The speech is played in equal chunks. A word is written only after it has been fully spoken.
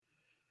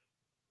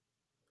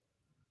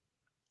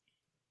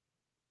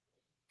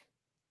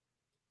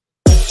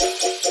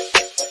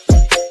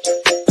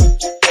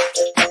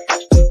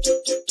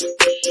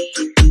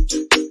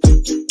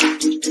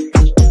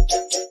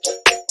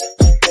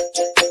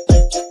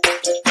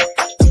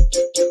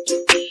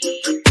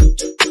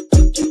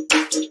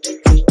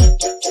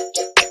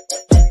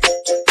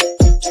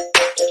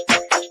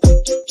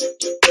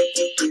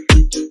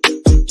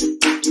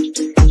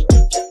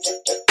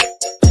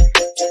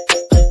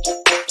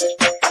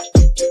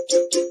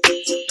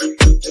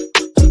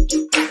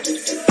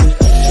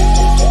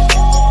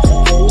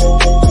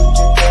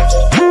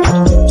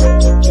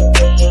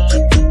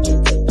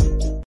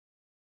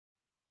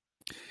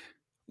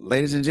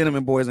Ladies and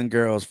gentlemen, boys and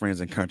girls,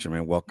 friends and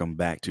countrymen, welcome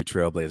back to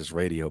Trailblazers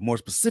Radio. More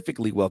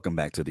specifically, welcome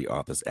back to the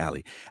Author's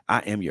Alley. I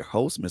am your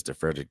host, Mr.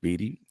 Frederick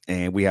Beatty,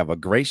 and we have a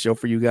great show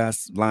for you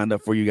guys lined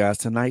up for you guys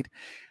tonight.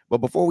 But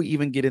before we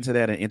even get into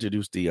that and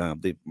introduce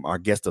our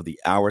guest of the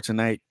hour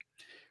tonight,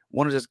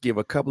 want to just give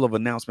a couple of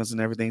announcements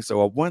and everything.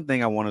 So one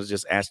thing I want to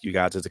just ask you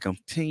guys is to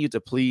continue to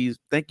please,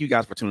 thank you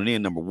guys for tuning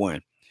in. Number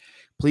one,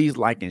 please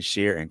like and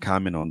share and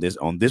comment on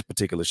this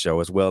particular show,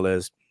 as well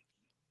as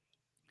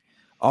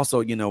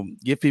also,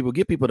 get people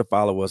to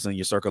follow us in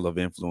your circle of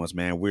influence,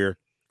 man. We're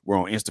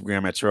on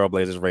Instagram at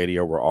Trailblazers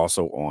Radio. We're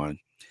also on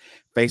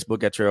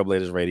Facebook at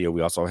Trailblazers Radio.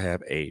 We also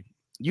have a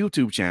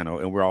YouTube channel,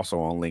 and we're also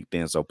on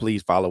LinkedIn. So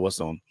please follow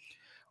us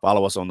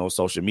on those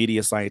social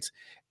media sites.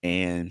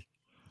 And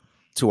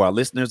to our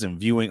listeners and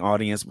viewing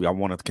audience, I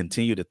want to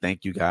continue to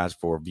thank you guys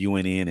for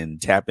viewing in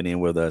and tapping in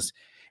with us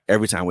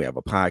every time we have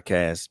a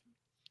podcast.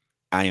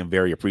 I am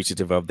very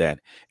appreciative of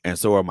that. And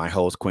so are my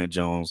hosts, Quint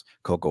Jones,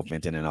 Coco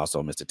Fenton, and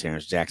also Mr.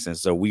 Terrence Jackson.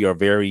 So we are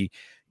very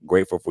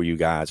grateful for you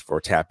guys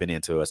for tapping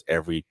into us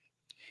every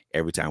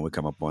time we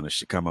come up on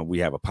we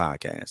have a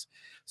podcast.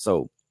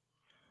 So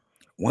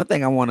one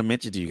thing I want to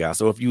mention to you guys.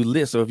 So if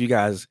you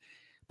guys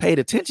paid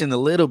attention a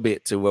little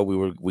bit to what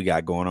we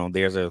got going on,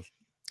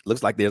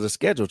 looks like there's a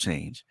schedule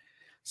change.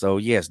 So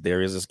yes,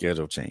 there is a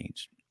schedule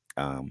change.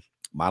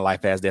 My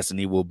Life as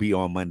Destiny will be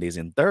on Mondays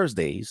and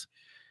Thursdays.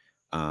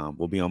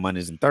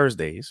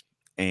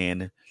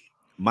 And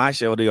my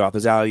show, The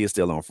Author's Alley, is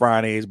still on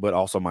Fridays, but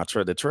also the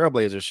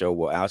Trailblazer show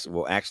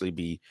will actually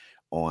be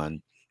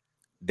on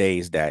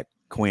days that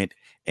Quint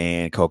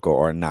and Coco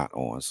are not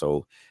on.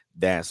 So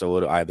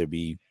it'll either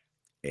be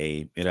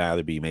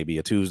maybe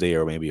a Tuesday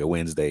or maybe a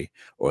Wednesday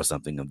or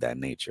something of that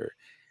nature.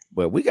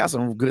 But we got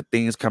some good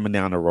things coming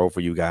down the road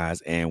for you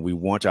guys, and we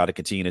want y'all to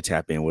continue to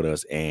tap in with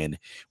us. And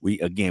we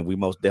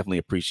most definitely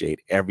appreciate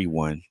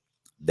everyone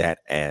that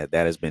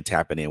has been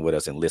tapping in with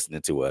us and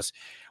listening to us,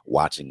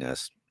 watching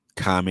us,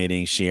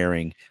 commenting,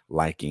 sharing,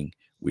 liking.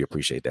 We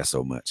appreciate that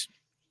so much.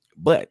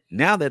 But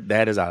now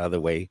that is out of the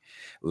way,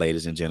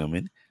 ladies and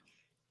gentlemen,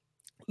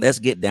 let's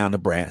get down to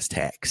brass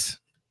tacks.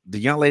 The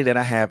young lady that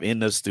I have in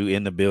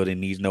the building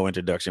needs no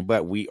introduction,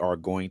 but we are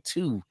going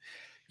to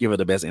give her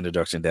the best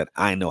introduction that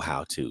I know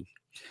how to.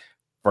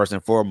 First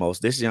and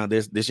foremost, this young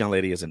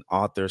lady is an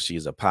author.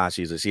 She's also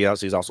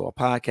a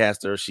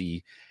podcaster.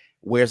 She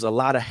wears a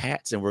lot of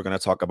hats, and we're going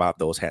to talk about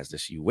those hats that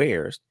she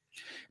wears.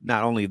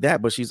 Not only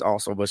that, but she's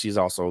also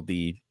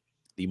the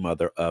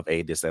mother of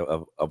a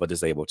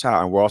disabled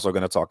child, and we're also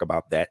going to talk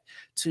about that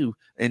too.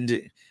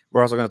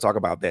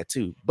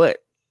 But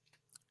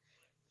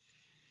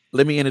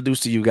let me introduce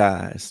to you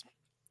guys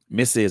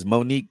Mrs.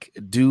 Monique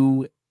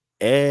Duell.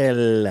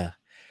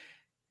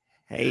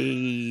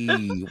 Hey,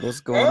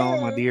 what's going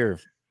on, my dear?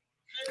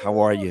 How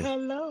are you?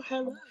 Hello.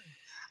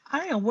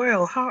 I am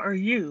well. How are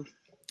you?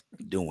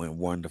 Doing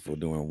wonderful.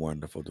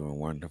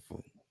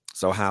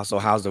 So how's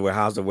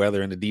the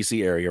weather in the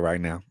DC area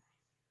right now?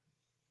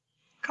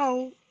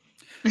 Cold.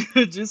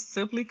 Just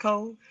simply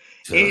cold.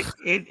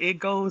 It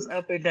goes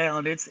up and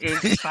down. It's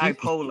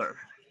bipolar.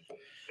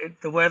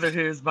 The weather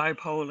here is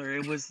bipolar.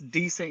 It was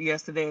decent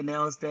yesterday, and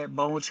now it's that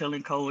bone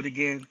chilling cold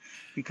again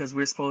because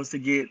we're supposed to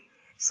get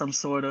some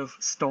sort of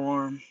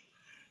storm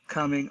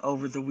coming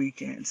over the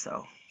weekend.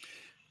 So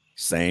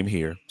same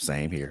here.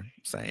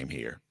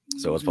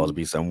 So it's supposed to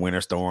be some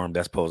winter storm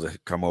that's supposed to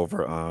come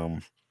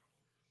over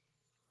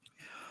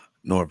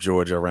North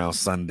Georgia around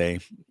Sunday.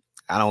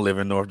 I don't live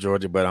in North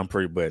Georgia, but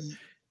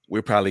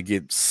we'll probably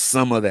get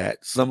some of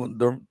that. Some of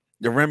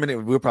the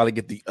remnant, we'll probably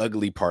get the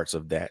ugly parts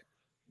of that,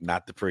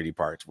 not the pretty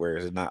parts where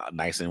it's not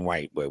nice and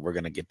white, but we're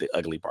gonna get the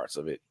ugly parts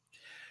of it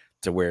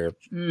to where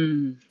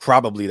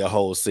probably the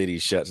whole city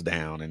shuts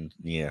down. And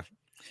yeah.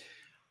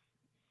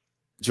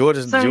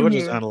 Georgia's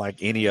unlike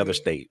any other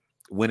state.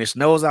 When it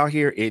snows out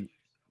here,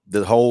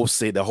 the whole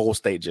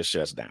state just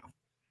shuts down.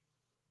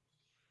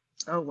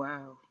 Oh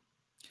wow.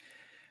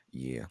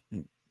 Yeah.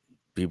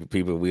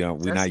 People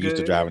we're not used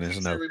to driving in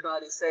snow.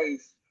 Everybody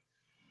safe.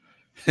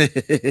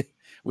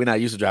 We're not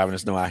used to driving in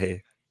snow out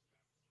here.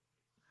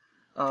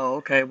 Oh,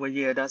 okay. Well,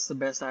 yeah, that's the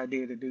best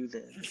idea to do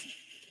then.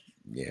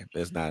 Yeah,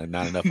 there's not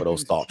enough of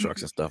those salt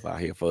trucks and stuff out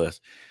here for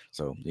us.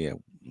 So yeah,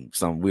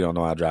 we don't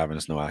know how to drive in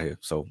the snow out here.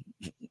 So,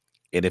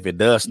 and if it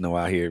does snow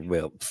out here,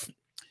 well,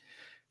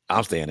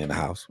 I'm staying in the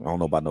house. I don't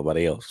know about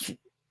nobody else.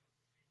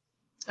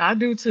 I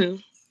do too.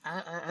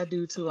 I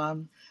do too.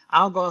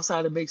 I'll go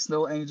outside and make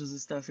snow angels and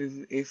stuff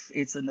if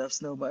it's enough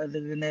snow. But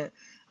other than that,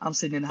 I'm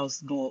sitting in the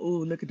house going,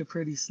 "Ooh, look at the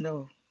pretty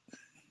snow."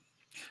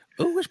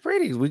 Oh, it's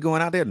pretty. We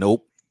going out there?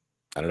 Nope,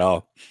 not at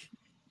all.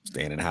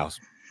 Staying in the house.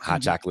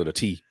 Hot chocolate or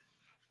tea.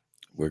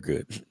 We're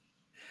good.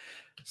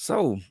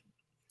 So,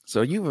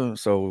 so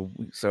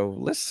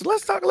let's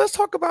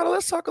talk about it.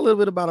 Let's talk a little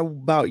bit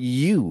about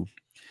you.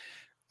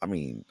 I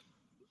mean,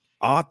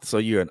 author. So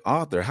you're an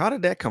author. How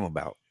did that come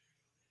about?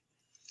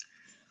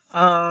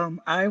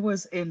 I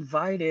was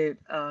invited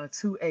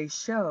to a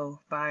show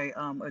by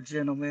a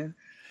gentleman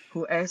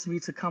who asked me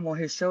to come on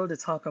his show to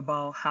talk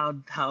about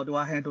how do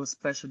I handle a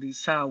special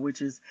needs child,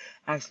 which is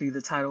actually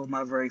the title of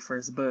my very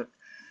first book.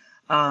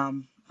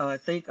 I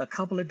think a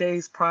couple of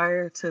days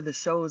prior to the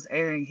show's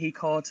airing, he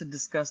called to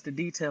discuss the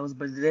details,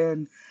 but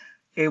then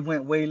it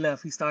went way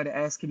left. He started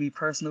asking me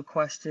personal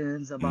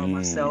questions about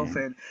myself Mm.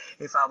 and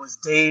if I was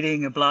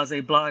dating and blah,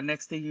 blah, blah.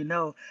 Next thing you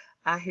know,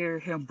 I hear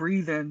him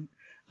breathing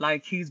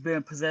like he's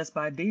been possessed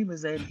by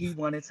demons and he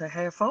wanted to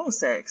have phone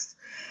sex.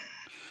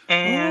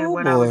 And Oh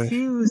when I boy.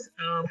 refused,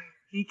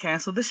 he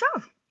canceled the show.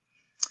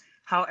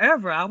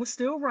 However, I was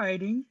still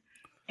writing,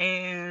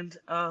 and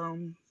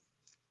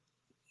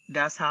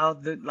that's how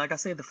like I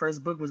said, the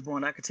first book was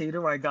born. I continued to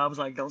write. God was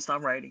like, "Don't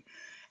stop writing,"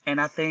 and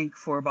I think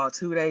for about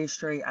 2 days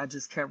straight, I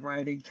just kept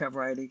writing,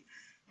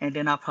 and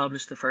then I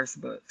published the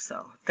first book.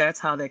 So that's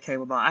how that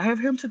came about. I have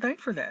him to thank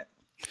for that.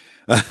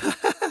 I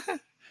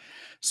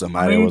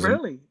somebody that mean, was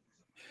really,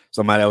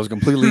 somebody that was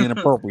completely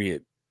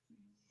inappropriate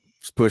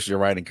push your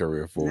writing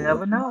career forward.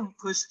 never know.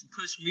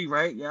 Push me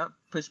right. Yep,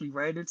 push me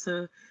right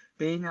into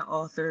being an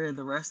author, and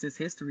the rest is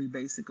history,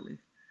 basically.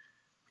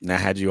 Now,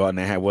 had you all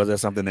now had was that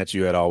something that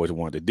you had always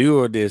wanted to do,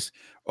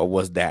 or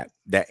was that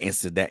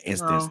instance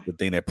No, the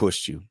thing that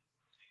pushed you?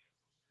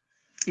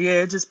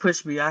 yeah, it just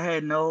pushed me.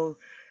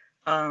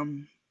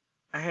 Um,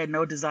 I had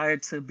no desire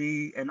to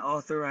be an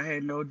author. I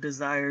had no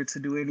desire to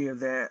do any of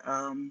that.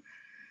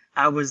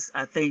 I was,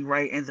 I think,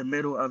 right in the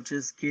middle of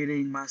just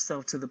getting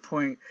myself to the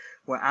point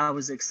where I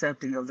was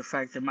accepting of the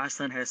fact that my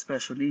son has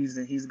special needs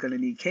and he's going to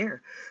need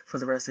care for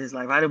the rest of his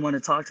life. I didn't want to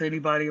talk to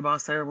anybody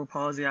about cerebral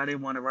palsy. I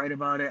didn't want to write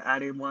about it. I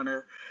didn't want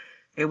to,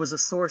 it was a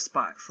sore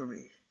spot for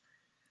me,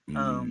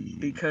 Mm.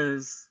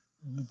 because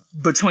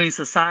between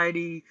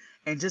society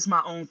and just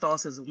my own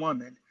thoughts as a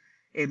woman,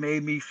 it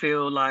made me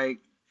feel like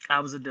I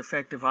was a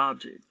defective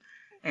object.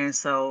 And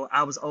so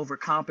I was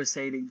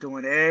overcompensating,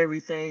 doing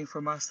everything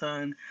for my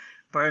son,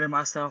 burning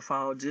myself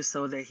out just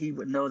so that he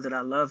would know that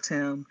I loved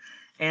him.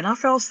 And I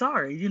felt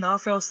sorry. I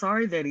felt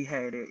sorry that he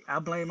had it. I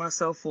blamed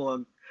myself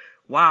for,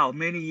 wow,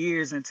 many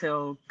years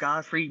until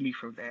God freed me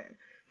from that.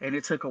 And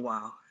it took a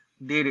while.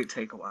 Did it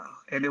take a while?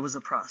 And it was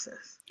a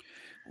process.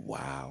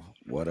 Wow,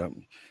 what a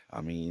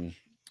I mean,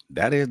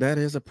 that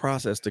is a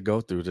process to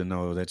go through to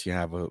know that you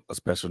have a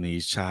special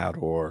needs child,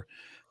 or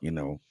you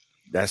know,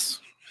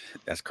 that's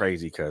that's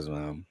crazy because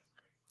I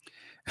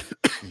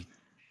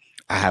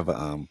have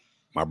a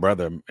my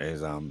brother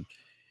is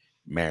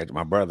married.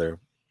 My brother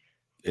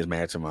is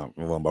married to my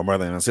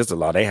brother and my sister in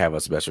law. They have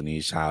a special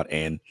needs child,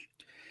 and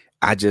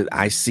I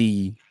Mhm.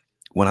 see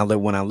when I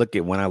look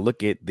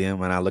at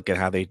them and I look at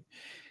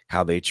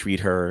how they treat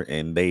her,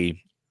 and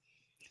they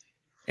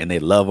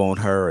love on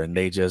her, and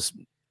they just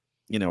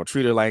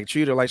treat her like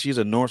she's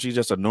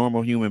just a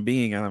normal human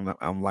being, and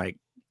I'm like,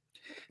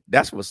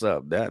 that's what's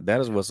up. That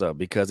is what's up,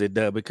 because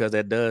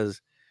that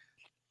does,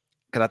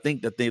 because I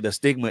think the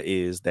stigma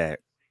is that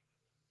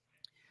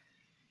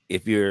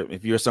if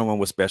you're someone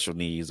with special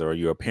needs, or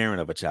you're a parent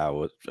of a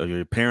child, or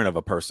you're a parent of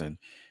a person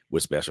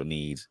with special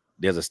needs,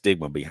 there's a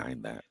stigma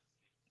behind that.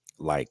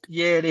 Like,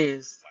 Yeah, it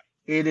is.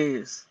 It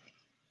is.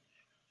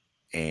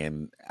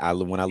 and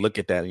when I look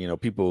at that,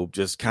 people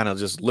just kind of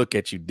just look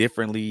at you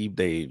differently.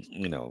 They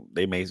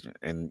may,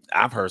 and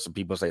I've heard some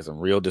people say some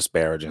real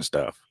disparaging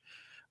stuff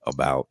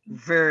about,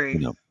 you Very.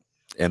 know,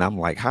 and I'm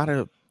like,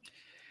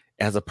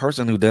 as a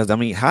person who does, I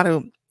mean,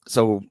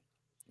 so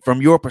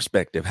from your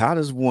perspective, how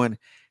does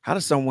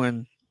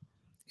someone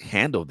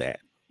handle that?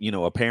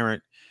 A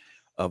parent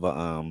of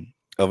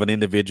an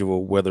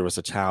individual, whether it's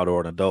a child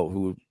or an adult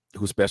who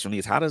special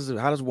needs. How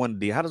does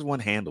one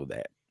handle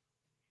that?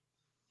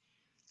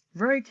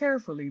 Very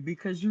carefully,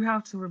 because you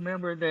have to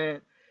remember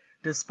that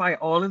despite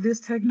all of this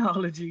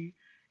technology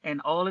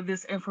and all of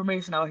this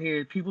information out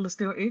here, people are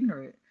still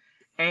ignorant.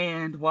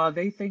 And while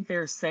they think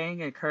they're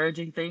saying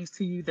encouraging things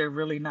to you, they're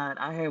really not.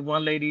 I had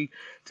one lady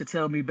to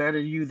tell me better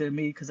you than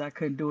me because I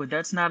couldn't do it.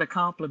 That's not a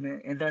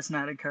compliment and that's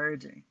not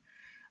encouraging.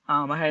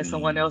 I had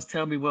someone Mm. else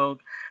tell me, well,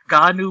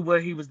 God knew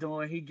what he was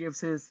doing. He gives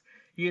his,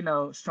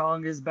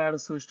 strongest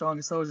battles to his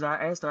strongest soldiers. I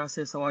asked her, I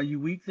said, so are you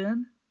weak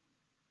then?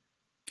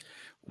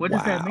 What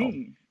does that Wow.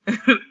 mean?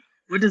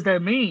 What does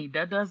that mean?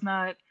 That does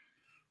not,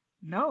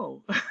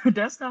 no,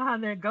 that's not how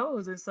that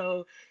goes. And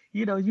so,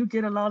 you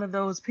get a lot of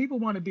those people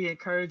want to be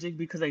encouraging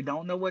because they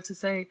don't know what to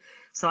say.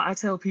 So I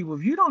tell people,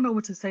 if you don't know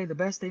what to say, the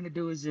best thing to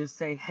do is just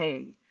say,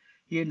 hey,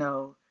 you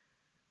know,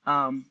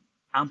 um,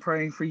 I'm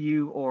praying for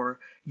you, or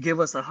give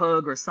us a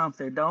hug or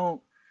something.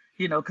 Don't,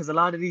 Because a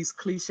lot of these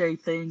cliche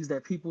things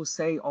that people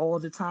say all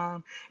the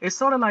time, it's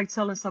sort of like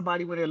telling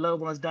somebody when their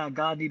loved ones died,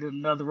 God needed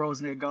another rose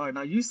in their garden.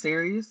 Are you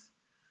serious?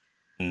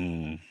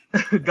 Mm,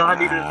 God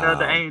needed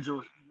another wow.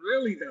 angel.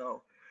 Really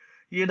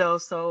though,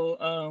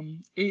 so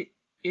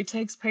it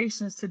takes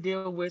patience to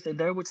deal with, and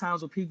there were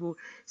times where people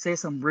say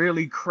some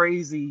really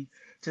crazy,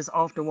 just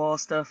off the wall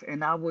stuff,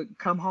 and I would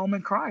come home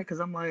and cry because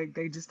I'm like,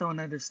 they just don't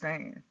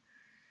understand.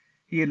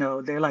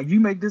 They're like, you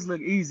make this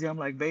look easy. I'm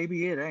like,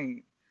 baby, it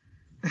ain't.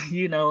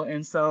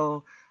 And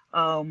so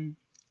um,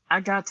 I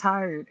got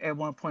tired at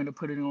one point of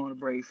putting on a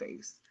brave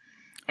face.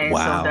 And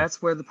so Wow.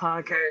 that's where the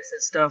podcast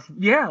and stuff,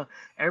 yeah,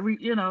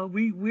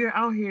 we're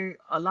out here.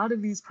 A lot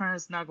of these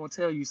parents not gonna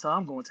tell you, so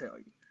I'm gonna tell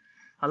you.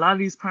 A lot of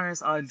these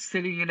parents are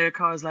sitting in their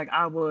cars like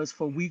I was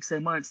for weeks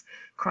and months,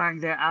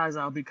 crying their eyes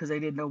out because they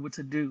didn't know what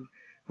to do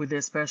with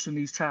their special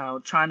needs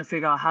child, trying to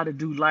figure out how to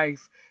do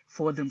life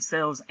for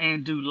themselves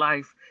and do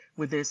life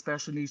with their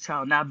special needs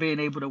child, not being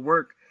able to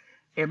work,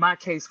 in my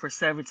case, for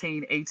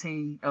 17,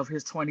 18 of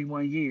his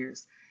 21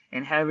 years,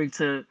 and having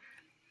to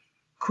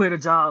quit a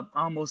job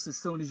almost as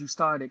soon as you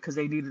started because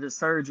they needed a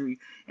surgery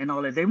and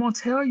all that. They won't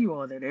tell you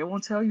all that. They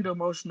won't tell you the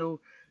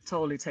emotional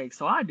toll it takes.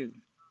 So I do.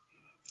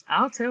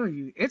 I'll tell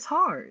you, it's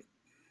hard.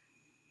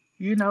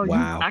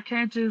 Wow. I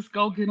can't just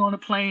go get on a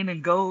plane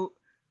and go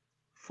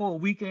for a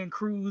weekend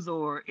cruise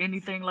or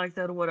anything like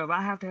that or whatever.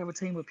 I have to have a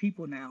team of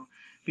people now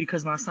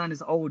because my son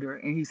is older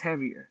and he's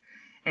heavier.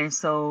 And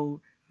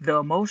so the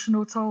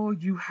emotional toll,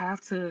 you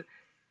have to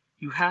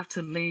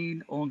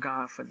lean on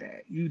God for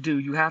that. You do.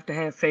 You have to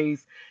have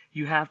faith.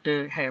 You have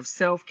to have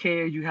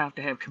self-care. You have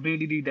to have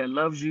community that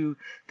loves you,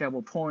 that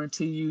will pour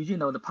into you.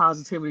 The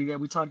positivity that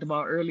we talked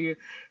about earlier,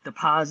 the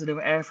positive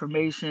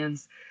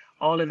affirmations,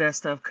 all of that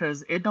stuff,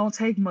 because it don't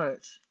take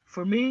much.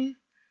 For me,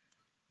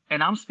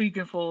 and I'm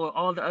speaking for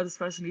all the other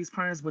special needs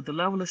parents, with the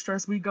level of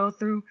stress we go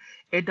through,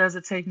 it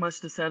doesn't take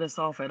much to set us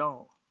off at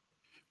all.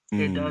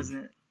 It Mm,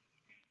 doesn't.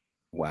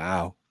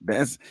 wow.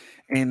 That's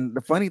and the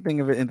funny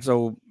thing of it, and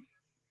so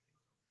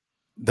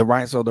the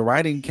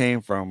writing came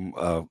from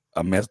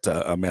a messed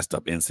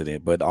up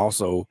incident, but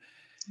also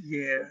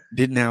Yeah.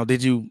 did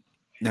you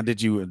now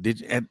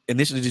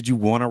initially did you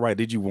want to write?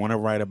 Did you want to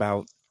write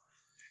about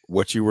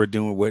what you were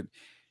doing, what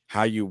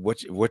how you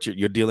what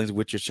your dealings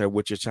with your child,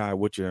 with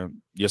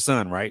your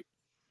son, right?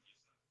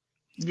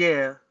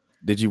 Yeah.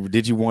 Did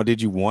you want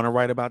to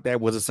write about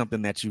that? Was it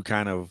something that you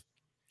kind of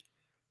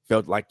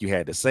felt like you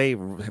had to say?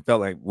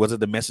 Felt like, was it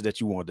the message that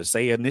you wanted to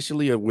say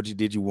initially, or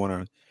did you want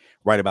to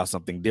write about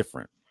something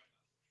different?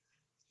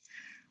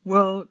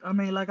 Well, I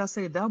mean, like I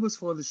said, that was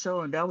for the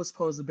show and that was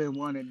supposed to be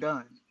one and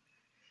done.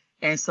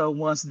 And so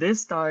once this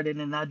started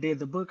and I did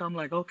the book, I'm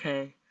like,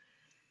 okay,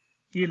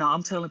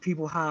 I'm telling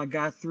people how I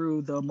got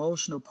through the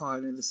emotional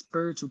part and the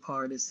spiritual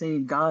part and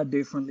seeing God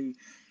differently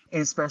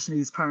and especially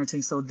these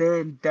parenting. So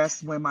then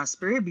that's when my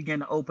spirit began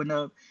to open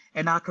up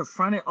and I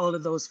confronted all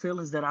of those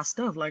feelings that I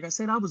stuffed. Like I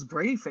said, I was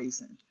brave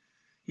facing,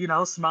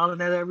 smiling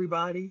at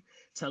everybody,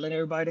 telling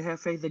everybody to have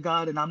faith in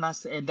God. And I'm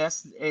not, and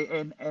that's,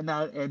 and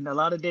a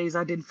lot of days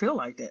I didn't feel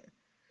like that.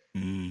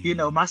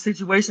 Mm. My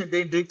situation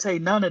didn't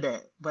dictate none of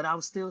that, but I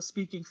was still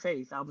speaking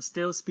faith. I was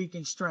still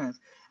speaking strength.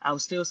 I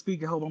was still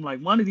speaking hope. I'm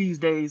like, one of these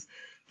days,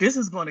 this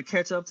is going to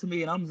catch up to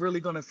me, and I'm really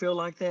going to feel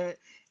like that.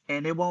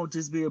 And it won't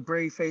just be a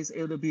brave face,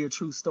 it'll be a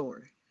true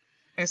story.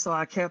 And so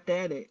I kept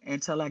at it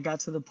until I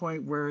got to the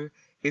point where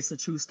it's a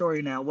true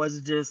story now. It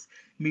wasn't just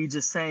me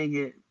just saying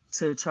it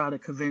to try to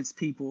convince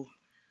people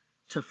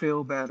to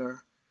feel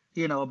better,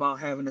 about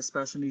having a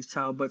special needs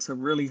child, but to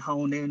really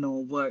hone in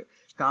on what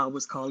God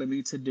was calling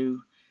me to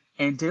do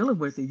and dealing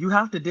with it. You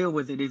have to deal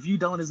with it. If you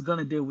don't, it's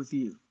gonna deal with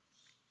you.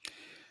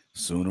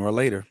 Sooner or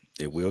later,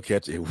 it will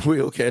catch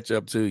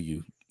up to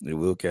you. It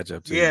will catch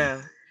up to you.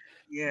 Yeah,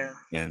 yeah.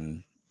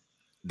 And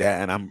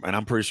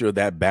I'm pretty sure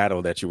that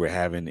battle that you were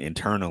having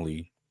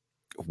internally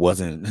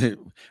wasn't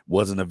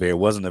wasn't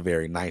a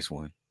very nice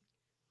one.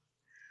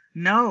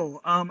 No,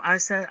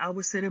 I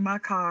would sit in my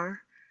car.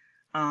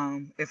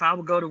 If I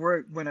would go to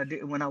work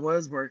when I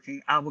was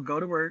working, I would go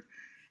to work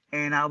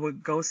and I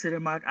would sit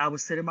in my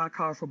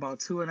car for about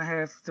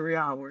 2.5, 3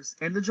 hours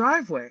in the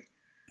driveway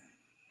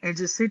and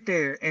just sit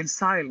there in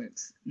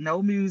silence.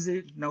 No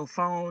music, no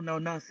phone, no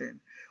nothing.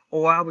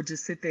 Or I would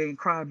just sit there and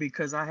cry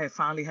because I had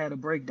finally had a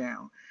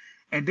breakdown.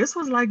 And this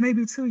was like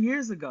maybe 2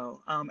 years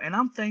ago. And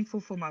I'm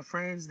thankful for my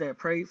friends that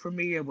prayed for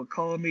me and would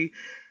call me.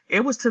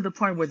 It was to the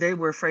point where they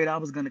were afraid I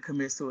was going to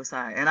commit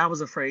suicide. And I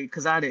was afraid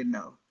because I didn't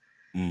know.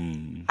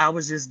 Mm. I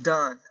was just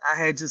done. I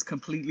had just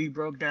completely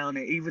broke down.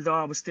 And even though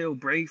I was still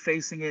brave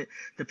facing it,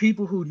 the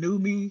people who knew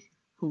me,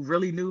 who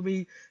really knew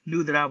me,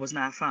 knew that I was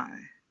not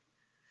fine.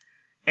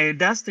 And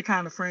that's the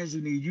kind of friends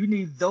you need. You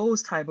need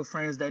those type of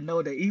friends that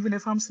know that even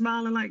if I'm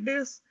smiling like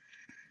this,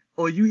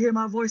 or you hear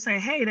my voice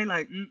saying, "Hey," they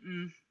like,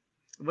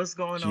 what's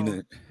going She on?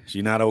 not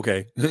she not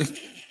okay.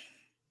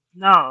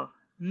 No,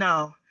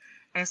 no.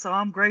 And so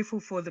I'm grateful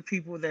for the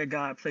people that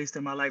God placed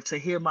in my life to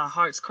hear my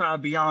heart's cry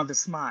beyond the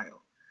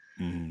smile.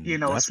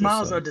 That's what's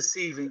Smiles are up.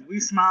 deceiving. We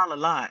smile a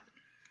lot,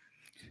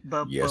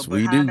 but Yes,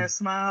 we behind do. that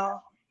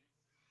smile,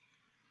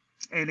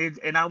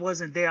 and I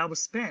wasn't there. I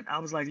was spent. I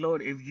was like,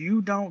 Lord, if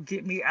you don't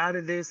get me out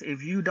of this,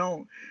 if you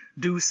don't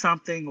do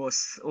something or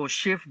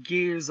shift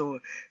gears or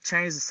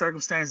change the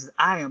circumstances,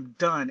 I am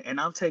done. And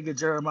I'm taking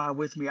Jeremiah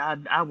with me.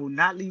 I will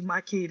not leave my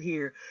kid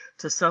here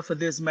to suffer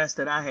this mess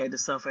that I had to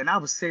suffer. And I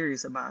was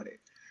serious about it.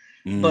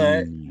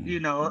 But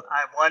Mm.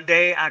 I one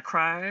day I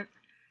cried,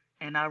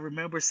 and I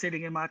remember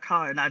sitting in my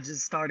car and I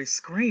just started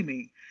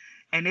screaming,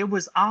 and it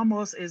was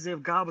almost as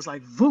if God was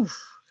like, "Voof,"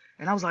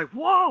 and I was like,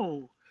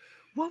 "Whoa."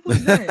 What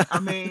was that? I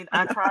mean,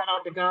 I cried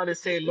out to God and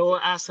said, Lord,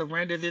 I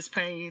surrender this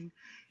pain.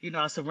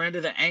 I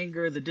surrender the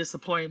anger, the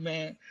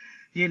disappointment,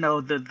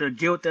 the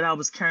guilt that I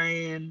was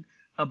carrying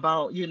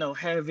about,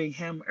 having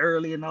him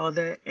early and all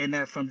that. And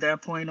that from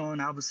that point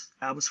on, I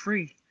was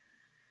free.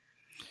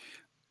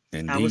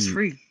 I was Indeed.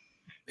 free.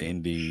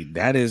 Indeed.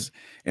 That is,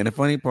 and the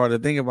funny part, the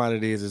thing about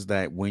it is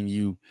that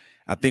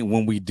I think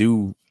when we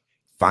do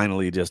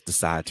finally just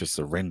decide to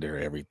surrender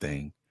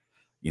everything,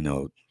 you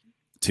know,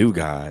 to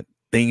God,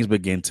 things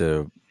begin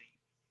to,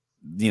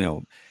 you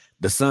know,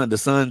 the sun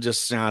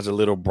just shines a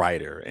little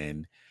brighter,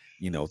 and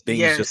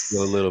things just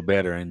feel a Yes. little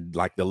better, and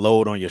like the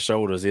load on your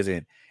shoulders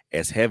isn't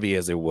as heavy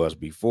as it was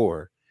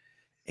before.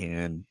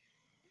 And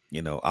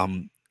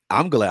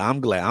I'm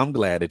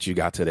glad that you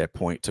got to that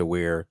point to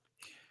where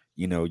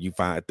you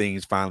find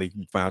things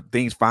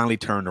finally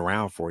turned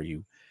around for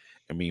you.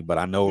 I mean, but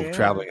I know Yeah.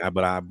 traveling,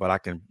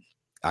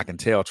 I can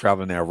tell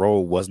traveling that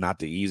road was not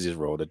the easiest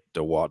road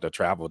to walk, to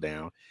travel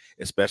down,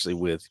 especially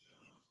with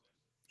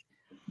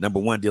number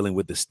one, dealing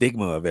with the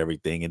stigma of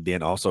everything, and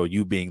then also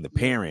you being the Yeah.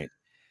 parent.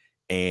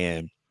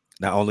 And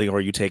not only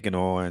are you taking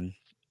on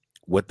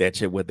what that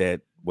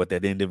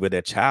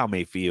child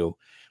may feel,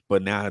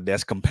 but now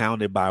that's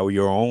compounded by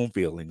your own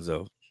feelings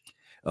of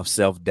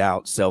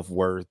self-doubt,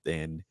 self-worth,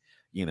 and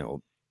you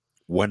know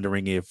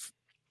wondering if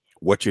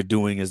what you're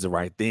doing is the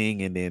right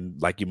thing. And then,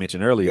 like you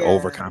mentioned earlier, Yeah.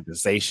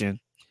 overcompensation.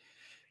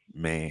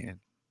 Man,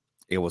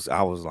 I was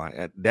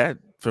like that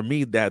for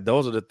me. That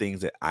those are the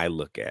things that I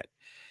look at.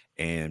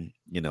 And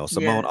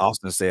Simone Yeah.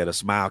 Austin said a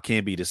smile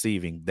can be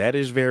deceiving. That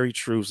is very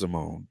true,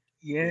 Simone.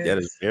 That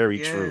is Yes. very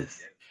true, Yes.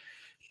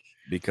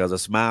 because a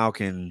smile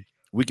can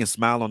we can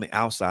smile on the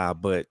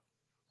outside, but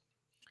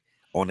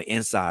on the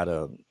inside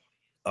of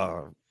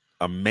uh,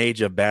 a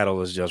major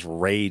battle is just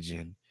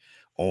raging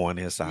on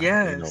inside,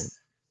 Yes. and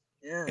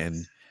Yes.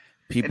 And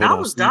people I don't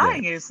was see that.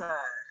 dying inside.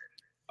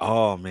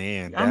 Oh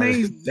man, I that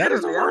is mean, that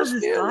is the literally, I was worst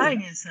just feeling.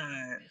 dying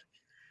inside.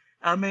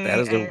 I That mean,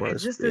 is the and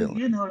worst just to,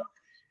 feeling.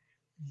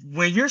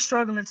 when you're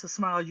struggling to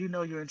smile, you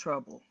know you're in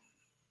trouble.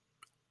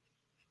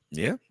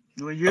 Yeah,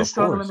 When you're of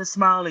struggling course. to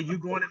smile and you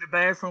going in the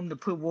bathroom to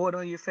put water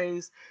on your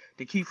face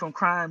to keep from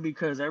crying,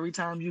 because every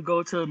time you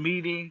go to a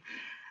meeting,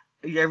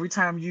 every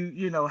time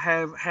you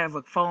have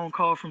a phone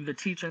call from the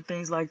teacher and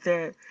things like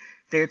that,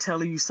 they're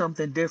telling you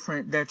something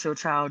different that your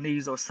child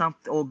needs, or some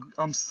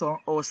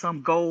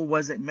goal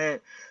wasn't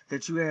met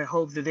that you had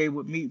hoped that they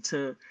would meet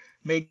to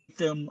make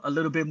them a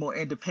little bit more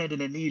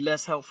independent and need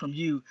less help from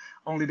you,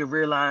 only to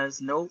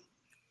realize nope,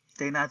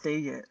 they're not there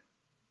yet,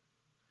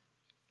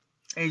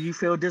 and you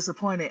feel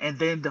disappointed. And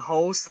then the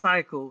whole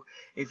cycle,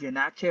 if you're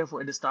not careful,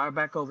 and to start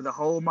back over, the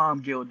whole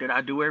mom guilt. Did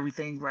I do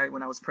everything right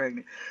when I was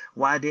pregnant?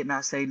 Why didn't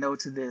I say no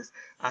to this?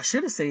 I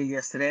should have said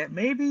yes to that.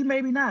 Maybe,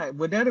 maybe not.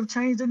 Would that have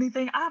changed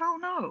anything? I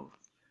don't know.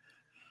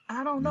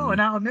 I don't know, Mm,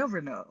 and I'll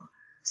never know.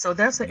 So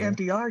that's an yeah.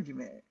 empty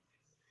argument.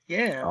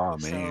 Yeah. Oh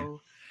man.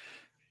 So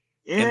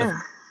And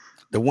yeah.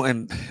 the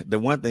one the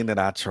one thing that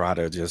I try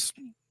to just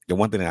the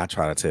one thing that I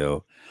try to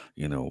tell,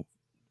 you know,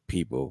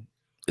 people,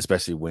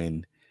 especially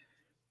when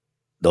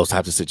those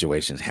types of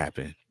situations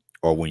happen,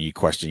 or when you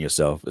question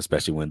yourself,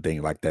 especially when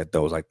things like that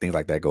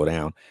go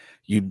down,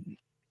 you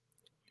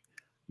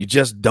you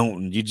just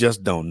don't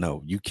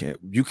know. You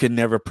can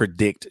never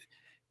predict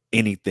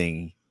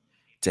anything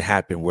to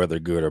happen, whether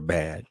good or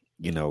bad.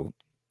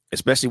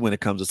 Especially when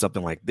it comes to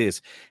something like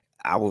this.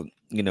 I would,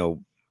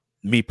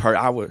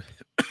 I would,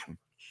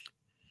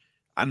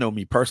 I know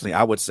me personally,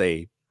 I would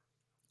say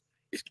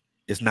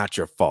it's not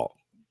your fault.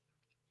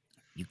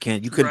 You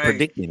couldn't Right.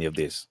 predict any of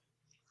this.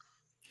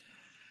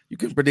 You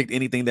couldn't predict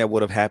anything that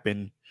would have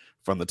happened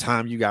from the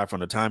time you got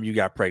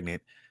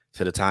pregnant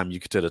to the time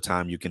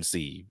you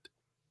conceived,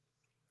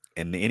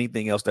 and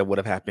anything else that would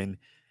have happened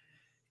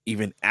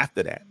even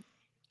after that.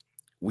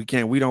 We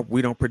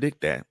don't predict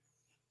that.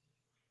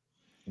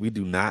 We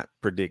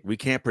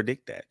can't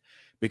predict that,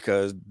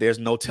 because there's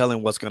no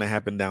telling what's going to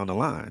happen down the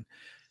line.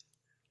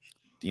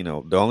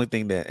 The only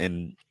thing that,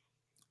 and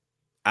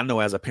I know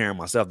as a parent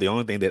myself, the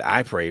only thing that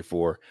I prayed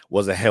for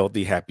was a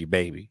healthy, happy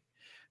baby.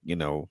 You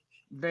know,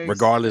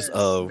 regardless Yes.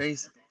 of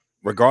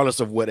regardless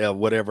of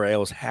whatever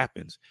else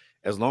happens,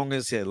 as long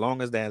as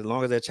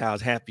that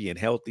child's happy and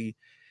healthy,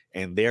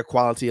 and their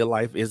quality of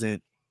life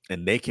isn't,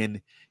 and they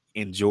can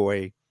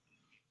enjoy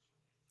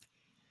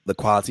the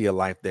quality of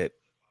life that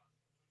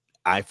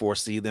I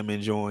foresee them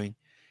enjoying,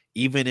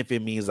 even if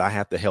it means I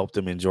have to help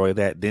them enjoy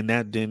that, then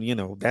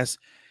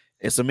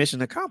it's a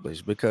mission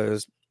accomplished,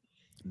 because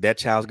that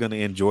child's going to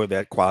enjoy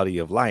that quality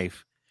of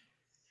life,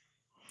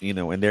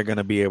 and they're going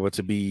to be able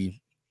to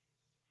be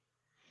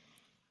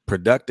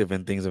productive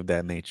and things of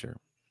that nature.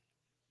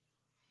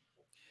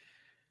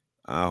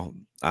 I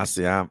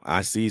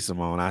see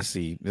Simone. I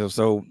see.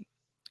 So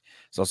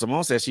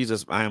Simone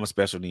says I am a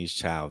special needs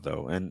child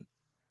though, and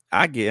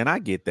I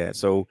get that.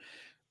 So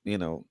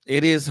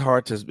it is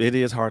hard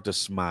to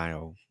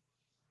smile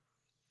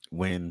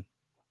when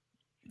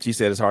she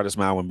said it's hard to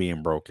smile when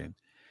being broken.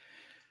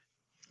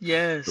 The,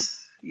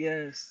 Yes,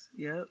 yes,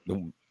 yep.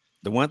 the,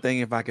 the one thing,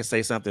 if I could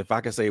say something, if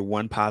I could say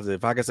one positive,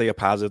 if I could say a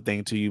positive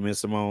thing to you, Miss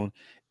Simone,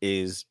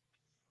 is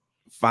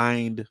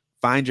find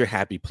your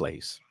happy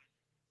place.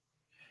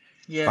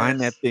 Yes,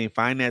 Find that thing, and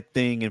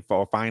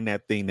find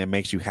that thing that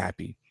makes you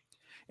happy,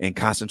 and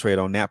concentrate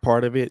on that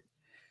part of it.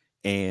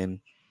 And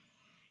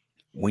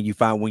when you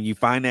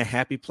find that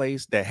happy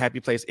place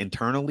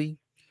internally,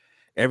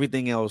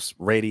 everything else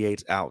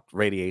radiates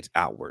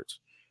outwards.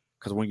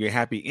 Because when you're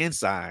happy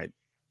inside,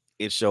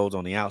 it shows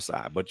on the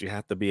outside. But you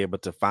have to be able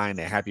to find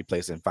that happy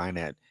place and find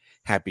that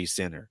happy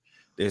center.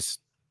 This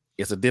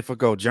It's a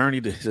difficult journey.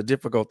 It's a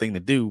difficult thing to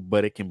do,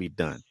 but it can be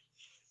done.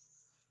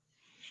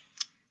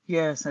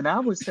 yes. And I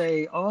would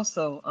say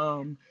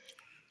also,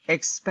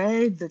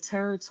 expand the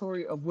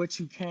territory of what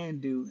you can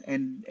do,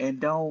 and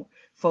don't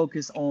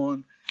focus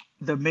on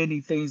the many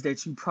things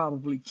that you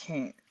probably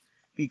can't,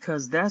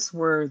 because that's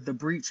where the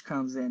breach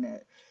comes in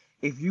at.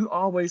 If you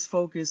always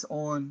focus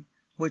on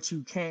what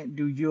you can't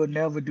do, you'll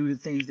never do the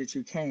things that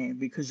you can,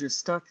 because you're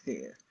stuck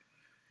there.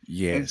 And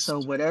Yes, so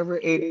whatever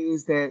it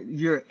is that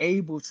you're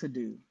able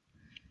to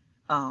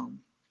um,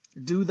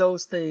 do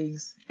those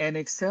things and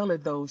excel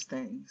at those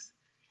things,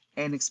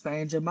 and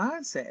expand your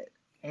mindset,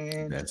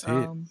 and that's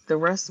it. the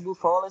rest will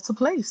fall into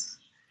place.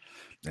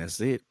 That's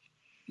it.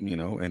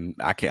 And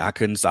I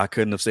couldn't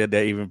have said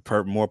that even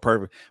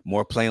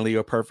more plainly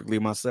or perfectly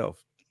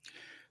myself.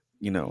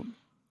 You know,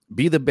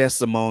 be the best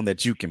Simone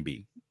that you can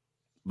be,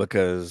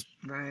 because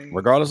Right.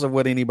 regardless of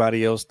what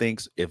anybody else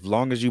thinks, if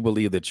long as you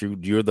believe that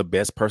you're the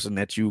best person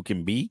that you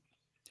can be,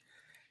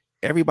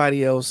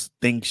 everybody else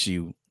thinks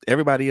you.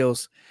 Everybody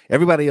else,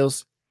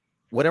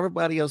 what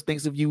everybody else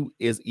thinks of you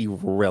is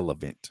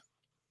irrelevant.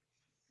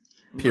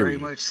 Very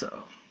Period. much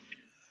so.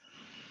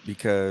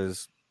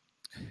 Because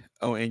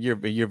and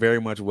you're very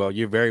much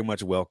you're very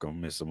much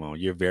welcome, Miss Simone.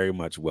 You're very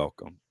much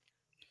welcome.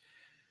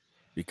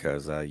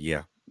 Because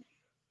yeah,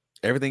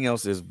 everything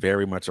else is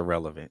very much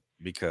irrelevant,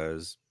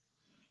 because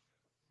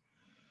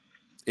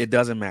it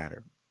doesn't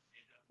matter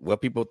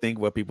what people think,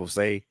 what people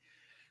say.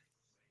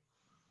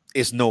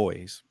 It's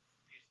noise,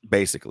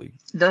 basically.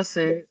 That's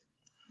it.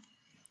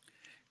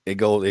 It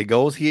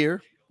goes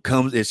here,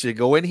 comes it should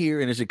go in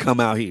here, and it should come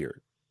out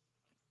here.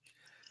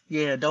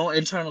 Yeah, don't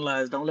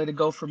internalize. Don't let it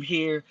go from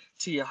here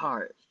to your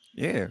heart.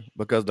 Yeah,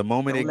 because the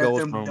moment it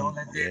goes Don't from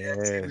let that yes,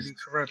 activity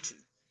corrupt you.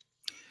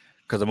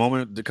 because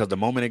the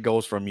moment it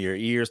goes from your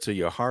ears to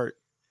your heart,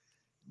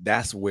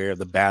 that's where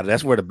the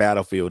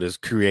battlefield is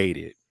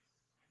created.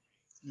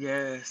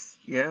 Yes.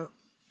 Yep.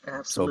 So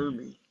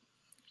Absolutely.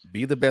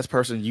 be the best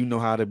person you know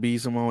how to be,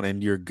 Simone,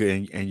 and you're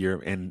good,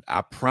 and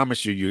I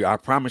promise you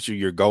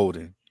you're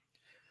golden,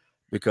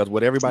 because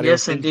what everybody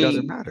else Yes, thinks doesn't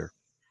indeed. matter.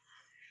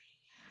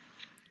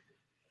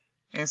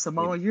 And It,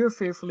 Simone, you're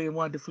fearfully and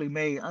wonderfully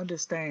made.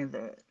 Understand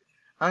that.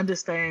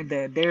 Understand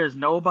that there's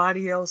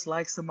nobody else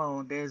like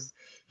Simone. There's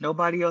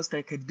nobody else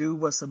that could do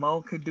what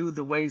Simone could do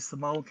the way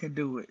Simone can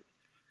do it.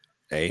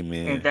 And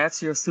amen.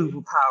 that's your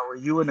superpower.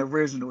 You an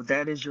original.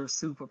 That is your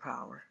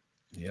superpower.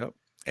 Yep.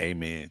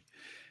 Amen.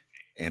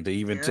 And to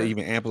Yeah.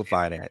 even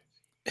amplify that,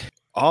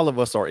 all of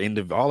us are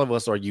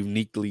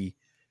uniquely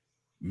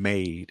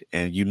made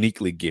and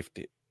uniquely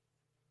gifted.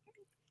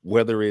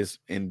 Whether it's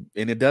and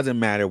it doesn't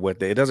matter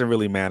it doesn't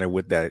really matter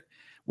what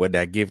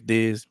that gift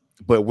is,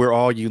 but we're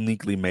all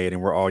uniquely made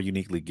and we're all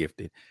uniquely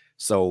gifted.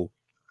 So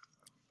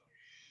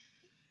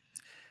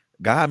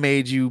God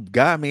made you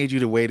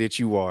the way that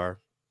you are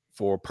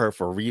for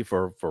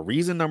a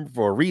reason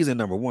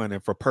number one,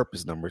 and for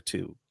purpose number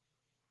two.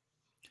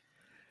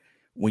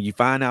 When you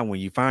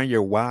find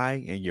your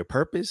why and your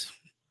purpose,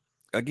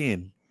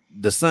 again,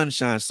 the sun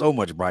shines so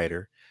much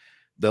brighter.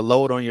 The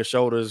load on your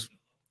shoulders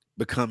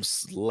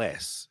becomes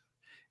less,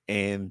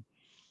 and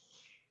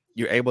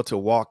you're able to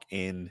walk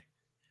in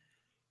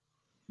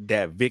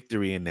that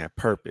victory and that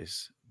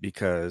purpose,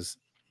 because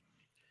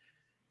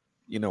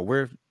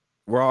we're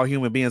all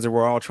human beings, and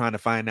we're all trying to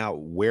find out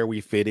where we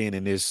fit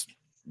in this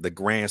the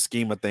grand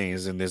scheme of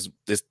things, and this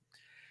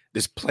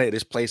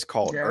place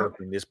called Yeah. earth,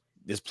 and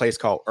this place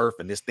called earth,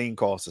 and this thing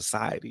called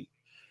society.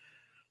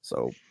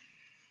 So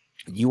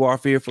you are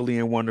fearfully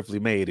and wonderfully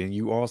made, and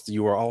you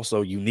are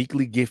also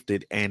uniquely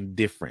gifted and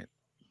different.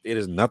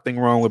 There's nothing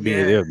Yes. wrong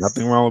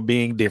with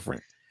being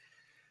different.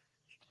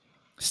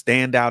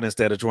 Stand out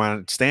instead of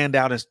trying to stand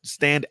in.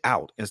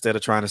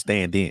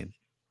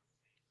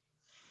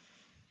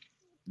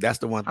 That's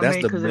the one. I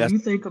mean, because if you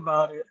think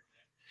about it,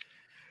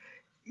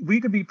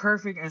 we could be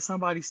perfect and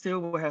somebody still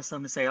will have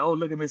something to say. Oh,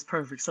 look at Miss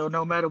Perfect. So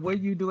no matter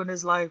what you do in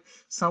this life,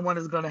 someone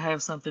is going to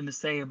have something to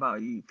say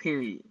about you,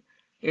 period.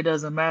 It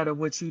doesn't matter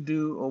what you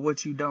do or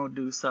what you don't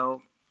do.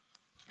 So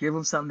give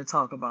them something to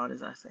talk about,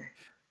 as I say.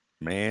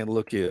 Man,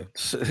 look here.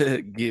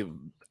 Give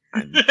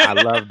I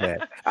love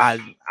that.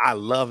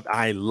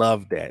 I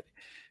love that.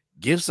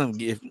 Give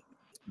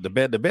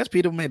the best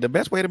people make the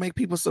best way to make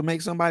people so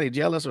make somebody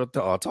jealous or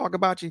talk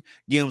about you,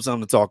 give them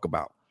something to talk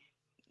about.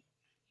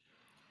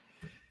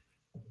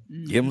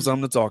 Give them Hmm.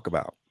 something to talk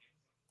about.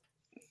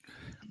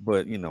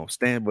 But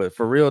but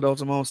for real though,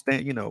 Simone,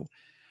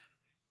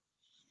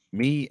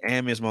 me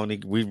and Miss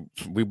Monique, we're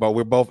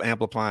both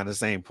amplifying the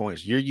same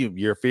points.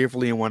 You're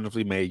fearfully and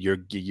wonderfully made. You're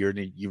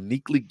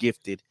uniquely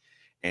gifted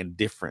and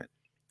different.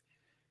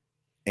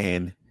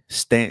 And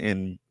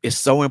it's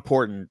so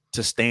important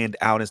to stand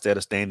out instead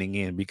of standing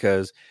in,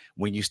 because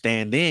when you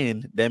stand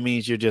in, that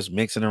means you're just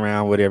mixing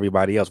around with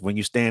everybody else. When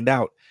you stand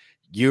out,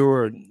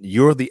 you're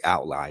the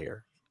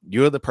outlier.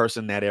 You're the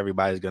person that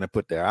everybody's going to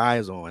put their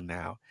eyes on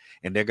now,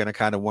 and they're going to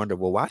kind of wonder,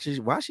 well, why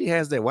does she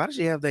have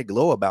that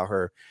glow about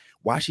her,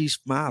 why she's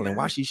smiling,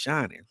 why Yeah, she's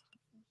shining.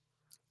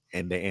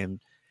 And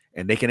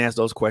they can ask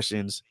those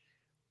questions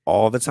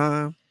all the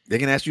time. They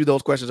can ask you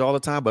those questions all the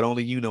time, but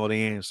only you know the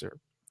answer.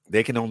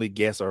 They can only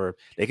guess or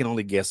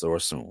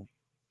assume.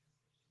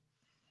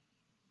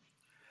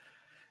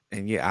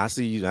 And yeah, I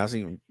see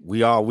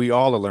we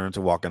all are learning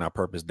to walk in our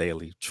purpose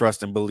daily.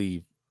 Trust and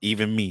believe.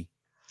 Even me.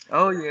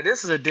 oh yeah,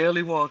 this is a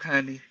daily walk,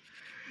 honey.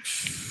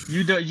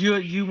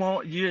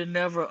 You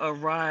never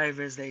arrive,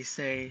 as they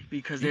say,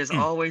 because there's Mm-mm.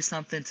 always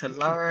something to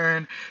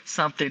learn,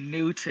 something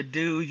new to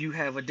do. You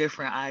have a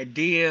different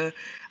idea.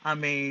 I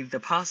mean, the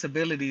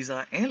possibilities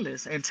are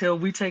endless until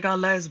we take our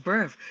last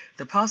breath.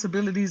 The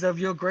possibilities of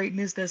your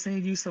greatness that's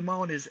in you,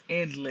 Simone, is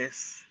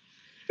endless.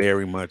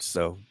 Very much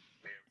so.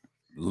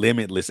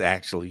 Limitless,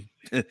 actually.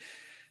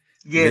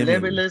 Yeah, Limitless.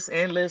 limitless,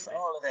 endless,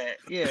 all of that.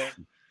 Yeah.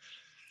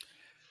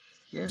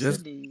 Yes, Just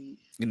indeed.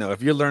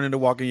 if you're learning to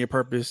walk in your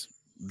purpose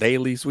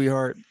daily,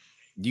 sweetheart,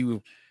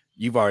 you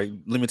you've already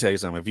let me tell you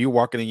something. If you're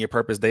walking in your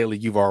purpose daily,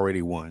 you've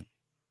already won.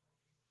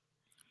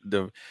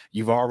 The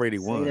You've already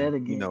Say won. that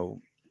again.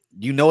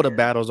 The Yeah,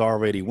 battle's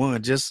already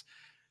won. Just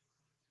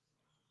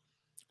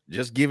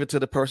give it to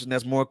the person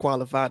that's more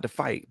qualified to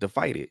fight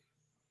it.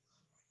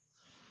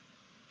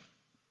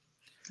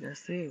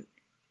 that's it.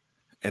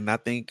 And I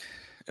think,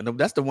 and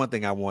that's the one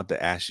thing I want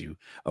to ask you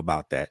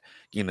about that.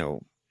 You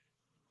know,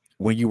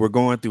 when you were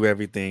going through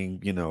everything,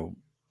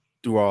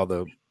 through all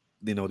the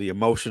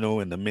emotional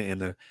and the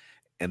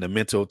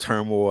mental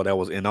turmoil that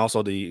was, and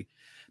also the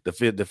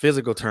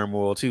physical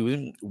turmoil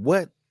too.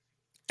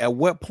 At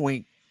what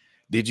point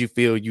did you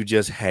feel you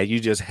just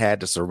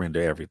had to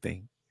surrender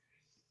everything?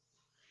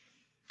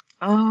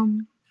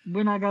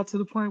 When I got to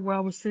the point where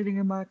I was sitting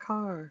in my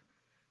car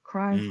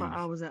crying for Mm.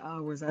 hours and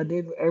hours, I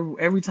did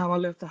every time I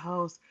left the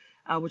house,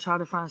 I would try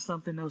to find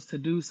something else to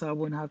do so I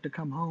wouldn't have to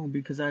come home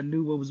because I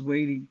knew what was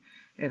waiting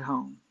at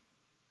home.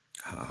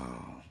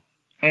 Oh.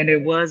 And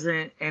it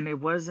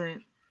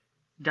wasn't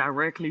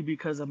directly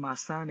because of my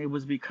son, it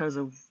was because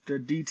of the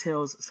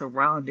details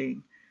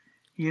surrounding,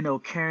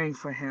 caring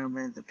for him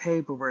and the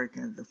paperwork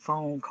and the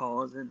phone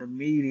calls and the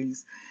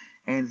meetings,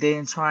 and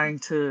then trying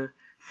to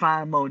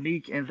find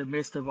Monique in the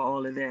midst of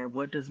all of that.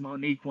 What does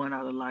Monique want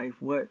out of life?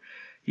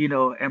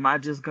 Am I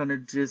just gonna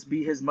just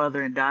be his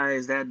mother and die?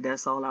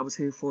 That's all I was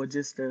here for,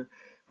 just to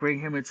bring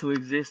him into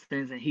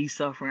existence and he's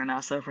suffering,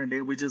 I suffering,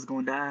 then we're just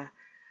gonna die?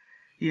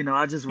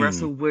 I just Mm.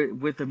 wrestled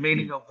with the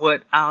meaning of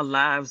what our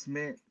lives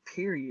meant,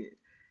 period.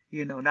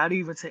 Not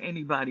even to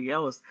anybody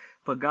else,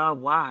 but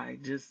God, why?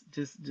 Just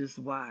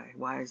why?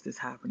 Why is this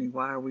happening?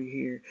 Why are we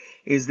here?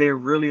 Is there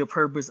really a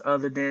purpose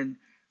other than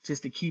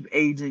just to keep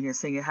aging and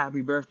singing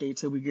happy birthday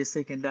till we get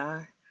sick and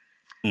die?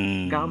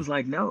 God Mm. was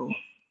like, no.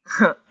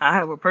 I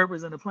have a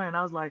purpose and a plan.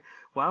 I was like,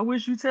 well, I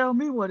wish you tell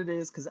me what it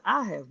is because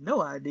I have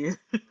no idea.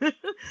 I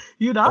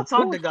Of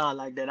talk to course. God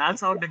like that. I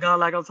talk to God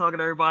like I'm talking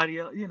to everybody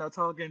else,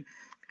 talking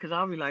because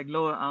I'll be like,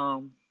 Lord,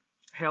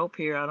 help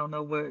here. I don't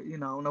know I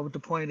don't know what the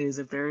point is,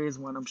 if there is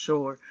one, I'm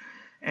sure.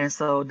 And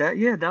so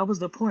that was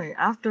the point.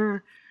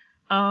 After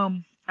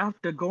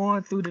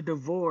going through the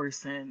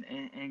divorce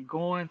and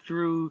going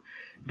through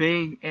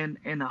being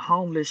in a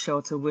homeless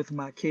shelter with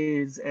my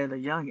kids at a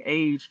young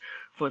age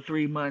for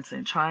 3 months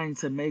and trying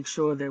to make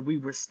sure that we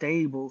were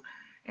stable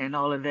and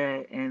all of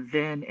that. And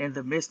then in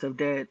the midst of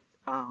that,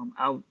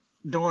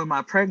 during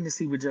my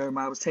pregnancy with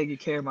Jeremiah, I was taking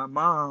care of my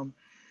mom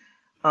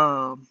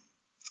um,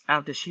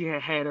 after she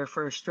had had her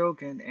first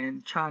stroke,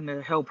 and trying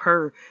to help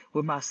her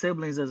with my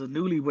siblings as a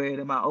newlywed.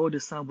 And my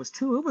oldest son was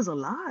 2. It was a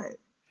lot.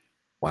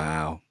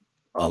 Wow.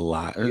 A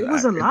lot. It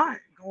was a lot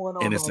going on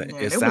And back it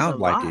then. It was a sounds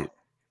like it. lot.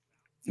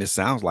 It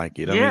sounds like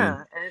it. I mean,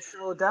 Yeah, and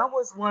so that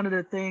was one of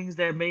the things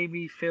that made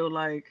me feel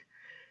like,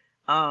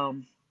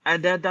 um,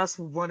 and that's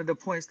one of the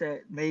points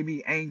that made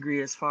me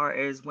angry as far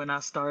as when I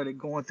started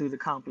going through the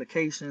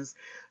complications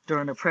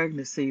during the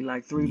pregnancy,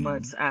 like 3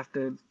 months mm,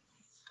 after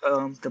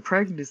the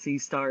pregnancy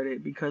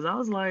started, because I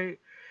was like,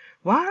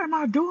 why am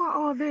I doing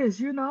all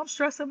this? I'm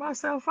stressing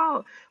myself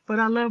out, but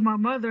I love my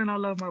mother and I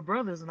love my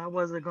brothers, and I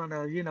wasn't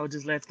gonna,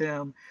 just let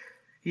them,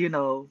 you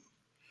know,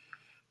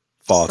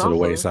 fall to the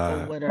suffer or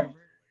wayside. whatever.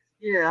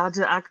 Yeah,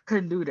 I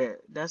couldn't do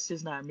that. That's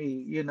just not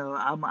me.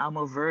 I'm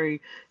a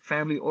very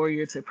family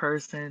oriented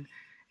person,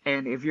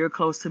 and if you're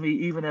close to me,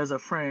 even as a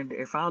friend,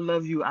 if I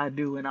love you, I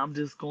do, and I'm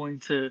just going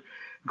to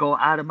go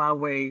out of my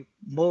way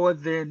more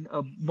than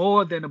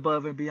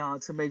above and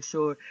beyond to make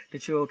sure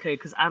that you're okay.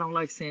 Because I don't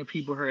like seeing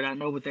people hurt. I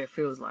know what that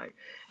feels like.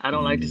 I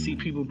don't like to see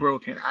people Mm,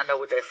 broken. I know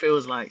what that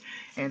feels like,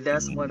 and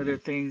that's one of the mm,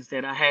 things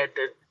that I had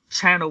to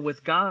channel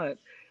with God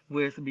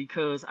with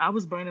because I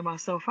was burning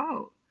myself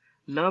out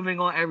loving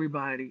on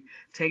everybody,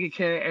 taking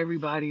care of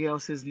everybody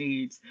else's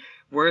needs,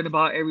 worried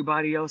about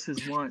everybody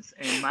else's wants,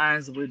 and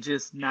mines were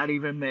just not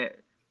even met.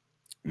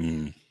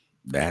 mm.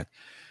 That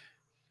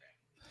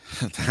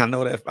I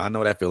know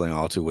that feeling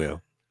all too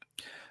well.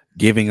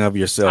 Giving of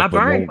yourself, I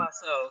but buried no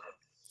myself.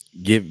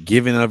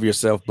 giving of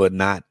yourself, but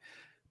not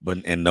but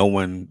and no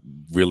one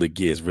really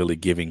gives really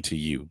giving to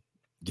you,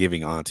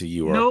 giving on to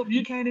you, or Nope,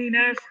 you can't even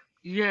ask.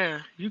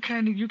 Yeah, you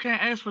can't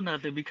ask for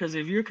nothing because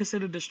if you're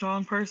considered the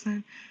strong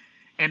person,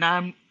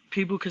 and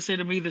people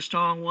consider me the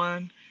strong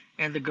one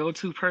and the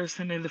go-to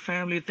person in the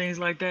family, things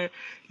like that.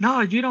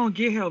 No, you don't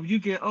get help. You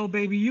get, oh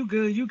baby, you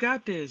good, you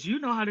got this. You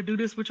know how to do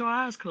this with your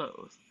eyes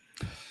closed.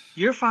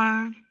 You're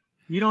fine.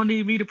 You don't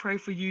need me to pray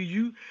for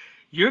you.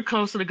 You're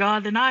closer to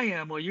God than I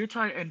am, or you're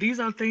tired. And these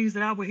are things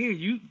that I would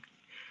hear.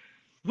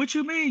 What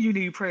you mean you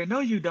need prayer? No,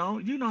 you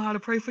don't. You know how to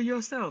pray for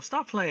yourself.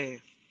 Stop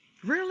playing.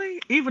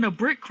 Really? Even a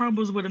brick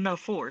crumbles with enough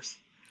force.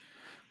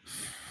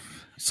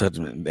 such.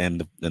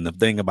 And the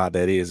thing about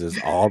that is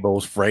all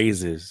those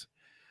phrases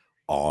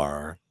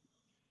are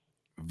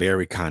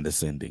very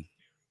condescending.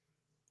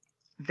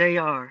 They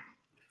are.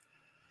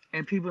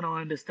 And people don't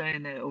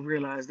understand that or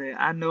realize that.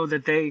 I know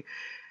that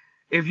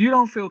if you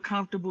don't feel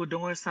comfortable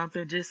doing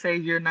something, just say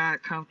you're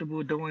not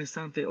comfortable doing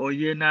something or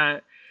you're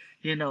not,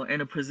 in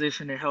a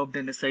position to help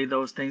them to say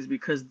those things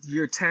because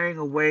you're tearing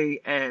away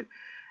at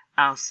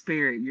our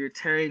spirit. You're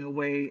tearing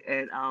away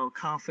at our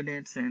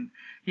confidence and,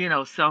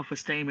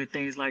 self-esteem and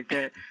things like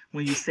that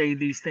when you say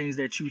these things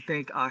that you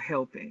think are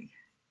helping.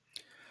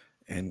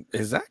 And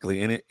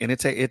exactly,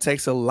 it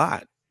takes a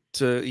lot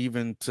to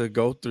even to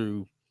go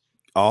through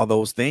all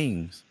those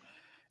things.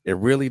 It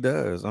really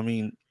does.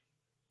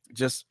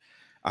 Just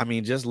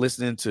just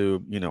listening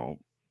to,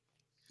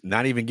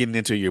 not even getting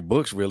into your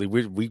books really.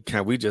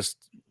 We just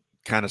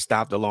kind of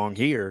stopped along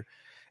here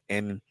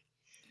and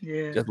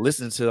Yeah. just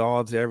listening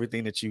to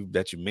everything that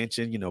you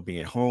mentioned,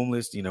 being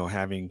homeless,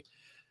 having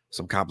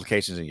some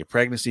complications in your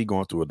pregnancy,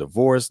 going through a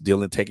divorce,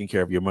 taking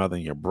care of your mother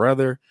and your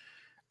brother.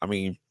 I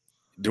mean,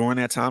 during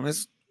that time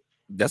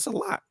that's a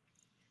lot.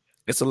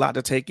 It's a lot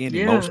to take in Yeah.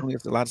 emotionally,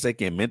 it's a lot to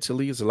take in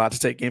mentally, it's a lot to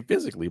take in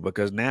physically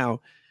because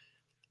now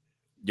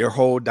your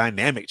whole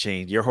dynamic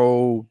change, your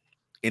whole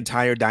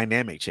entire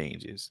dynamic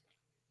changes.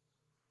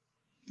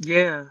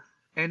 Yeah.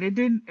 And it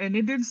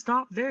didn't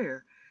stop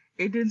there.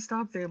 It didn't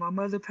stop there. My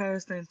mother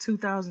passed in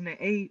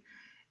 2008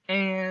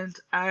 and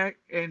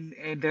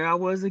there I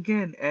was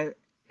again at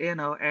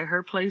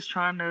her place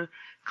trying to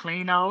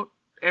clean out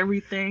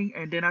everything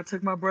and then I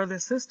took my brother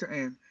and sister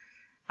in.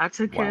 I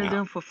took care of Wow.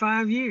 them for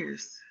 5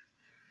 years.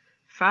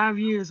 5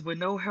 years with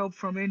no help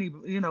from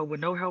with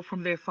no help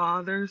from their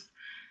fathers,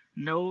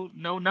 no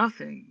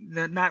nothing.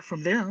 Not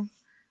from them.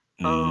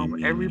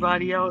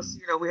 Everybody else,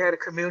 Mm, we had a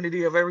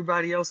community of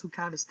everybody else who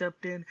kind of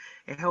stepped in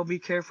and helped me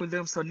care for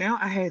them. So now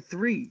I had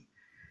three.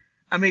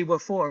 I mean, well,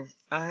 four.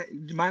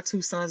 My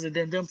two sons and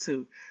then them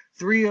two.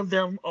 Three of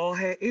them all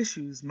had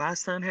issues. My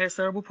son had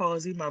cerebral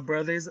palsy. My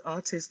brother is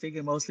autistic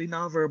and mostly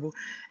nonverbal.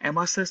 And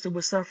my sister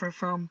was suffering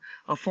from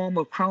a form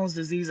of Crohn's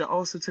disease and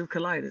ulcerative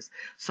colitis.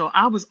 So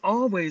I was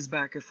always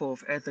back and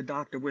forth at the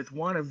doctor with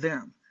one of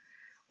them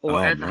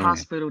or oh at the man.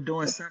 hospital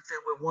doing something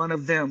with one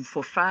of them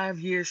for 5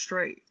 years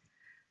straight,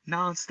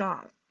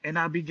 nonstop. And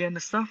I began to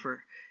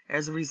suffer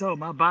as a result.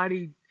 My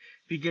body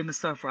began to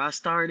suffer. I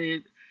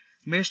started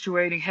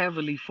menstruating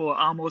heavily for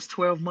almost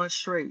 12 months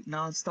straight,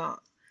 nonstop.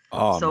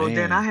 Oh So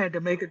then I man. had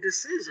to make a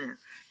decision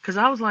because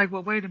I was like,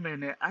 well, wait a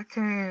minute. I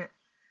can't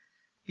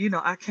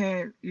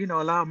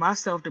allow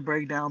myself to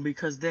break down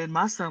because then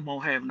my son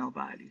won't have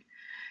nobody.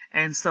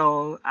 And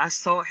so I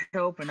sought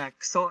help and I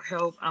sought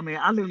help. I mean,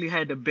 I literally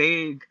had to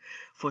beg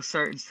for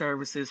certain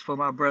services for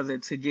my brother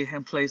to get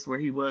him placed where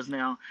he was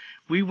now.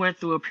 We went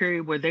through a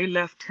period where they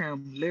left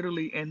him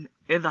literally in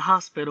the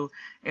hospital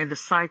in the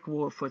psych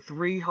ward for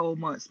 3 whole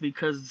months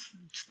because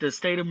the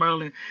state of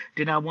Maryland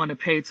did not want to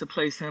pay to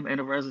place him in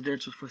a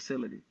residential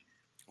facility.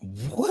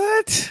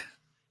 What?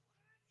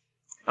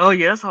 Oh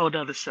yeah, that's a whole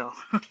other show.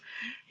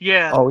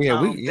 Yeah, Oh yeah,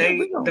 they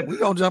the we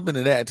gonna jump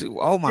into that too.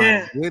 Oh my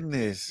yeah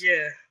goodness.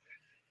 yeah.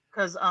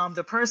 Because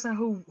the person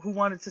who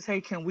wanted to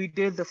take him, we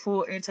did the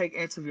full intake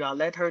interview. I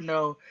let her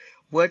know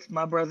what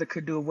my brother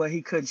could do, what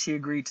he couldn't. She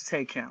agreed to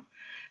take him.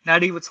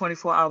 Not even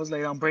 24 hours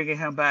later, I'm bringing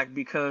him back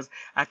because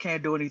I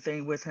can't do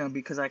anything with him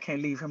because I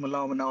can't leave him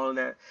alone and all of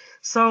that.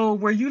 So,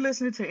 were you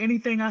listening to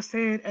anything I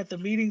said at the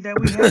meeting that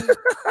we had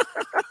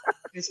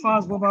as far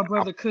as what my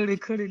brother could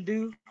and couldn't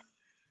do?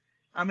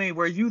 I mean,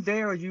 were you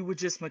there or you were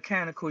just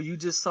mechanical? You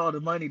just saw the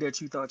money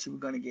that you thought you were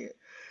going to get.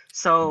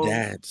 So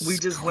we That's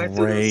just went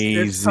through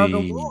this tug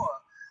of crazy. war.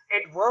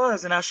 It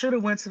was, and I should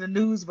have went to the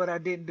news, but I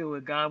didn't do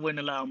it. God wouldn't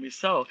allow me.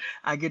 So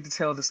I get to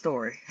tell the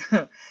story.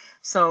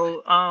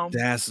 So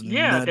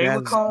yeah, they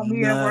would That's call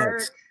me at nuts.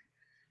 work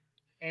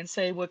and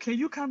say, "Well, can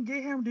you come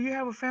get him? Do you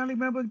have a family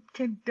member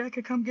that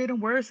can come get him?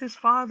 Where is his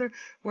father?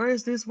 Where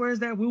is this? Where is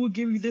that? We will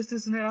give you this,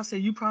 this, and that." I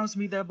said, "You promised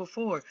me that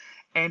before,"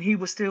 and he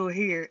was still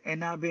here and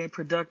not being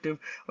productive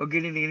or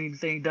getting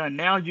anything done.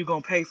 Now you're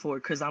gonna pay for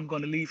it because I'm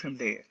gonna leave him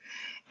there.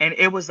 And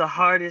it was the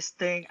hardest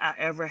thing I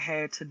ever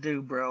had to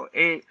do, bro.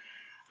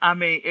 I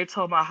mean, it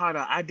tore my heart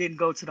out. I didn't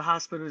go to the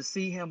hospital to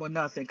see him or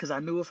nothing because I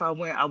knew if I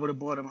went, I would have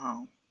brought him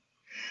home.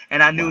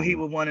 And I knew he Wow.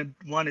 would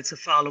wanted to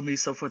follow me.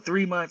 So for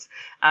 3 months,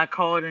 I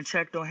called and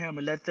checked on him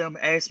and let them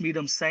ask me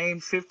them same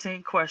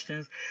 15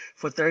 questions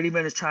for 30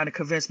 minutes, trying to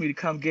convince me to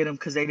come get him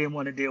because they didn't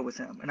want to deal with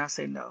him. And I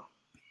said no.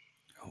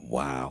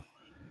 Wow.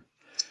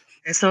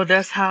 And so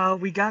that's how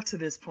we got to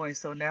this point.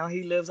 So now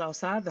he lives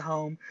outside the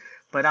home,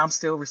 but I'm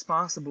still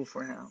responsible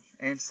for him.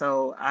 And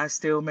so I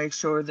still make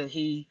sure that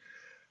he,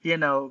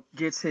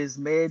 gets his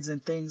meds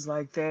and things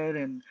like that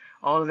and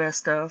all of that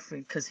stuff.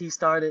 And because he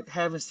started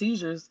having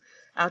seizures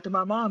after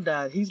my mom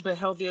died. He's been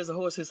healthy as a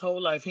horse his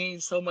whole life. He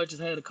ain't so much as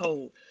had a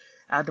cold.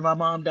 After my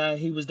mom died,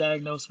 he was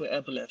diagnosed with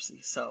epilepsy.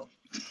 So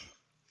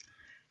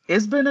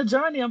it's been a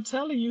journey, I'm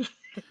telling you.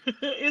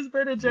 It's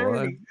been a Boy,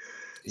 journey.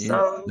 it,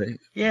 So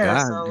yeah, God.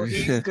 so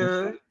he's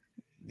good.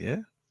 Yeah.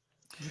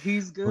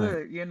 He's But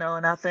good, and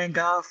I thank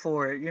God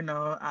for it.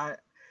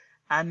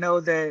 I know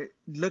that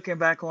looking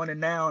back on it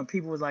now, and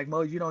people was like,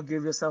 "Mo, you don't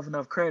give yourself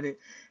enough credit,"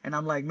 and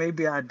I'm like,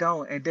 maybe I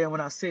don't. And then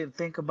when I sit and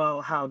think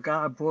about how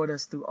God brought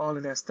us through all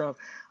of that stuff,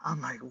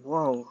 I'm like,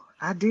 whoa,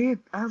 I did.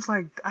 I was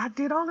like, I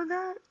did all of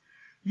that.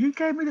 You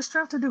gave me the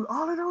strength to do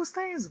all of those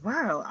things.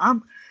 Wow,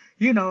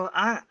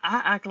 I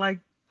act like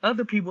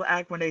other people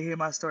act when they hear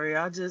my story.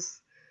 I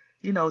just,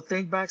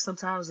 think back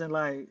sometimes and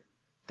like,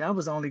 that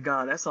was only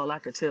God. That's all I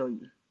could tell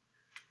you.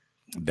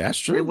 that's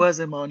It true.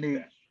 wasn't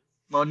Monique.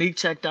 Monique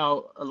checked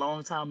out a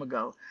long time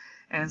ago.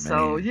 And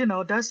so,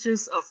 Man. that's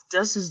just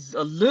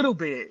a little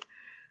bit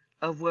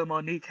of what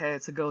Monique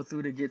had to go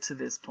through to get to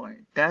this point.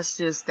 That's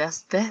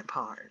that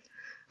part.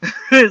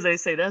 As they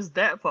say, that's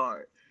that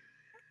part.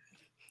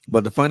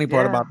 But the funny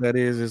part Yeah. about that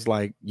is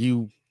like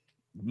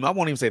I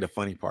won't even say the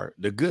funny part.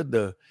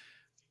 The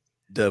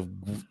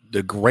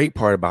the great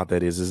part about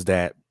that is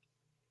that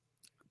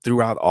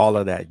throughout all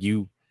of that,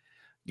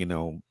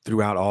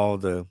 throughout all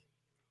the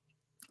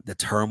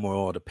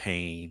turmoil, the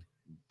pain,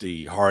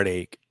 the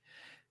heartache,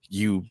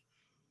 you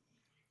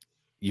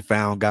you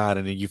found God,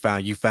 and then you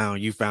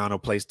found a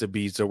place to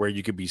be, so where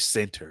you could be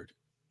centered.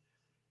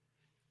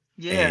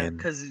 Yeah, And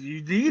because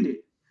you need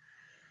it.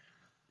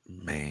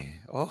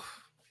 man, oh,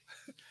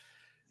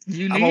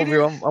 You I'm need over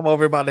here. it. I'm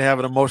over here about to have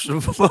an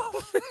emotional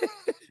moment.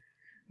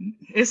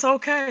 It's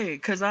okay,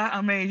 cause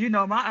I mean,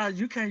 my eyes.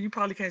 You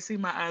probably can't see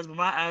my eyes, but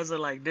my eyes are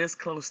like this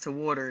close to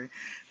water,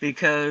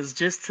 because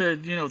just to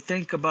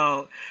think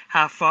about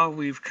how far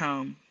we've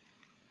come.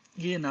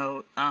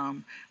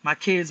 My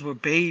kids were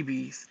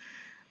babies,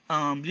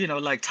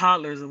 like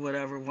toddlers or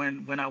whatever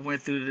when I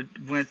went through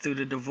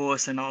the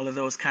divorce and all of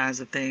those kinds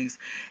of things,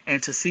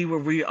 and to see where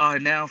we are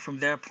now from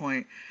that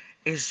point,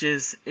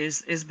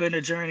 it's been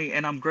a journey,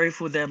 and I'm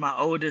grateful that my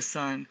oldest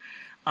son,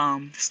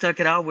 stuck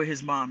it out with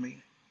his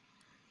mommy.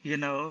 You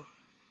know,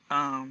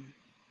 um,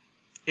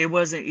 it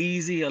wasn't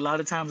easy. A lot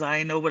of times I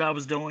didn't know what I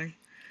was doing.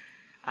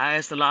 I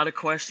asked a lot of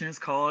questions,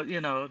 called,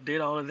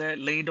 did all of that,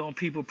 leaned on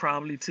people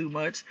probably too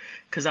much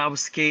because I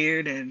was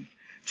scared and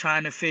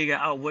trying to figure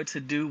out what to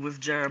do with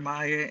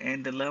Jeremiah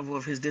and the level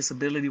of his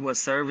disability, what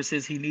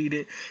services he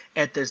needed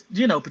at the,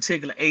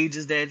 particular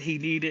ages that he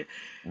needed.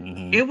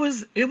 Hmm. It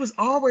was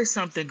always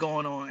something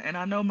going on. And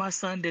I know my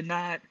son did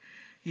not,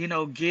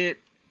 get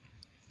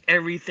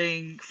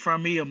everything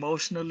from me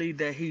emotionally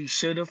that he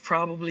should have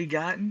probably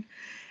gotten.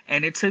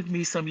 And it took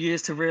me some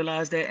years to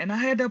realize that. And I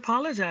had to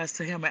apologize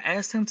to him and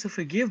ask him to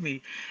forgive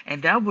me.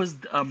 And that was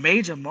a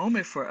major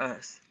moment for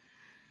us.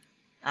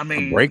 I A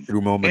mean,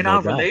 breakthrough moment, in no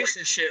our doubt.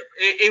 relationship,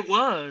 it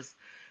was.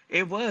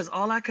 It was.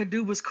 All I could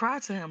do was cry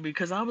to him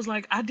because I was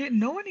like, I didn't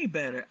know any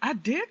better. I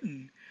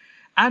didn't.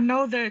 I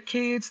know that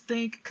kids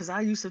think, because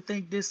I used to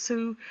think this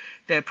too,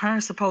 that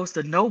parents supposed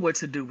to know what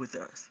to do with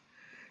us.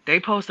 They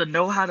supposed to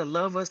know how to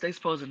love us. They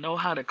supposed to know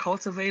how to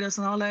cultivate us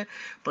and all that.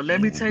 But let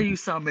me tell Mhm. you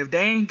something. If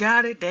they ain't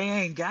got it, they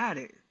ain't got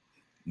it.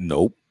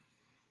 Nope.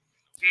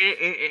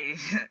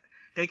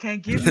 They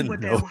can't give you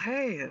what they Nope. don't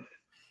have.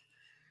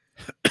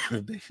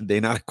 They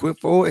not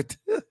equipped for it.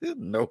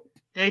 Nope.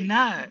 They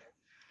not.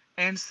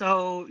 And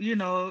so,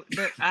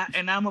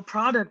 I'm a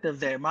product of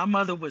that. My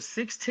mother was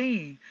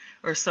 16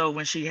 or so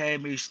when she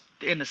had me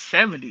in the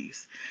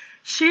 70s.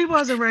 She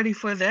wasn't ready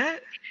for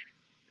that.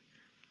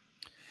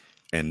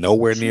 And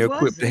nowhere She near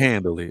equipped to wasn't.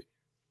 handle it.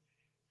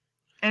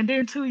 And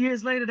then 2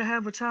 years later to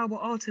have a child with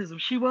autism,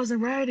 she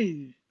wasn't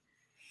ready.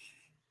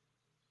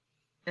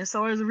 And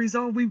so as a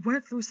result, we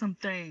went through some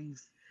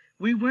things.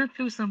 We went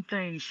through some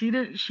things. She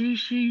did.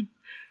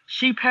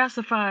 She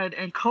pacified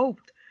and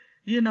coped.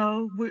 Using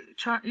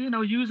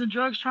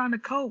drugs, trying to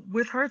cope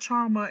with her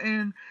trauma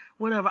and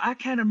whatever. I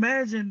can't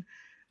imagine.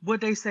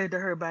 what they said to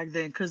her back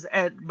then. Because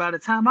by the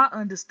time I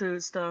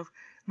understood stuff,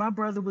 my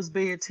brother was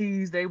being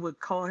teased. They would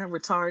call him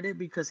retarded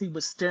because he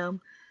was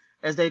STEM,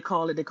 as they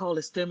call it. They call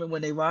it STEMing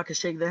when they rock and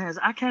shake their hands.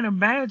 I can't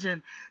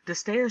imagine the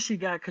stare she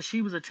got because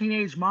she was a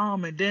teenage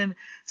mom, and then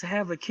to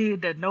have a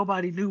kid that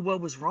nobody knew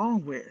what was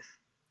wrong with.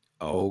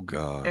 Oh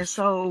And gosh.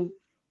 so,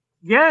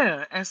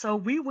 yeah, and so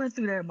we went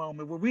through that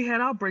moment where we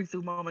had our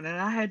breakthrough moment, and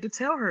I had to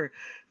tell her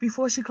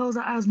before she closed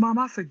her eyes, Mom,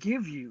 I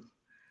forgive you.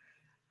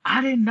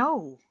 I didn't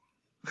know.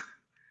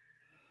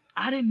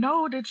 I didn't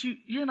know that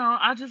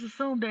I just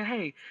assumed that,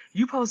 hey,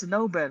 you supposed to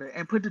know better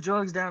and put the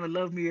drugs down and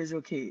love me as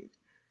your kid.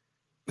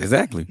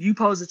 Exactly. You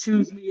supposed to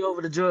choose me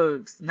over the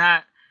drugs,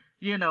 not,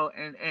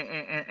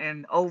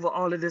 and over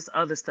all of this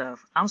other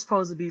stuff. I'm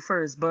supposed to be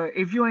first. But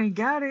if you ain't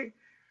got it,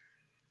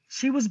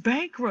 she was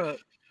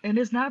bankrupt. And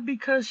it's not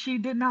because she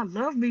did not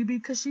love me,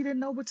 because she didn't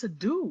know what to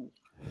do.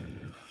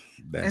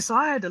 And That's so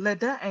I had to let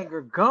that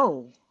anger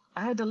go.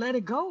 I had to let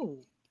it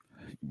go.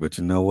 but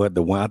you know what?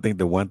 The one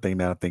thing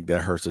that I think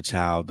that hurts a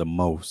child the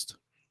most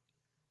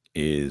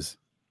is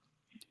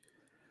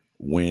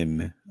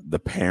when the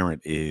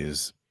parent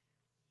is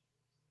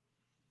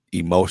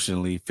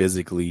emotionally,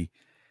 physically,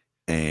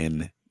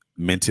 and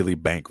mentally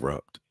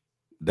bankrupt.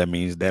 That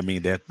means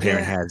that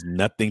parent Yeah, has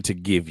nothing to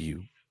give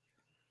you.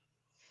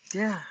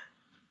 yeah.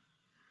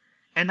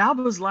 And I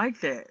was like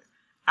that.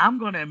 I'm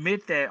going to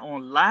admit that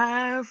on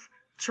live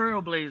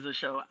Trailblazer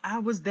show. I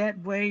was that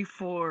way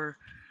for,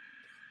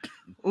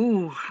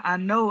 ooh, I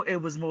know it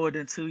was more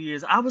than 2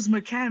 years. I was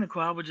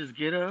mechanical. I would just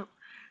get up,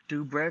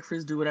 do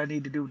breakfast, do what I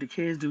need to do with the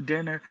kids, do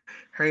dinner,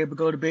 hurry up and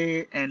go to bed,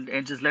 and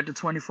just let the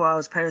 24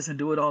 hours pass and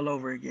do it all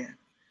over again.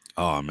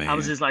 Oh I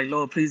was man, just like,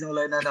 Lord, please don't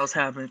let nothing else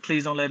happen.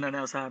 Please don't let nothing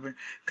else happen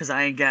because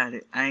I ain't got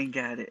it. I ain't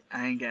got it.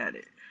 I ain't got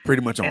it.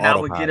 pretty much on And I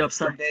would get autopilot. up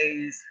some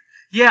days.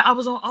 Yeah, I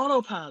was on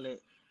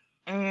autopilot.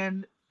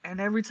 And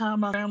every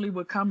time my family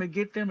would come and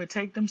get them and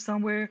take them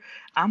somewhere,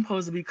 I'm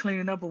supposed to be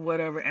cleaning up or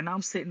whatever, and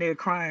I'm sitting there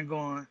crying,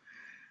 going,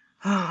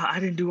 "Oh, I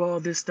didn't do all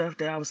this stuff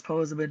that I was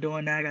supposed to be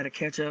doing. Now I got to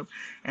catch up."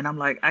 And I'm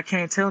like, I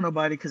can't tell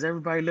nobody because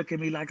everybody look at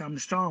me like I'm the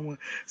strong one.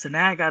 So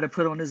now I got to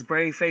put on this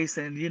brave face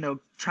and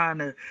trying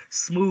to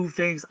smooth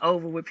things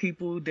over with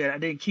people that I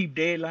didn't keep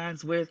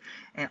deadlines with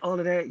and all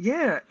of that.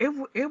 Yeah,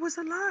 it was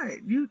a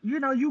lot.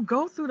 You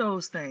go through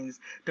those things.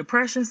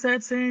 Depression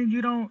sets in.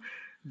 You don't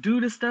do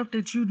the stuff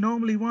that you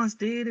normally once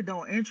did. It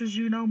don't interest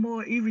you no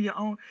more. Even your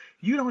own,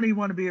 you don't even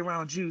want to be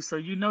around you. So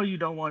you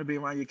don't want to be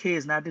around your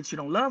kids. Not that you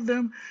don't love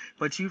them,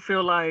 but you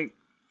feel like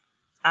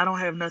I don't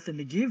have nothing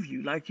to give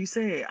you. Like you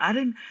said, I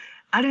didn't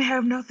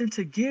have nothing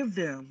to give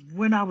them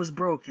when I was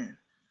broken.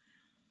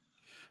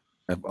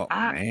 Oh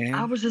I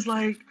man, was just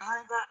like,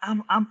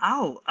 I'm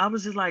out. I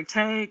was just like,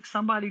 tag,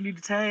 somebody need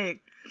to tag,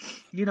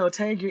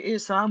 tag your ear.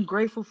 So I'm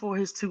grateful for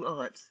his two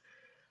aunts.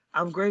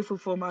 I'm grateful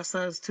for my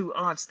son's two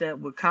aunts that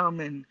would come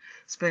and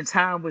spend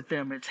time with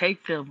them and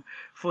take them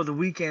for the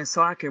weekend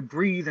so I could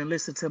breathe and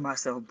listen to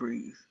myself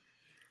breathe.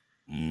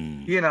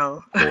 You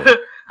know, of course.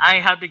 I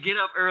ain't have to get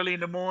up early in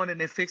the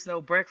morning and fix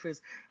no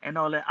breakfast and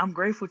all that. I'm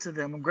grateful to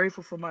them. I'm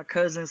grateful for my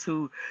cousins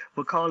who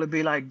would call and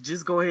be like,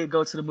 just go ahead,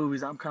 go to the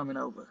movies. I'm coming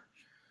over.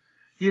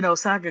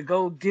 So I could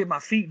go get my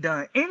feet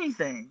done.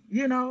 Anything.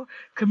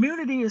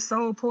 Community is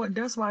so important.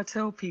 That's why I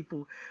tell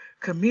people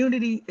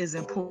community is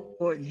important.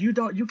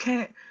 You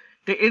can't,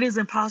 it is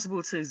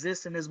impossible to exist in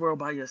this world by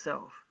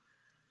yourself.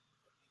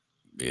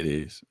 It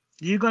is.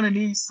 You're going to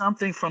need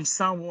something from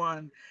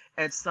someone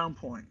at some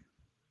point.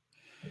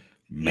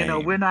 We're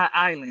Man, not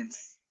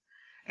islands.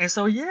 And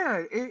so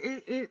yeah,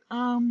 it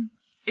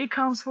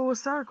comes full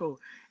circle.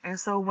 And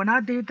so when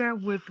I did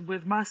that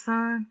with my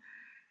son,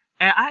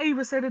 and I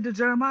even said it to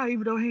Jeremiah,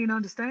 even though he didn't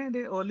understand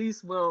it, or at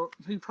least, well,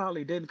 he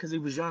probably didn't because he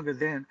was younger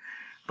then.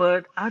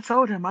 But I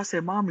told him, I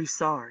said, "Mommy's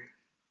sorry."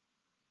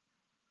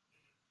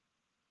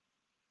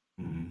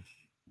 mm,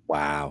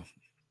 wow.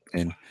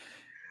 And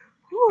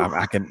I, Whew.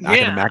 I can I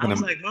can Yeah, I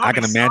was imagine like, I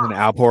can "Mommy's imagine the sorry."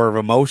 outpour of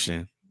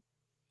emotion.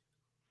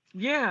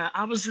 Yeah,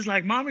 I was just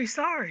like, "Mommy's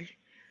sorry.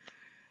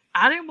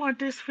 I didn't want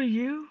this for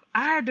you.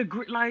 I had to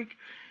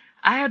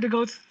I had to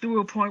go through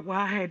a point where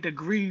I had to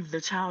grieve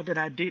the child that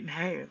I didn't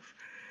have.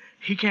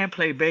 He can't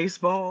play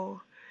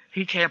baseball.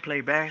 He can't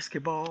play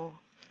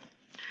basketball.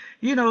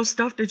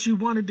 Stuff that you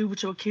want to do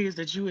with your kids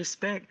that you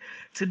expect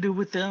to do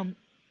with them.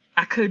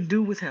 I couldn't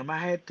do with him. I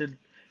had to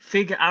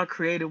figure out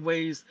creative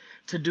ways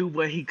to do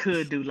what he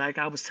could do, like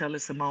I was telling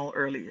Simone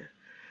earlier.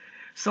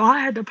 So I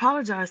had to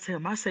apologize to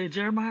him. I said,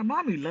 Jeremiah,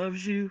 mommy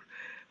loves you,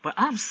 but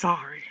I'm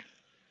sorry.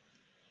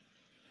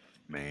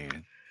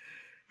 Man,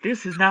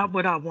 This is not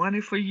what I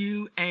wanted for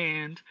you,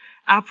 and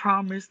I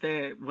promise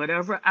that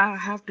whatever I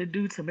have to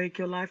do to make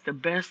your life the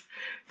best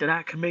that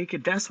I can make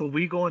it, that's what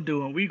we gonna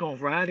do, and we gonna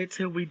ride it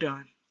till we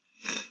done.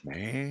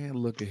 man,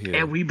 look at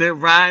And here. we've been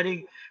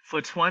riding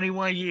for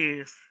 21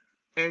 years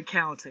and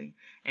counting.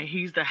 And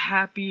he's the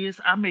happiest.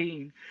 I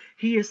mean,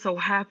 he is so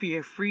happy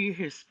and free in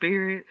his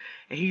spirit.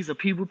 And he's a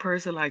people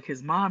person like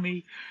his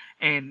mommy.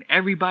 And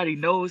everybody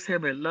knows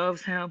him and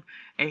loves him.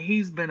 And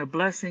he's been a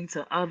blessing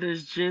to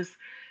others just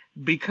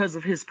because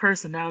of his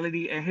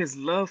personality and his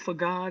love for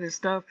God and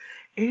stuff.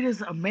 It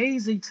is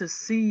amazing to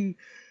see,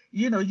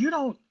 you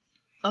don't,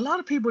 a lot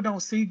of people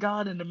don't see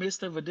God in the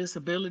midst of a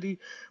disability,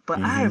 but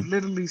I Mm-hmm. have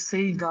literally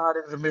seen God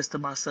in the midst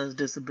of my son's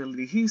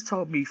disability. He's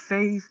taught me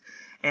faith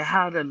and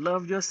how to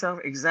love yourself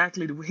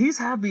exactly. He's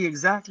happy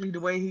exactly the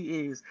way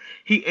he is.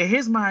 In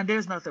his mind,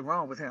 there's nothing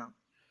wrong with him.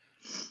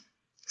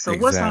 So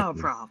what's our Exactly.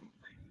 problem?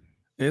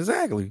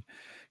 Exactly.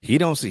 He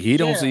don't see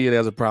Yeah, it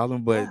as a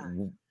problem, but yeah,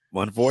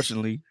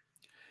 unfortunately,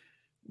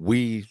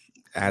 we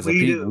as a we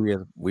people,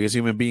 do. we as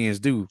human beings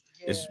do.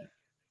 It's Yeah,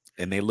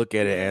 and they look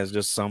at it yeah. as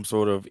just some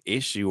sort of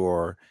issue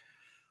or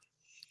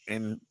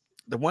and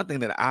the one thing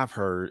that I've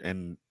heard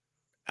and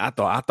I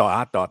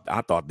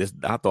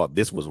thought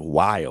this was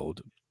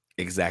wild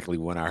exactly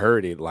when I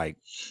heard it. Like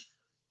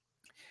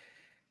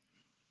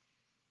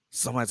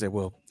somebody said,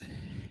 well,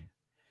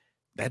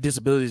 that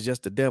disability is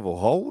just the devil.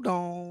 Hold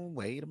on,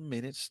 wait a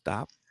minute,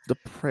 stop the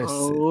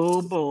presses.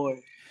 Oh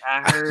boy,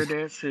 I heard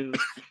that too.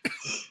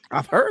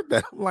 I've heard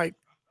that. I'm like,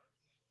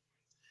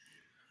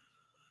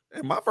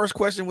 and my first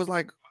question was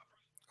like,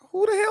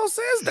 who the hell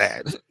says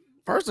that?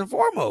 First and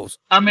foremost.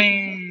 I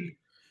mean,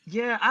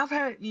 yeah, I've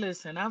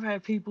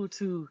had people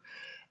to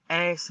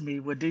ask me,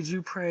 well, did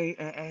you pray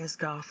and ask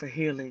God for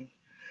healing?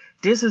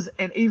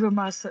 And even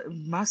my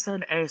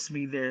son asked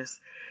me this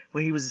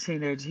when he was a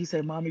teenager. He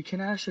said, Mommy,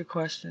 can I ask you a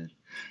question?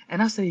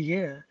 And I said,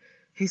 yeah.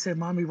 He said,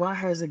 Mommy, why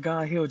hasn't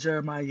God healed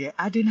Jeremiah yet?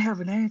 I didn't have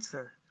an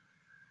answer.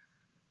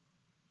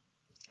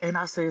 And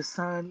I said,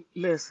 son,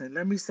 listen,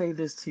 let me say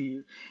this to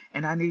you,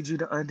 and I need you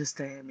to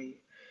understand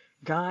me.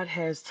 God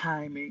has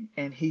timing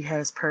and he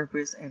has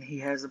purpose and he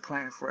has a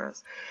plan for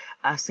us.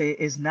 I said,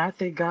 it's not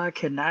that God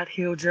cannot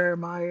heal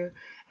Jeremiah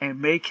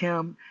and make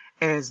him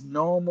as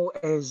normal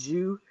as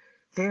you.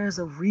 There's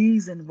a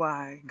reason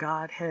why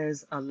God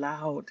has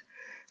allowed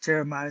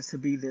Jeremiah to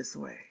be this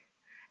way.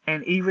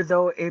 And even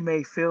though it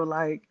may feel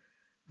like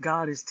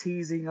God is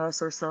teasing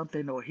us or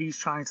something, or he's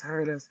trying to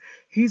hurt us,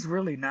 he's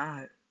really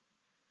not.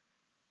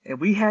 And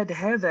we had to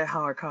have that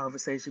hard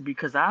conversation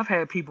because I've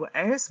had people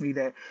ask me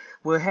that,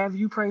 well, have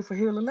you prayed for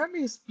healing? Let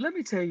me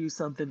tell you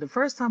something. The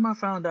first time I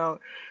found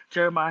out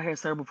Jeremiah had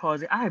cerebral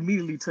palsy, I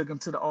immediately took him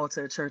to the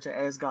altar at church and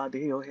asked God to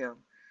heal him.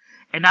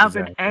 And I've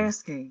been Exactly.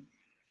 asking,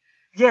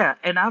 yeah,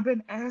 and I've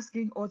been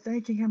asking or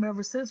thanking him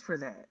ever since for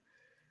that.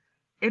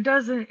 It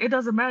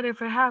doesn't matter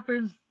if it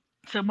happens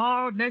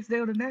tomorrow, next day,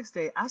 or the next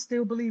day. I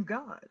still believe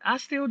God. I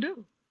still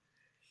do.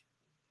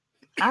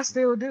 I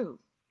still do.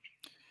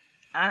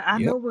 I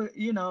know Yep.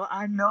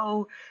 I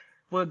know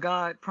what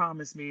God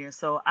promised me. And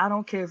so I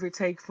don't care if it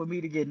takes for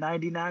me to get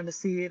 99 to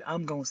see it,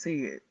 I'm going to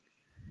see it.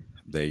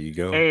 There you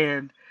go.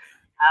 And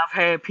I've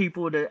had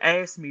people to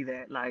ask me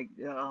that, like,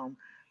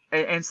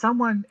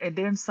 and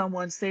then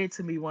someone said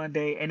to me one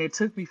day, and it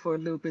took me for a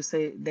loop,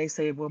 they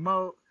said, well,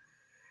 Mo,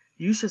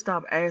 you should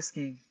stop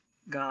asking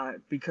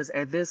God because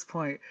at this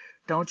point,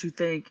 don't you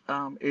think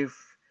if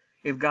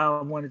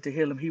God wanted to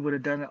heal him, he would have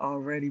done it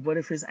already? What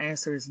if his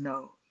answer is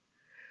no?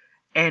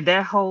 And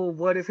that whole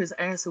what if his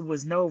answer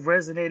was no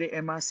resonated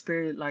in my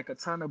spirit like a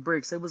ton of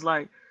bricks. It was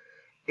like,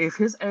 if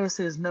his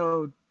answer is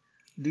no,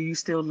 do you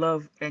still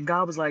love? And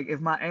God was like, if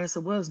my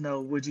answer was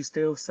no, would you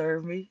still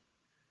serve me?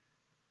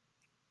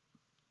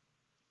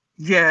 There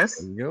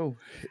Yes. you go.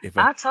 If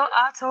I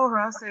I told her,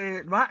 I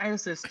said, my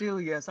answer is still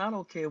yes. I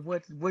don't care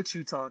what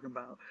you talking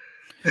about.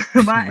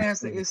 My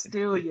answer is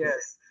still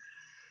yes.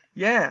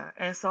 Yeah.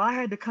 And so I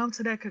had to come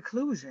to that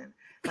conclusion.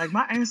 Like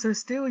my answer is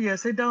still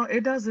yes. It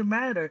doesn't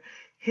matter.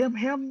 Him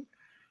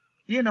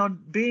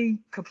being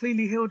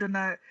completely healed or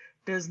not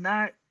does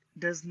not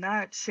does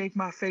not shake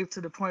my faith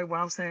to the point where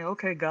I'm saying,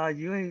 okay, God,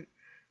 you ain't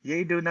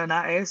doing nothing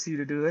I asked you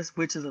to do, this,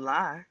 which is a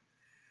lie.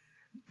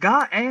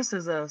 God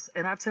answers us,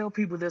 and I tell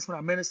people this when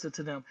I minister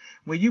to them.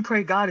 When you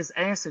pray, God has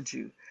answered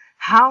you.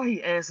 How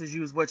he answers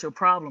you is what your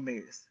problem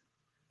is.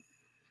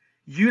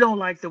 You don't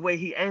like the way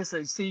he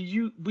answers.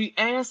 See, we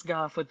ask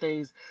God for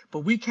things, but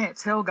we can't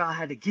tell God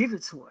how to give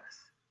it to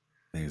us.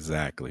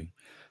 exactly.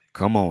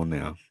 Come on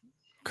now.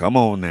 Come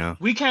on now.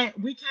 We can't,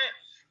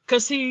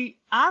 cause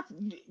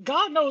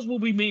God knows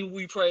what we mean when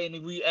we pray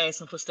and we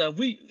ask him for stuff.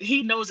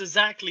 He knows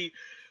exactly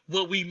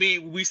what we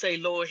mean when we say,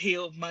 Lord,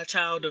 heal my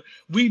child.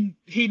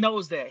 He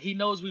knows that. He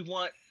knows we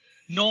want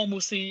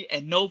normalcy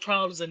and no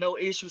problems and no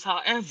issues.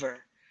 However,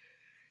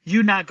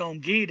 you're not gonna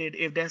get it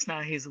if that's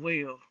not his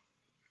will.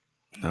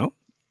 No,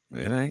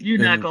 it ain't. You're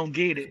not And gonna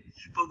get it.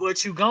 But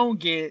what you gonna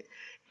get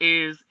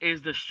is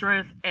the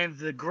strength and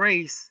the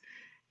grace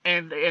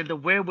and the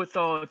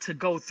wherewithal to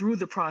go through the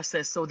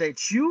process so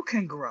that you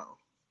can grow.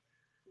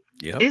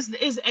 yep, Is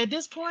at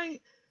this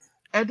point,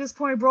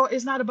 bro,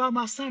 it's not about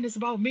my son, it's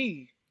about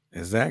me.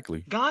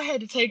 exactly. God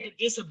had to take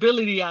the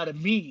disability out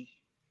of me.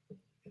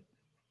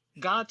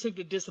 God took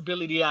the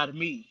disability out of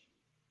me.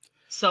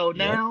 So Yep,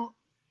 now,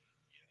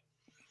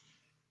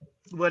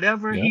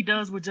 whatever he yep.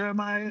 does with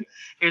Jeremiah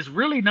is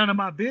really none of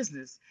my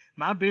business.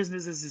 My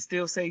business is to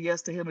still say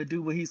yes to him and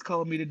do what he's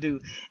called me to do.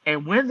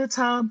 And when the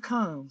time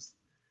comes,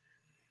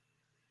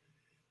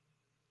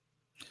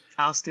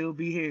 I'll still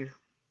be here.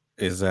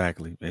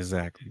 Exactly,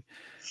 exactly.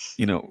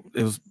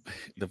 It was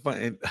the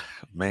fun.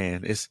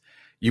 Man, it's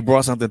you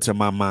brought something to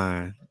my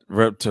mind,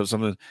 to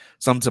something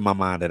to my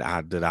mind that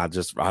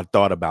I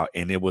thought about,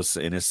 and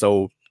it's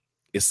so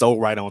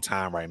right on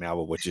time right now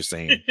with what you're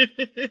saying.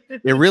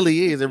 It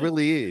really is. It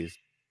really is.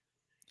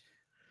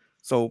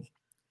 So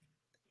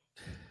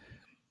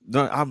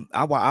no,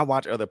 I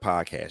watch other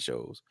podcast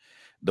shows.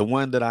 The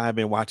one that I've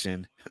been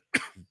watching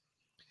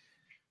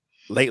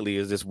lately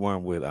is this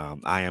one with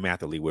I Am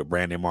Athlete with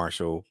Brandon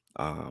Marshall.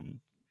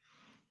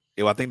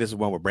 I think this is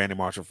one with Brandon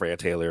Marshall, Fred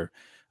Taylor,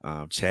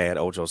 Chad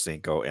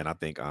Ochocinco, and I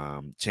think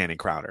Channing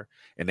Crowder.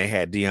 And they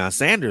had Deion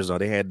Sanders on.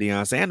 They had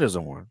Deion Sanders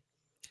on,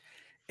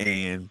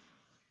 and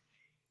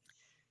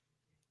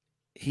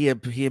he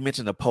had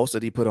mentioned a post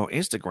that he put on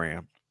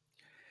Instagram,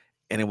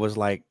 and it was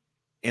like,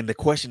 and the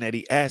question that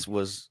he asked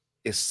is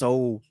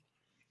so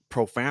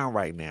profound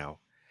right now,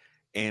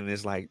 and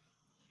it's like,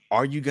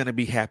 are you gonna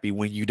be happy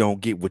when you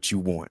don't get what you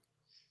want?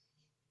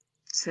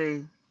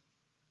 See,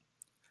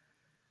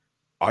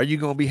 Are you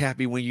gonna be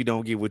happy when you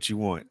don't get what you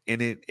want?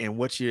 And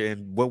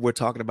what we're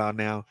talking about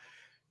now,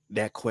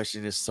 that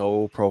question is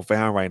so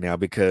profound right now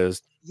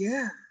because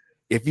yeah.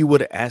 if you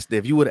would have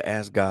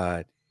asked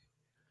God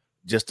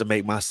just to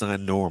make my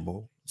son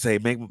normal, say,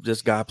 make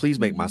just God, please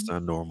make my Hmm.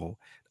 son normal.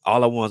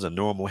 All I want is a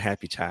normal,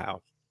 happy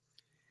child.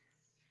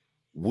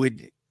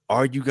 Would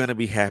Are you gonna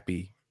be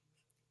happy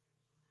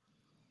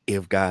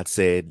if God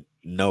said,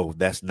 no,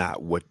 that's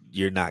not what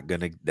you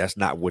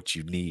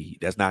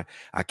need.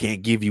 I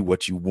can't give you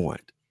what you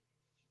want.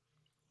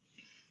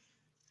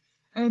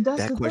 And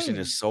that's That the question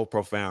thing. is so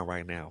profound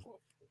right now.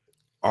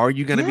 Are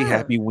you gonna be Yeah.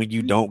 happy when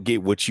you don't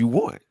get what you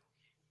want?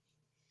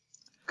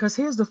 Because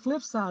here's the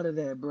flip side of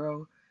that,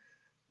 bro.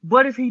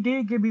 What if he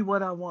did give me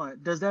what I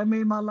want? Does that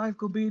mean my life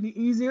could be any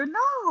easier?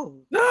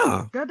 No.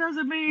 No. That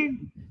doesn't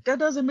mean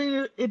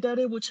that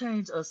it will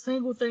change a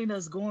single thing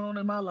that's going on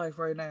in my life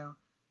right now.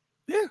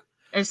 Yeah.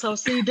 And so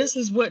see, this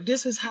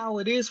is how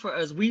it is for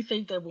us. We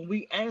think that when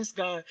we ask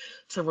God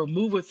to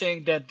remove a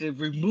thing, that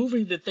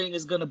removing the thing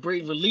is gonna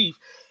bring relief.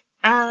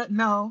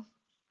 No.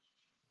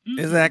 Mm-mm.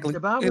 Exactly. The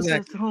Bible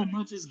says to Exactly. whom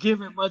much is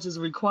given, much is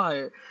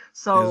required.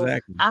 So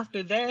Exactly.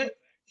 after that,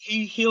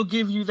 he'll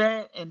give you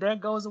that, and that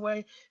goes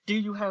away. Do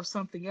you have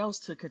something else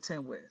to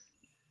contend with?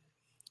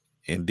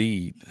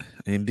 Indeed.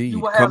 You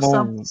Indeed. will have Come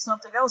on.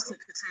 something else to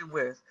contend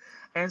with.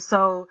 And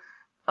so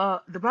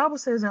the Bible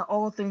says in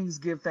all things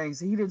give thanks.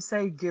 He didn't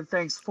say give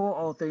thanks for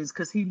all things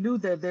because he knew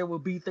that there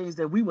would be things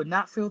that we would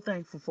not feel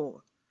thankful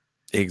for.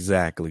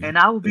 Exactly. And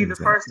I will be the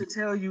first to Exactly.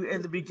 tell you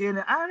in the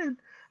beginning, I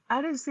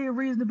didn't see a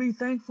reason to be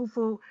thankful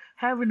for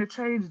having to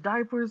change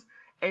diapers.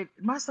 And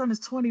my son is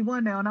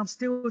 21 now and I'm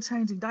still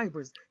changing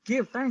diapers. Give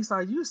thanks.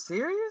 Are you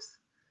serious?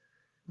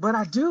 But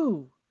I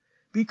do.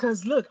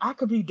 Because look, I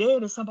could be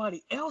dead and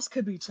somebody else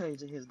could be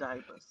changing his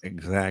diapers.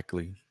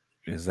 Exactly.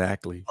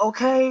 Exactly.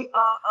 Okay,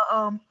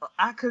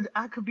 I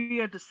could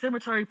be at the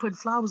cemetery putting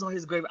flowers on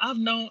his grave. I've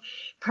known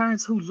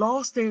parents who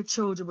lost their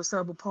children with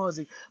cerebral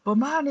palsy, but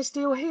mine is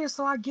still here,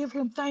 so I give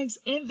him thanks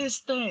in this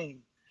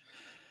thing.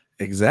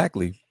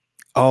 Exactly.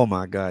 Oh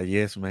my God.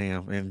 Yes,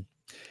 ma'am. And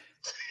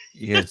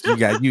yes, you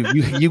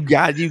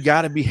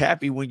gotta be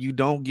happy when you You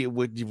don't get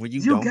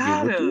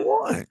what you gotta.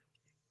 want.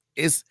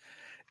 It's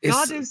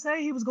God it's didn't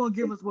say he was gonna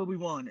give us what we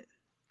wanted.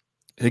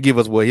 he'll give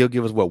us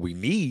what we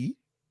need,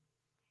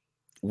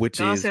 which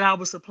God is said I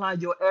will supply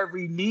your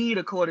every need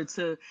according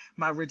to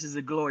my riches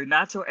and glory,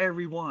 not your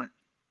every want.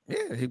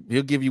 yeah,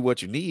 he'll give you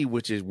what you need,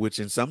 which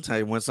in some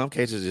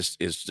cases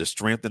is the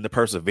strength and the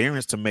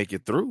perseverance to make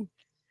it through.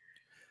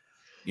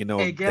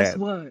 And guess That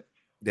what?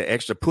 the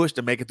extra push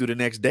to make it through the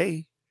next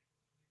day.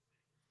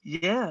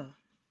 Yeah.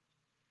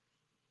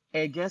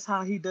 And guess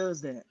how he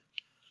does that?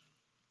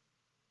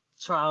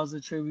 Trials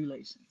and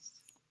tribulations.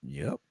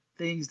 Yep.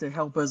 Things that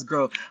help us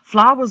grow.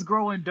 Flowers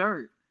grow in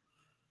dirt.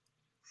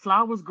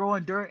 Flowers grow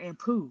in dirt and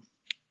poo.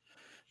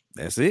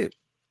 That's it.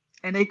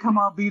 And they come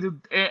out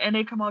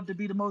to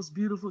be the most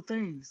beautiful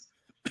things.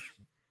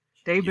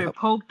 They've been Yep.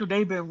 poked,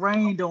 they've been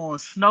rained on,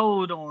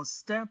 snowed on,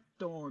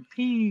 stepped on,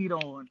 peed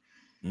on,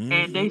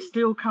 and they Hmm.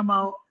 still come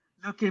out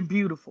looking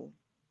beautiful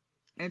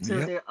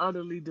until Yep. they're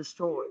utterly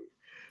destroyed.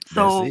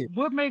 That's So it.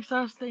 what makes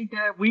us think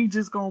that we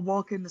just gonna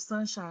walk in the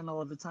sunshine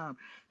all the time?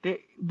 That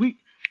we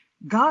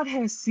God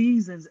has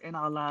seasons in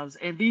our lives,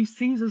 and these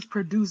seasons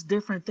produce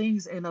different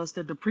things in us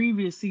that the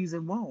previous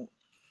season won't.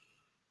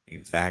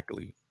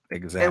 Exactly.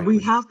 And we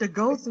Exactly. have to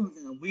go through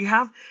them. We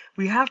have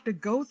to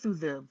go through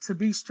them to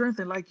be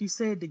strengthened, like you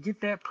said, to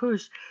get that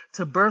push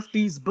to birth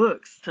these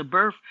books, to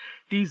birth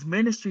these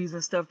ministries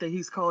and stuff that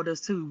he's called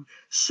us to.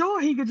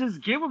 Sure, he could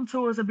just give them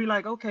to us and be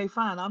like, okay,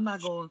 fine,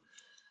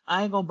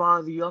 I ain't gonna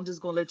bother you. I'm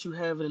just gonna let you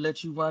have it and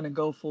let you run and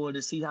go for it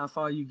and see how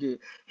far you get.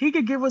 He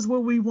could give us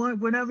what we want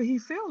whenever he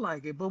feel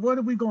like it, but what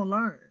are we gonna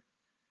learn?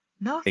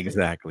 Nothing,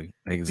 Exactly.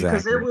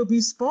 because it Exactly. will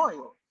be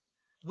spoiled.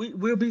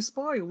 We'll be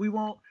spoiled. We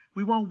won't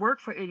work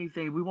for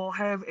anything. We won't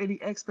have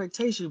any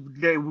expectation.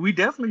 We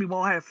definitely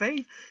won't have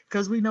faith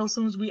because we know as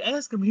soon as we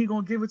ask him, he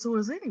gonna give it to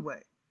us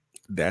anyway.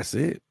 That's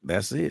it.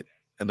 That's it.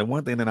 And the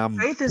one thing that I'm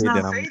Faith is that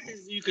not I'm faith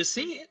is you can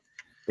see it.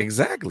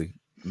 exactly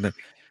the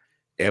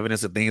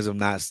evidence of things of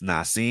not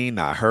seen,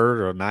 not heard,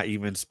 or not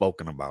even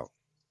spoken about.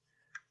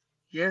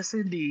 Yes,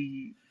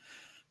 indeed.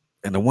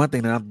 And the one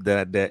thing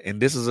that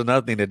and this is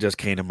another thing that just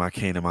came to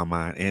my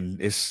mind, and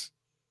it's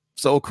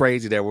so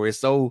crazy that we're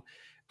so.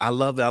 I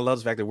love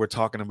the fact that we're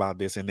talking about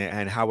this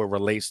and how it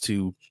relates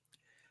to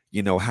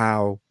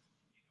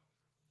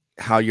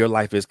how your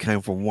life is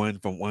came from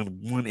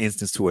one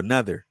instance to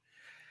another.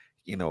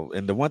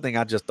 And the one thing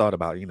I just thought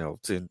about,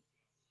 to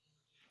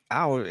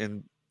our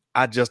and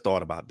I just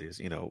thought about this,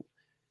 to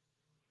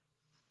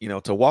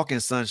walk in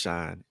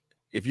sunshine.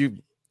 If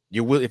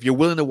if you're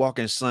willing to walk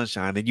in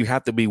sunshine, then you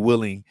have to be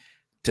willing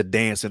to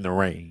dance in the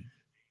rain.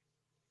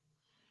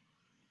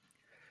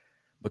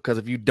 Because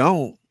if you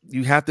don't,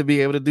 you have to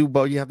be able to do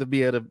both. You have to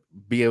be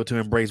able to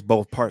embrace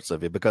both parts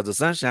of it, because the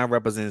sunshine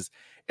represents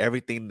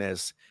everything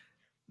that's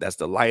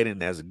the light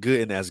and that's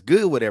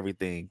good with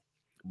everything.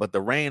 But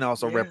the rain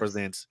also Yes.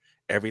 represents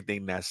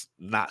everything that's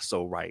not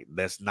so right,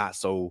 that's not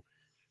so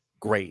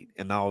great,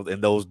 and all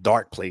in those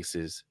dark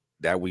places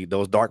that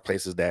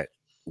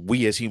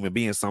we as human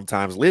beings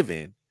sometimes live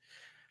in.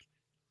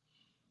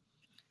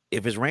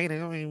 If it's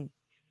raining, I mean,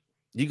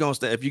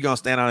 if you're gonna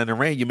stand out in the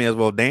rain, you may as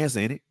well dance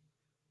in it.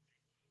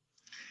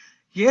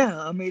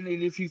 Yeah, I mean,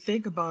 and if you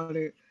think about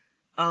it,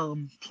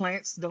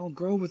 plants don't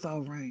grow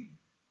without rain.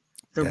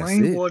 The That's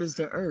rain it. waters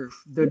the earth.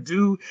 The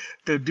dew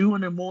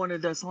in the morning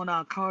that's on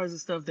our cars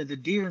and stuff that the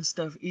deer and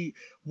stuff eat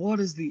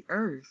waters the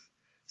earth,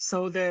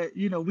 so that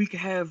we can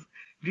have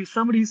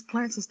some of these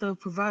plants and stuff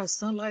provide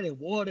sunlight and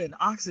water and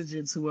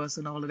oxygen to us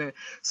and all of that.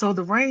 So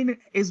the rain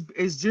is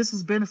just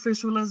as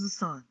beneficial as the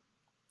sun,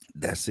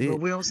 That's but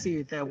it. we don't see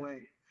it that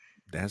way.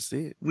 That's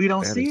it. We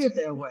don't That see is it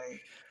that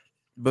way.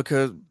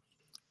 because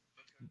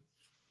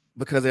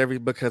because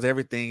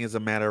everything is a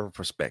matter of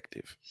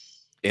perspective,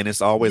 and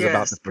it's always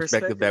about the Yes,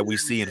 perspective perspective that is we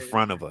see in everything.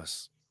 front of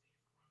us.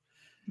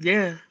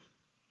 Yeah,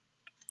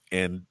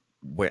 And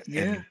what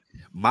yeah. and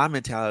my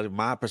mentality,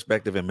 my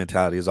perspective and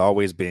mentality has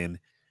always been,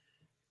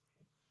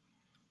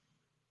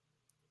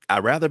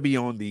 I'd rather be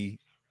on the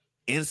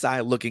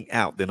inside looking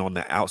out than on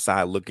the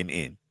outside looking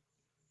in.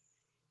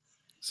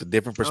 It's a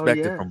different Oh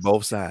perspective from yes.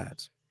 both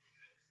sides.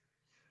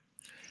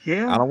 I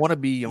Yeah, don't want to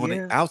be on the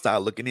yeah. outside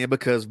looking in,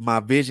 because my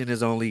vision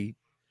is only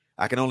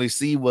I can only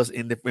see what's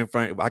in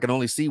front. I can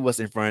only see what's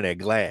in front of that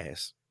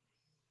glass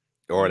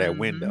or that Mm-hmm.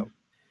 window.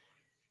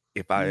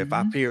 If I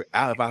Mm-hmm. peer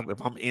out,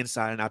 if I'm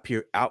inside and I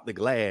peer out the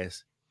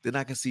glass, then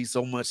I can see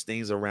so much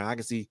things around. I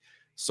can see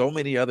so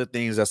many other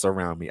things that's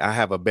around me. I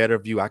have a better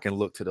view. I can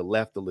look to the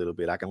left a little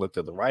bit. I can look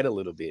to the right a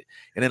little bit,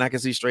 and then I can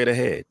see straight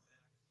ahead.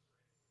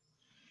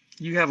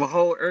 You have a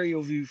whole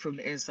aerial view from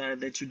the inside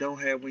that you don't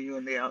have when you're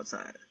on the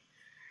outside.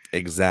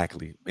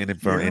 Exactly. Yeah.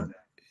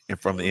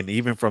 And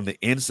even from the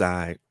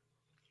inside,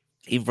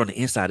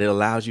 it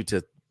allows you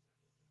to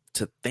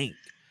think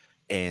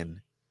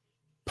and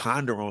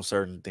ponder on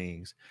certain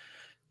things.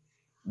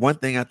 One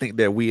thing I think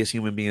that we as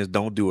human beings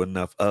don't do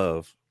enough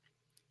of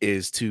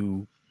is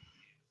to,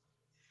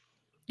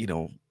 you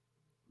know,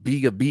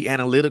 be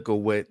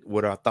analytical with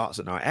our thoughts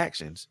and our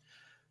actions.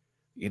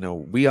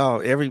 We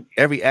all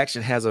every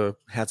action has a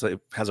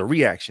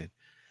reaction.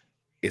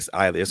 It's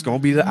going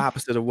to be the Mm-hmm.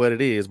 opposite of what it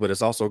is, but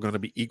it's also going to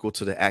be equal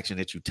to the action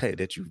that you take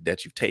that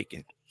you've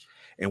taken.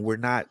 And we're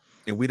not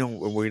and we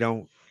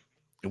don't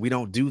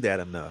do that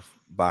enough.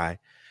 By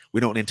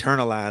We don't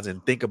internalize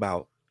and think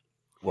about,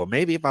 well,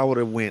 maybe if I would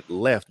have went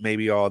left,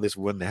 maybe all this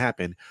wouldn't have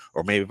happened,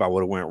 or maybe if I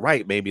would have went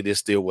right, maybe this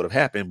still would have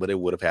happened, but it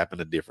would have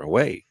happened a different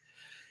way.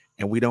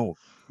 And we don't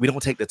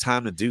take the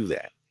time to do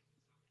that.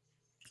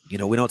 We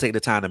don't take the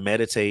time to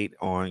meditate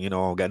on,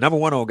 on God, number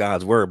one, on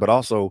God's word, but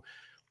also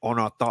on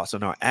our thoughts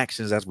and our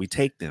actions as we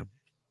take them.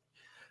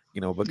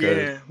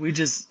 Because Yeah, we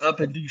just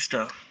up and do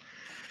stuff.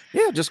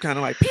 yeah, just kind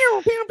of like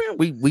pew, pew,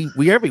 pew.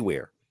 We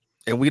everywhere,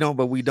 and we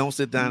don't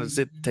sit down and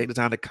Hmm. take the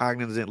time to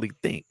cognitively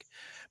think,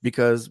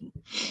 because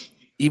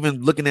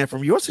even looking at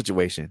from your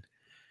situation,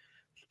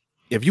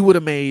 if you would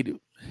have made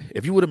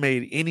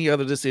any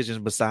other decisions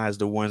besides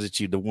the ones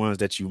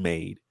that you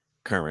made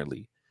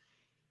currently,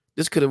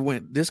 this could have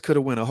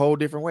went a whole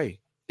different way.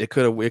 It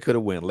could have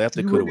went left.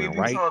 It You could have wouldn't went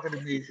even be right. talking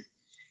to me.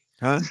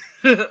 Huh?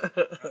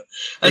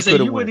 I It said could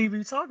have you went wouldn't even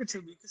be talking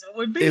to me because I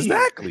wouldn't be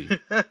exactly,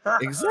 here.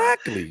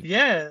 exactly,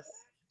 Yes.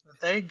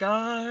 Thank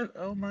God.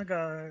 Oh my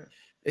God.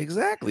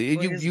 exactly. And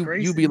For you his you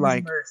you grace be and his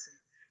like mercy.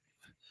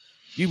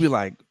 you be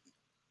like,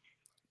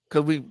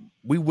 because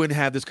we wouldn't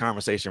have this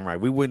conversation, right?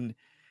 We wouldn't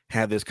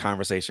have this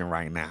conversation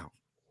right now.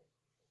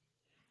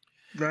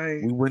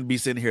 Right. We wouldn't be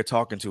sitting here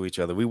talking to each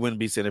other. We wouldn't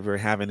be sitting here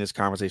having this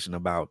conversation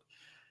about,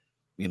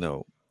 you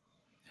know,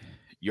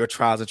 your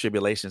trials and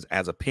tribulations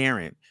as a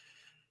parent,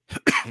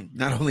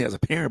 not only as a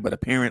parent, but a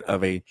parent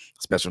of a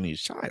special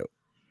needs child.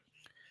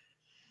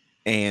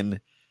 And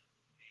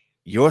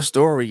your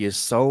story is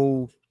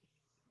so,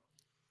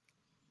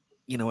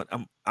 you know what,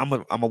 I'm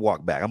gonna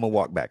walk back. I'm gonna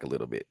walk back a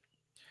little bit.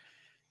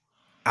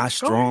 I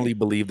Go ahead. strongly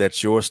believe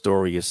that your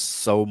story is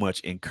so much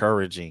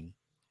encouraging.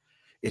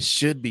 It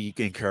should be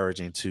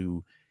encouraging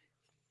to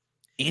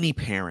any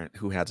parent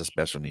who has a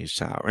special needs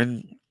child,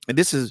 and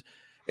this is,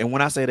 and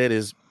when I say that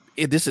is,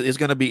 this is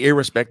going to be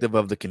irrespective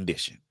of the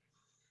condition,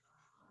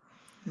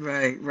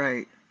 Right,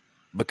 right.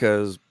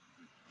 because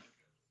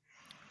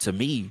to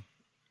me,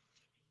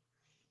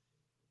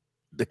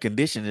 the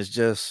condition is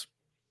just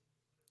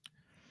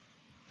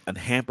a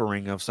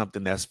hampering of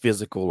something that's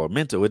physical or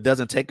mental. It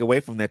doesn't take away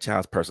from that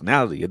child's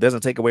personality. It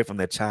doesn't take away from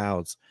that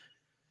child's.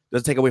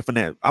 Doesn't take away from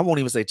that. I won't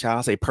even say child.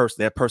 I say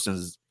person. That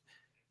person's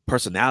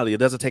personality. It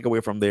doesn't take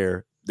away from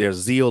their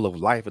zeal of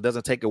life. It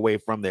doesn't take away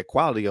from their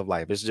quality of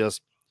life. It's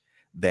just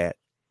that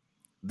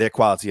their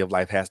quality of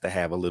life has to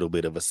have a little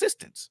bit of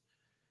assistance.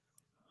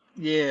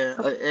 Yeah,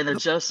 and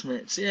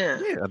adjustments. Yeah.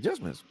 Yeah,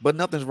 adjustments. But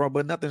nothing's wrong.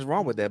 But nothing's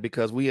wrong with that,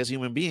 because we as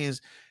human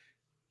beings,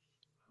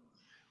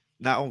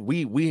 not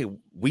only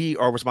we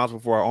are responsible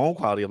for our own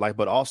quality of life,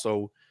 but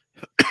also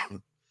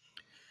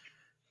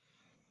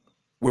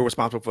we're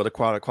responsible for the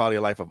quality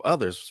of life of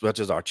others, such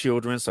as our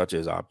children, such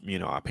as our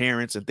our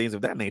parents and things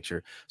of that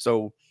nature.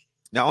 So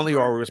not only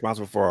are Right. we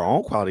responsible for our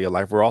own quality of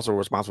life, we're also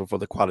responsible for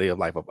the quality of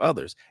life of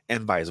others,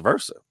 and vice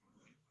versa.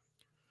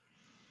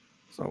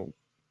 So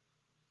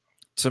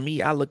to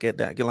me, I look at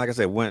that, like I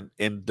said,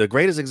 and the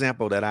greatest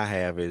example that I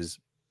have is,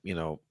 you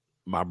know,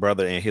 my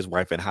brother and his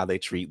wife and how they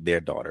treat their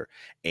daughter.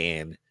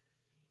 And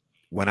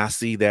when I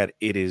see that,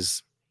 it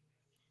is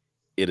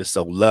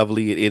so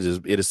lovely, it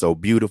is so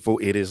beautiful.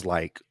 It is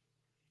like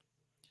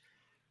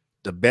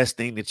the best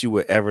thing that you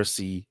would ever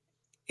see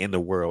in the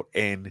world.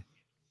 And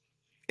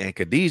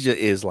Khadijah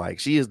is like,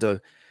 she is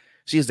the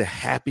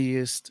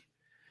happiest,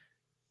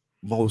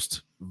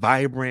 most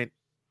vibrant,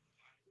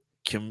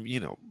 can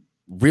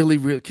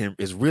really can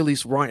is really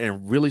smart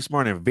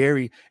and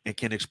very, and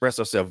can express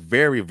herself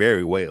very,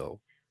 very well.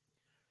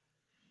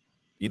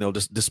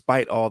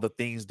 Despite all the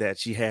things that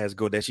she has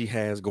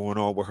going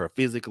on with her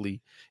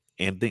physically,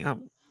 and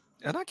then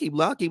I keep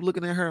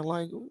looking at her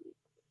like,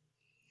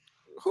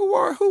 who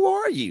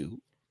are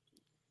you?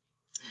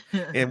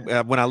 And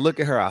when I look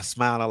at her, I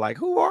smile. I'm like,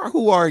 who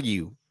are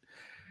you?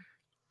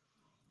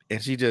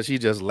 And she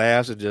just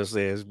laughs and just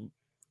says,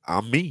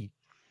 I'm me.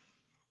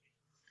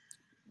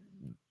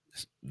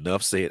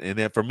 Enough said. And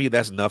then for me,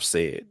 that's enough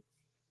said.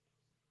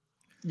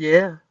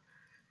 Yeah,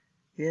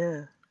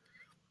 yeah.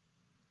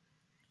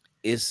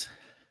 It's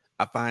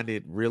I find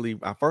it really,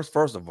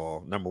 first of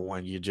all, number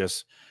one,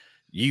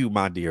 you,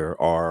 my dear,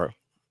 are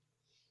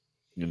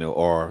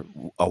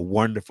a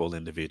wonderful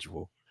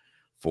individual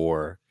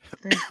for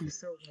Thank you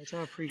so much.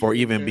 I for appreciate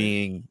even that.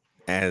 being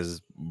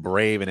as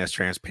brave and as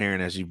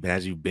transparent as you've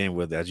been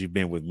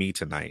with me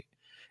tonight.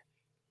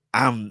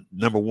 I'm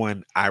number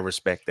one, I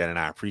respect that and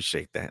I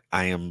appreciate that.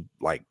 I am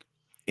like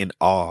in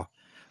awe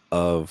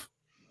of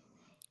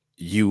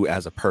you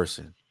as a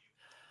person,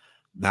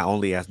 not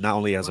only as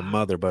a Wow.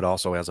 mother, but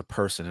also as a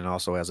person and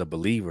also as a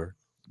believer,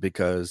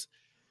 because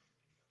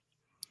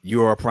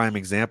you're a prime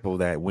example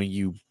that when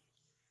you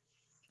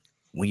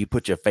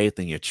put your faith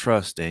and your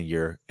trust and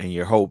your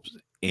hopes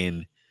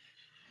in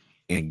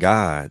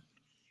God,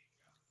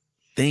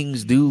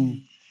 things do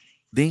Mhm.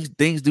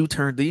 things do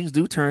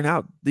turn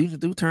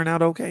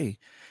out okay.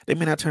 They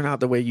may not turn out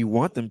the way you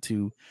want them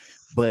to,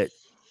 but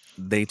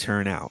they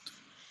turn out,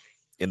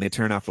 and they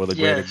turn out for the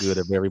greater good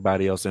of Yes.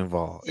 everybody else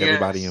involved,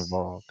 everybody Yes.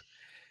 involved.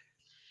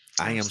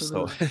 I am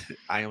so Absolutely.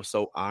 I am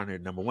so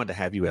honored, number one, to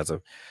have you as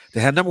a to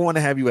have number one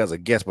to have you as a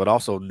guest, but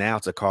also now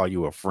to call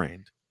you a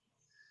friend,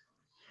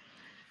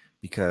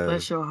 Bless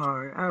because your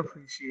heart. I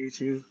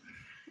appreciate you.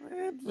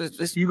 man,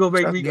 it's, You gonna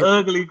make trust me me.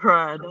 ugly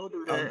cry. Don't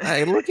do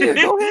Hey, look here,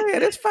 go that.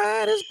 ahead. It's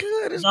fine. It's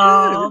good. It's No,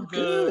 good. I'm It's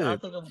good. I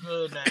good. think I'm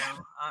good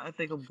now. I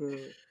think I'm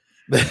good.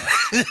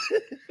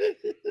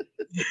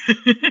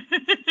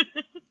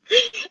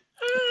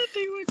 I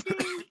think we're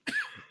good.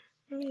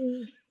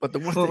 But the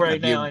one For thing I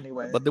right did, now,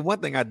 anyway. but the one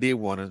thing I did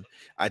want to,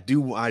 I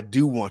do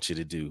want you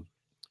to do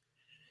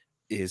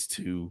is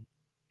to.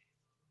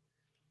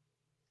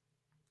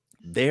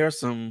 There are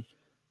some,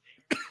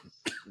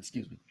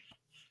 excuse me.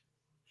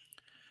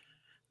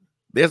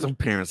 There's some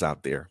parents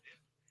out there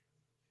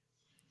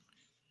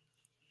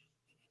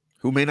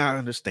who may not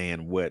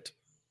understand what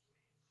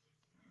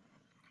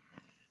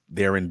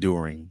they're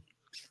enduring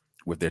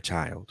with their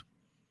child,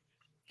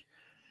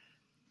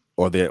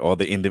 or the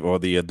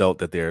adult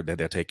that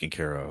they're taking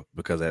care of,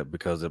 because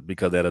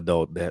that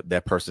adult,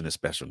 that person is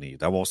special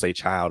needs. I won't say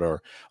child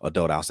or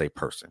adult. I'll say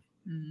person.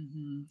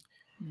 Hmm.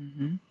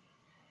 Hmm.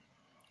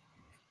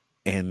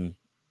 And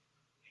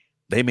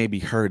they may be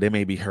hurt. They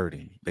may be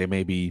hurting. They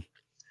may be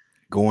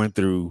going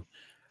through.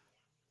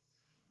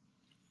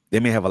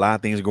 They may have a lot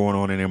of things going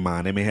on in their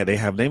mind. They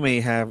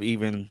may have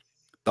even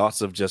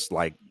thoughts of just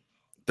like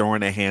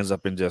throwing their hands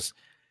up and just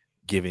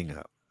giving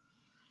up.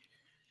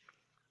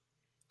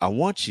 I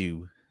want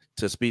you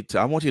to speak to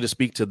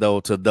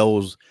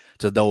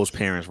those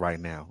parents right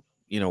now.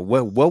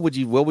 What would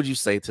you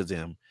say to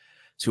them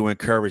to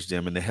encourage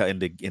them and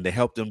to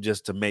help them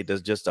just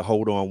to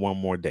hold on one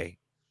more day?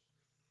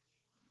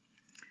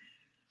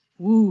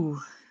 Woo.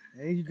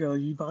 There you go.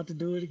 You about to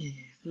do it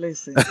again.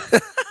 Listen.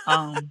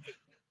 Um,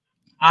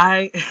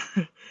 I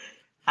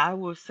I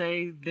will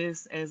say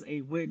this as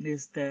a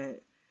witness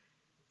that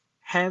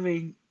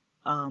having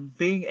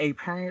being a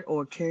parent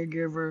or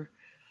caregiver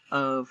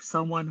of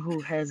someone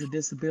who has a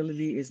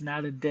disability is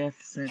not a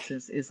death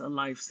sentence, it's a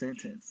life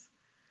sentence.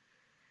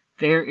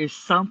 There is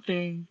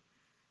something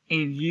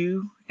in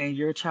you and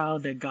your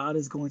child that God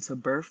is going to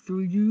birth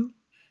through you.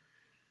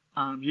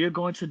 You're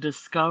going to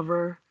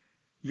discover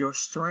your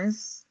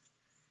strengths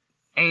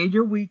and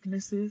your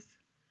weaknesses.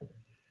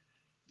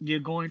 You're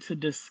going to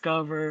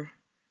discover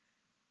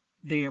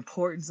the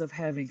importance of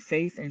having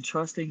faith and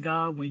trusting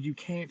God when you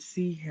can't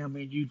see Him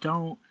and you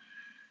don't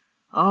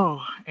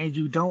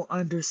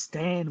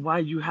understand why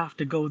you have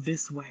to go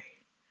this way.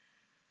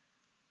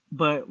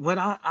 But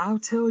I'll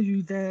tell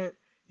you that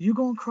you're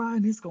going to cry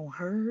and it's going to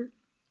hurt.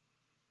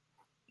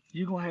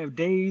 You're going to have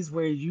days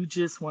where you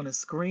just want to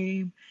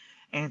scream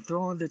and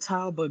throw in the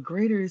towel, but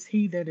greater is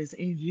He that is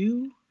in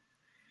you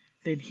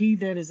than he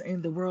that is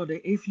in the world.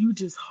 That if you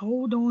just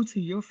hold on to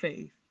your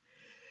faith,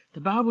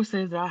 the Bible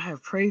says that I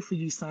have prayed for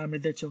you,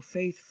 Simon, that your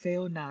faith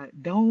fail not.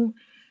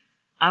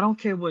 I don't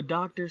care what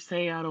doctors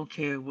say. I don't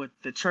care what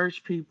the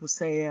church people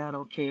say. I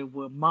don't care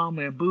what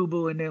mama and boo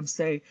boo and them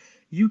say.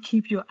 You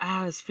keep your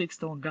eyes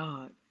fixed on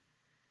God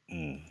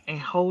Mm. and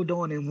hold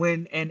on.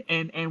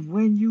 And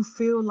when you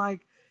feel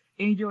like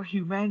in your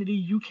humanity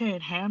you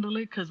can't handle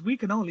it, because we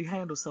can only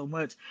handle so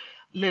much.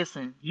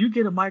 Listen, you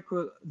get a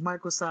micro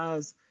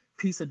size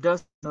piece of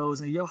dust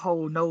nose and your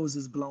whole nose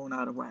is blown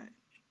out of whack.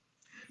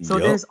 So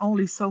Yup. there's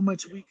only so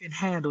much we can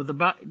handle.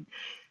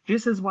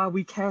 This is why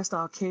we cast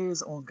our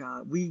cares on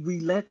God. We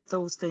let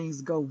those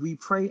things go. We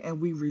pray and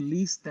we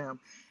release them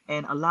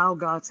and allow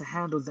God to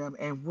handle them.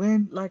 And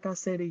when, like I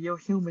said, in your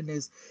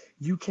humanness,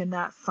 you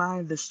cannot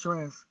find the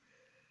strength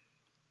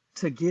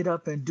to get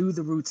up and do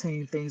the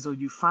routine things, or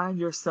you find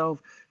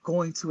yourself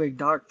going to a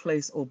dark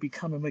place or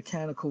becoming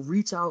mechanical,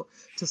 reach out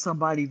to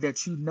somebody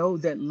that you know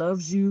that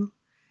loves you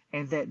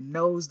and that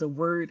knows the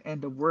word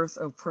and the worth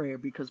of prayer,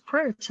 because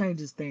prayer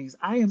changes things.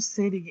 I am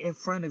sitting in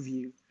front of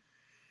you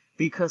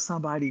because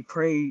somebody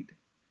prayed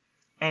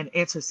and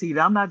interceded.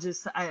 I'm not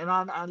just,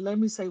 let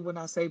me say, when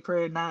I say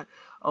prayer, not,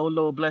 oh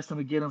Lord, bless them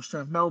and get them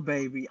strength. No,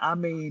 baby. I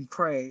mean,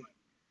 pray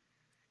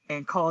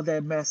and call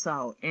that mess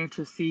out,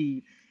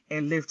 intercede,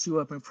 and lift you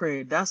up in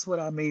prayer. That's what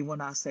I mean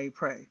when I say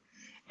pray.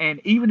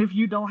 And even if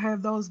you don't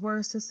have those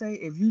words to say,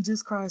 if you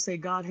just cry and say,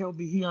 God help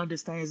me, He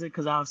understands it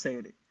because I've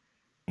said it.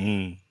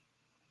 Mm.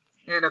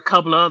 And a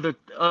couple of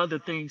other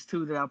things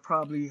too that I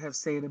probably have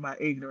said in my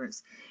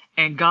ignorance.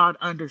 And God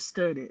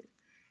understood it.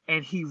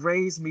 And He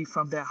raised me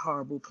from that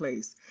horrible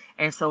place.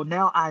 And so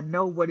now I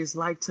know what it's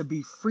like to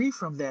be free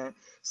from that.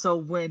 So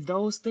when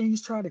those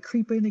things try to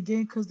creep in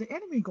again, because the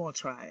enemy gonna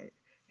try it.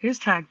 His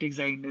tactics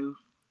ain't new.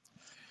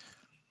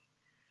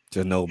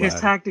 To His nobody.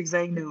 tactics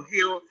ain't new.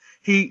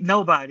 He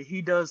nobody.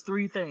 He does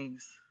three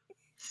things: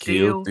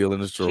 Kill, steal, steal,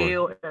 and destroy.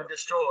 kill, and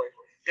destroy.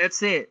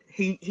 That's it.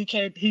 He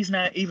can't. He's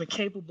not even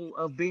capable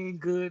of being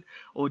good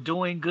or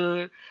doing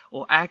good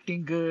or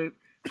acting good.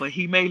 But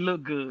he may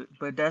look good.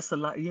 But that's a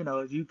lot. You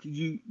know,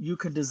 you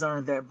can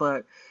discern that.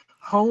 But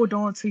hold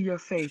on to your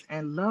faith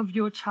and love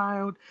your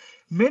child.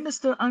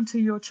 Minister unto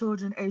your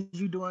children as you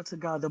do unto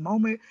God. The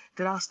moment that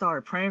I started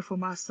praying for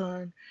my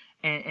son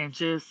and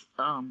just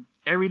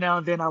every now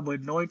and then I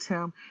would anoint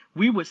him.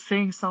 We would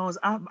sing songs.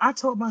 I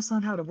taught my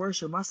son how to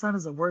worship. My son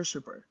is a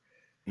worshiper.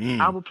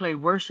 I Mm. would play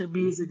worship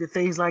music and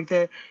things like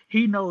that.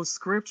 He knows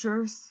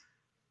scriptures.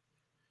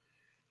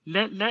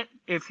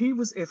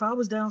 If I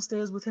was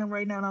downstairs with him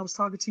right now and I was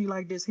talking to you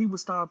like this, he would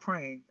start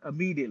praying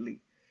immediately.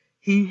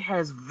 He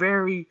has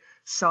very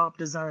sharp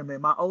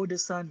discernment. My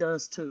oldest son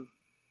does too.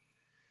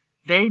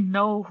 They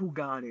know who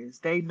God is.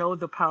 They know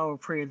the power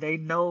of prayer. They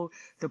know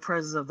the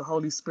presence of the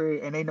Holy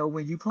Spirit, and they know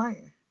when you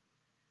playing.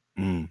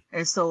 Mm.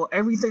 And so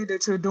everything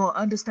that you're doing,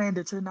 understand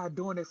that you're not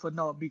doing it for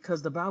naught,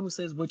 because the Bible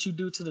says what you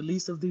do to the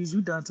least of these,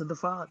 you done to the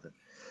Father.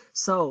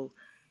 So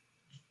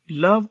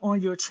love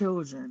on your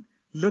children.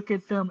 Look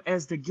at them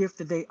as the gift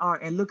that they are,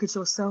 and look at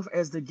yourself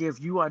as the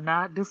gift. You are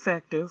not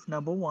defective,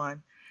 number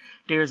one.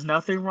 There's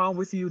nothing wrong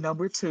with you,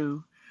 number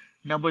two.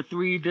 Number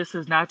three, this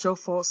is not your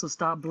fault, so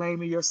stop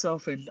blaming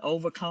yourself and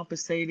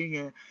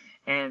overcompensating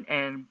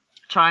and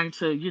trying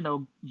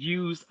to,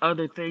 use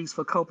other things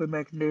for coping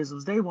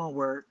mechanisms. They won't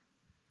work.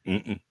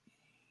 Mm-mm.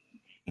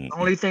 Mm-mm.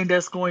 Only thing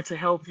that's going to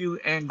help you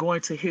and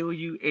going to heal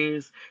you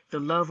is the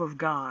love of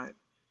God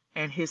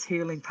and His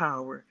healing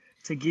power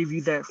to give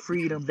you that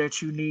freedom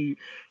that you need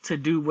to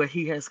do what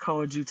He has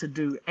called you to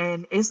do.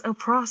 And it's a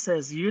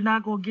process. You're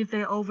not going to get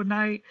there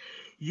overnight.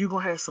 You're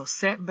going to have some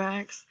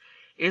setbacks.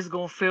 It's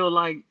going to feel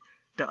like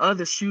the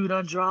other shoe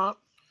done dropped.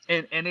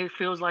 And it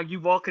feels like you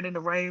walking in the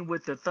rain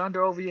with the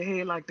thunder over your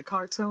head like the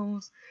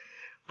cartoons.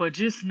 But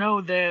just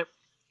know that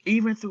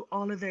even through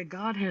all of that,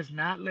 God has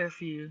not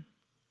left you.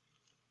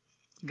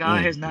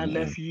 God Mm. has not Mm-mm.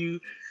 left you,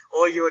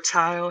 or your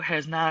child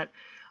has not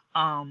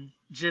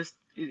just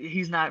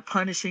he's not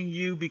punishing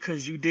you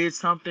because you did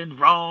something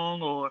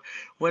wrong or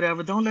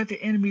whatever. Don't let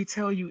the enemy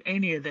tell you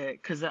any of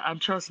that, because I'm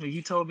trust me,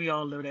 he told me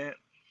all of that.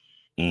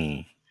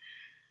 Mm.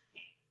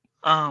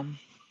 Um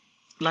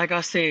like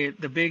I said,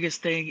 the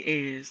biggest thing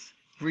is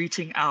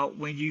reaching out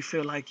when you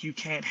feel like you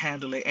can't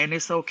handle it, and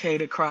it's okay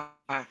to cry.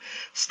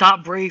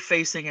 Stop brave facing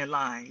and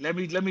lying. Let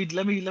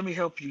me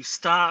help you.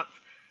 Stop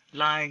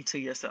lying to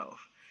yourself.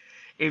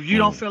 If you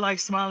don't Mm, feel like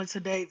smiling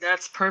today,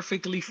 that's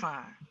perfectly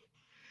fine.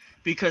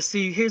 Because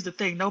see, here's the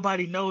thing: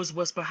 nobody knows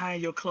what's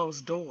behind your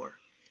closed door.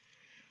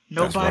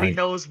 that's Nobody right.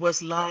 knows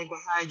what's lying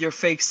behind your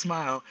fake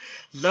smile.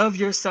 Love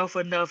yourself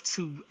enough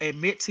to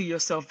admit to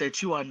yourself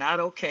that you are not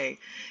okay.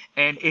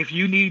 And if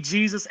you need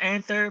Jesus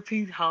and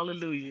therapy,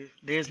 hallelujah.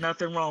 There's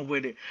nothing wrong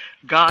with it.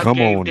 God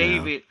Come gave on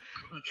now. David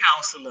a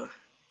counselor.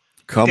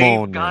 Come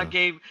on God now.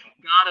 gave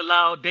God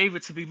allowed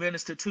David to be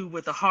ministered to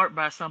with a heart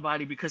by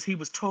somebody because he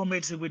was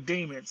tormented with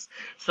demons.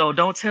 So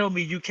don't tell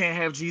me you can't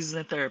have Jesus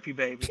and therapy,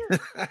 baby.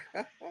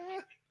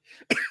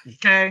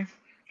 Okay?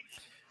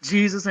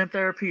 Jesus and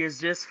therapy is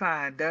just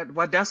fine.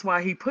 That's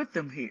why he put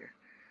them here.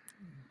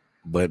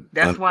 But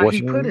That's why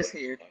he put unfortunately, us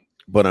here.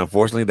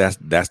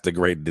 that's the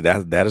great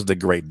that is the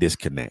great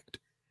disconnect.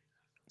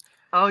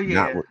 Oh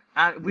Not yeah. re-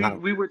 not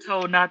We were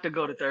told not to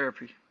go to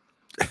therapy.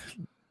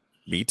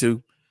 me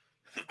too.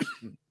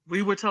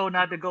 We were told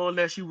not to go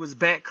unless you was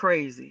bat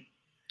crazy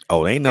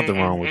Oh, ain't and nothing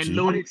wrong with you.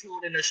 Looney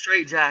Tune in a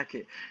straight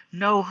jacket.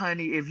 No,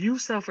 honey, if you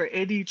suffer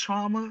any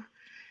trauma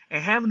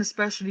and having a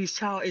special needs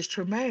child is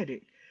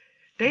traumatic.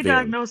 They Very.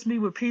 diagnosed me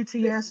with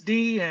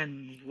PTSD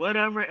and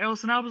whatever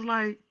else, and I was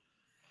like,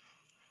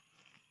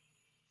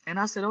 and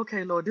I said,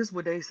 okay, Lord, this is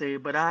what they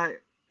said, but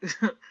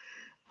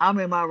I'm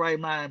in my right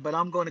mind, but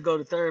I'm going to go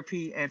to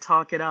therapy and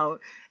talk it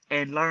out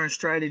and learn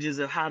strategies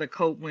of how to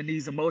cope when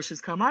these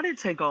emotions come. I didn't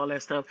take all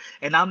that stuff,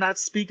 and I'm not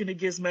speaking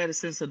against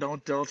medicine, so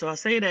don't I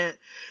say that.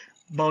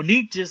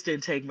 Monique just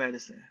didn't take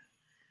medicine.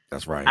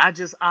 That's right. I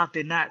just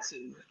opted not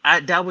to.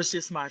 That was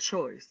just my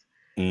choice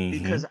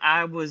Mm-hmm. because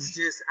I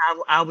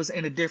was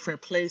in a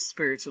different place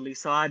spiritually,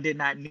 so I did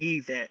not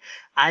need that.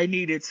 I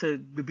needed to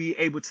be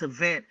able to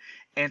vent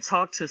and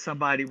talk to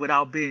somebody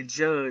without being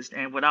judged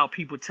and without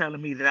people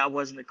telling me that I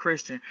wasn't a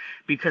Christian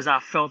because I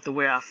felt the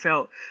way I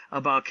felt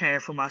about caring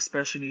for my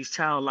special needs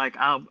child, like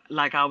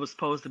I was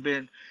supposed to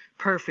be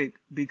perfect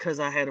because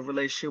I had a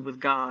relationship with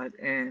God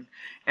and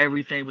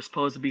everything was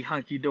supposed to be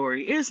hunky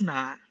dory. It's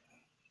not.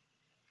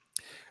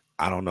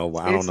 I don't know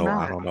why. I don't It's know.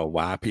 I not. don't know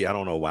why. I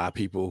don't know why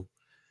people.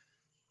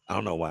 I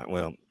don't know why.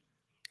 Well,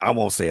 I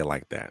won't say it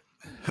like that.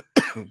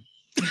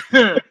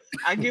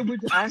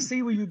 I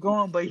see where you're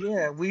going, but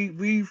yeah,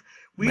 we've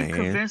Man,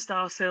 convinced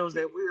ourselves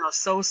that we are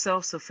so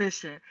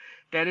self-sufficient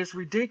that it's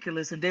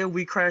ridiculous, and then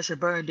we crash and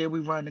burn, then we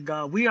run to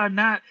God. We are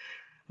not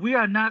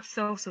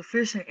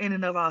self-sufficient in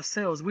and of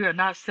ourselves. We are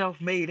not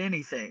self-made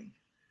anything.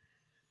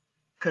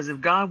 Because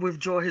if God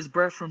withdraw His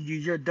breath from you,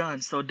 you're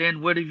done. So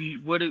then, what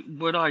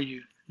are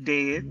you?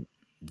 Dead,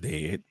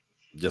 dead.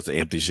 Just an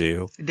empty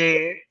shell.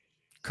 dead,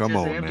 Come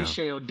just an on empty now.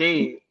 shell,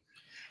 dead.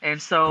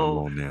 And Come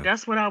so on now.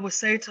 that's what I would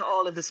say to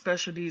all of the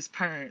special needs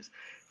parents.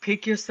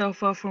 Pick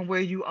yourself up from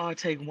where you are.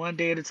 Take one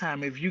day at a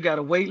time. If you got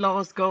a weight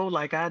loss goal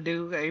like I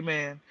do,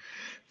 amen.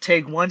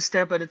 Take one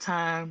step at a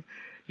time.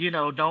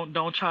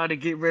 Don't try to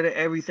get rid of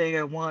everything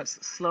at once.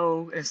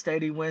 Slow and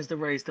steady wins the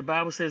race. The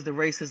Bible says the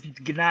race is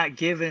not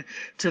given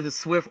to the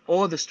swift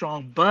or the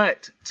strong,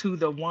 but to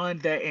the one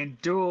that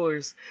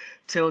endures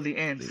till the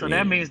end. So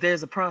that Yeah, means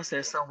there's a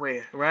process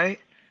somewhere, right?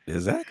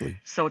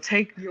 exactly. So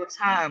take your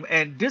time,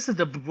 and this is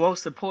the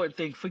most important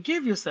thing.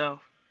 Forgive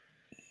yourself.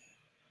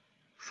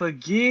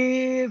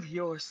 Forgive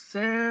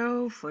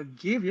yourself.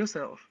 Forgive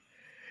yourself.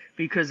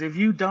 Because if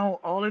you don't,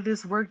 all of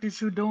this work that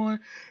you're doing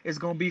is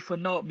going to be for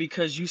naught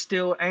because you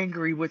still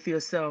angry with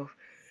yourself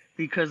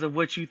because of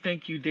what you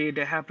think you did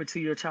that happened to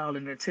your child.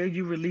 And until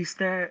you release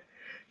that,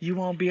 you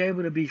won't be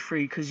able to be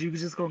free because you're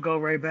just going to go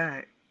right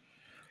back.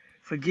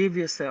 Forgive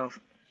yourself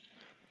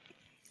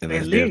And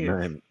and live.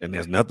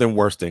 there's nothing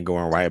worse than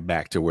going right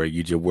back to where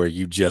you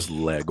just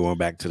left, going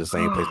back to the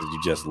same place that you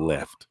just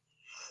left.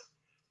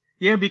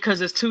 Yeah,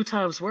 because it's 2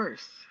 times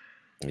worse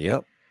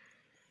Yep,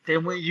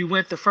 than when you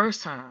went the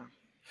first time.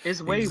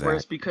 It's way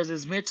worse exactly. because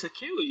it's meant to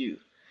kill you.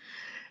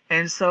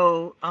 And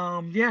so,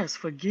 yes,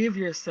 forgive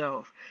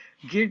yourself.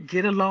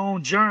 Get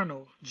alone,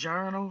 journal.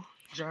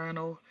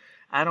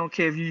 I don't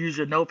care if you use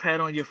your notepad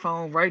on your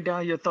phone. Write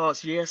down your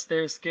thoughts. Yes,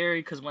 they're scary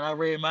because when I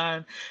read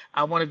mine,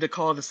 I wanted to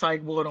call the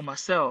psych ward on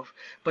myself.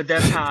 But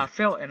that's how I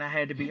felt, and I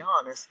had to be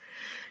honest.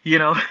 You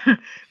know,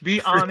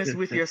 be honest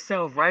with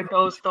yourself. Write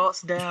those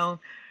thoughts down.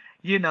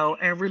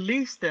 And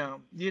release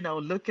them.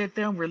 Look at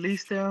them,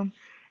 release them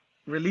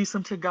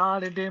to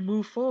God, and then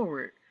move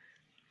forward.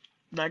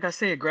 Like I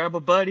said, grab a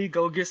buddy,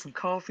 go get some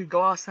coffee,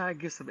 go outside,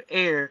 get some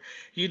air.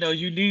 You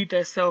need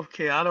that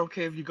self-care. I don't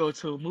care if you go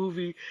to a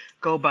movie,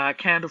 go buy a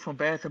candle from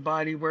Bath and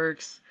Body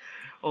Works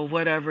or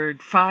whatever.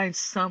 Find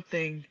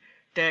something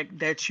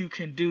that you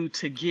can do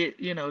to get,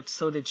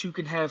 so that you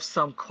can have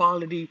some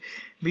quality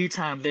me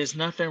time. There's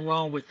nothing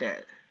wrong with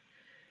that.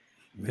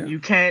 Yeah. You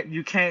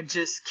can't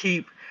just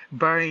keep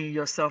burying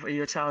yourself in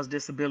your child's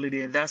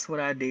disability, and that's what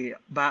I did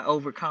by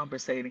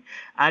overcompensating.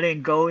 I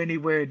didn't go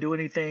anywhere, do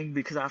anything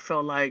because I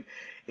felt like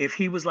if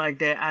he was like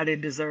that, I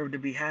didn't deserve to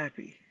be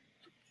happy.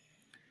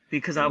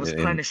 because I and, was and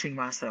punishing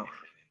myself.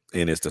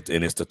 it's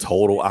the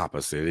total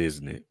opposite,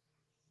 isn't it?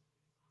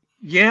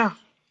 Yeah,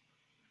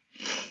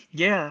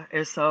 yeah.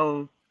 And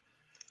so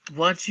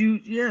once you,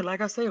 yeah,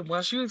 like I said,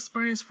 once you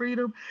experience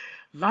freedom,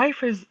 life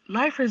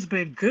has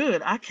been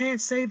good. I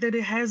can't say that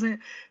it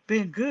hasn't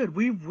been good.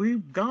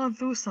 We've gone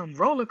through some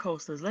roller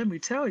coasters, let me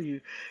tell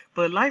you,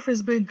 but life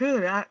has been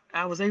good.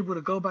 I was able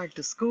to go back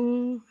to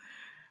school.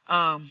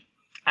 Um,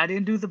 I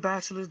didn't do the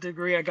bachelor's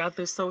degree. I got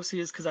the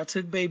associates because I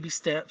took baby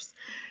steps.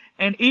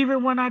 And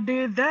even when I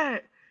did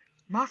that,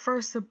 my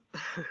first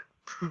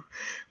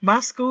my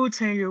school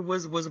tenure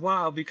was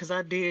wild because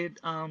I did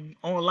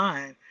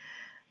online.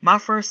 My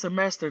first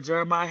semester,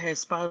 Jeremiah had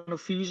spinal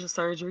fusion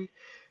surgery,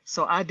 so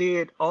I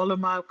did all of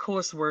my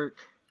coursework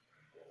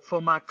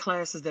for my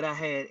classes that I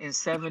had in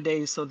 7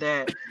 days, so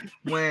that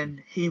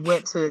when he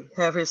went to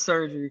have his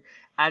surgery,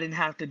 I didn't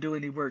have to do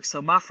any work.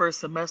 So my first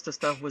semester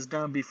stuff was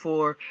done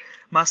before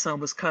my son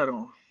was cut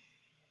on.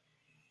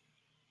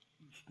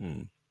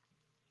 Hmm.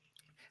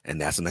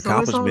 And that's an So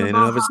it's all accomplishment in and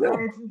about of how itself.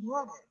 bad you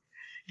want it.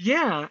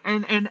 Yeah,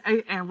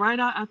 and right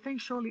out, I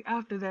think shortly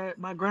after that,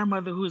 my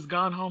grandmother, who has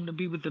gone home to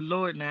be with the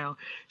Lord now,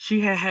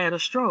 she had had a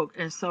stroke,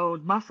 and so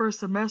my first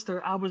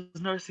semester, I was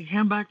nursing him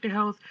back to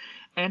health,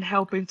 and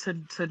helping to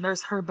nurse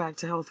her back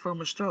to health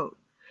from a stroke.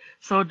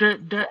 So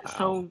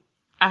Wow.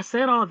 I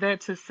said all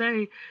that to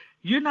say,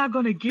 you're not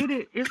gonna get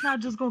it. It's not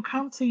just gonna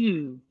come to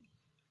you.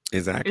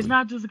 It's Exactly.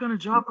 not just gonna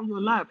drop in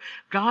your lap.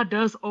 God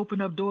does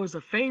open up doors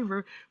of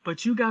favor,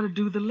 but you got to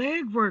do the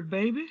legwork,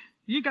 baby.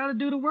 You got to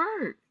do the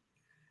work.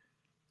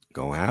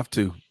 Gonna have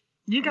to.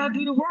 You gotta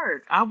do the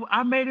work.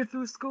 I made it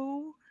through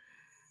school.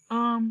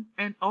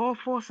 And all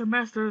 4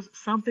 semesters,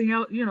 something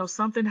else,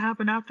 something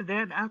happened after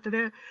that and after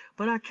that.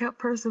 But I kept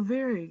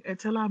persevering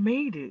until I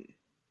made it.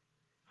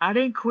 I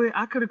didn't quit.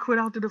 I could have quit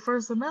after the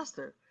first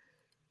semester,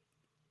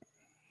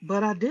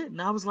 but I didn't.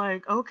 I was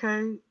like,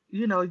 okay,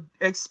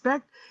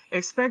 expect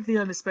the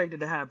unexpected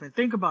to happen.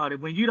 Think about it.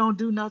 When you don't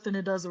do nothing,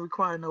 it doesn't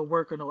require no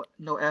work or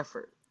no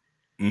effort.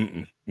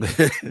 Mm-mm.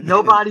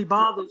 Nobody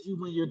bothers you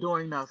when you're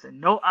doing nothing.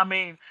 No, I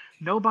mean,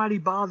 nobody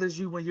bothers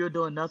you when you're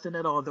doing nothing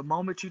at all. The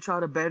moment you try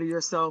to better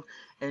yourself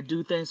and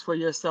do things for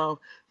yourself,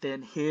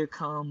 then here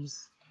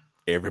comes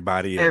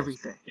Everybody else.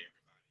 everything.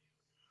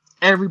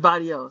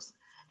 Everybody else.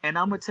 And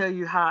I'm gonna tell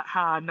you how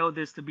I know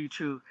this to be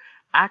true.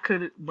 I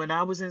could when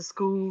I was in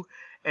school,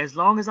 as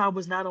long as I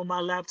was not on my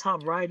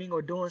laptop writing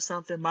or doing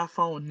something, my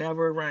phone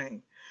never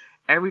rang.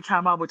 Every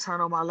time I would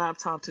turn on my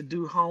laptop to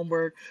do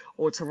homework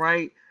or to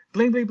write,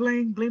 bling, bling,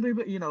 bling, bling, bling,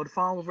 bling, the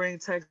phone would ring,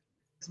 text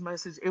message. It was like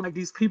these people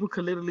could literally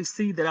see that I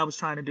was trying to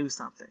do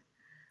something.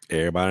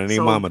 Everybody and their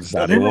So mama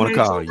decided they want to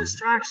eliminate call your you.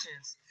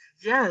 distractions.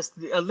 Yes,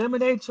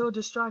 eliminate your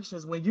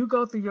distractions. When you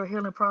go through your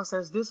healing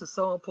process, this is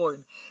so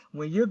important.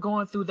 When you're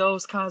going through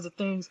those kinds of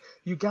things,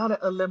 you got to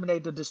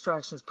eliminate the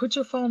distractions. Put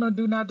your phone on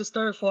do not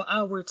disturb for an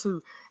hour or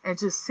two and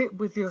just sit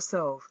with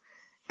yourself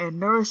and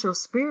nourish your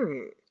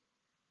spirit.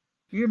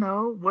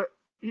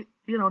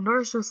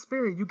 Nourish your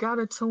spirit. You got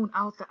to tune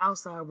out the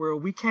outside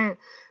world. We can't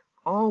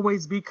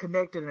always be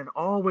connected and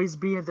always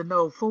be in the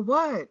know. For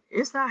what?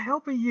 It's not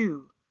helping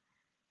you.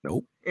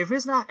 Nope. If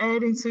it's not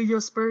adding to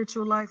your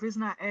spiritual life, it's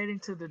not adding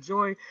to the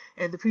joy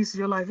and the peace of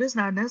your life, it's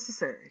not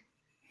necessary.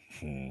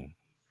 Hmm.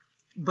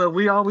 But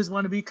we always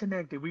want to be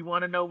connected. We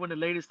want to know when the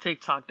latest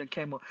TikTok that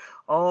came up.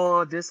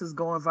 Oh, this is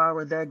going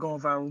viral, that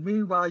going viral.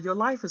 Meanwhile, your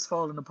life is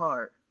falling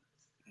apart.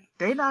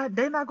 They not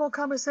gonna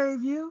come and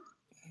save you.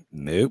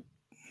 Nope.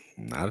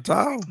 Not at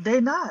all. They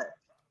not.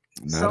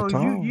 Not So at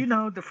all.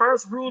 the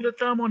first rule of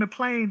thumb on the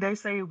plane, they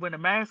say when the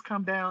mask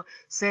come down,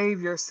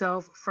 save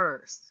yourself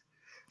first.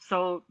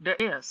 So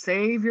yeah,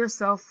 save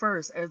yourself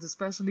first as a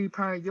special need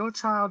parent. Your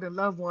child and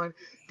loved one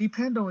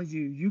depend on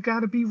you. You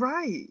got to be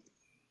right.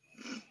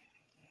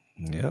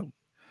 Yep.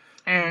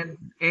 And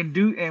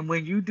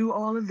when you do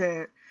all of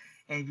that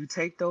and you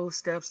take those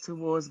steps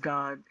towards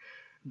God,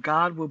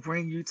 God will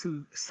bring you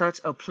to such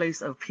a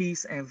place of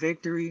peace and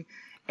victory.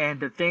 And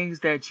the things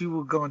that you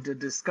were going to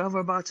discover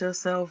about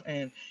yourself,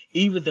 and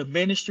even the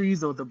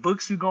ministries or the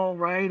books you're going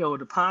to write or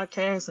the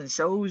podcasts and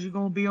shows you're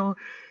going to be on,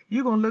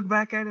 you're going to look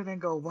back at it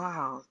and go,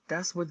 wow,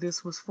 that's what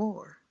this was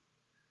for.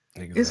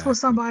 It's for Exactly.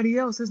 somebody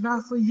else. It's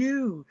not for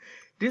you.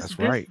 This That's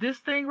this right. this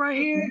thing right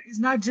here is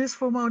not just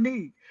for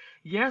Monique.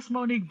 Yes,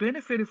 Monique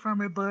benefited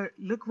from it, but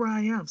look where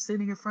I am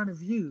sitting in front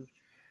of you,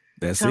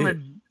 That's it.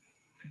 telling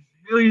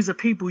millions of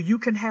people you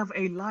can have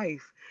a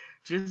life.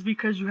 Just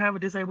because you have a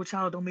disabled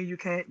child don't mean you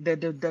can't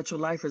that your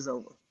life is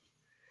over.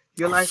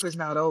 Your life is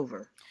not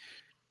over.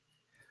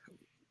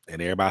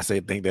 And everybody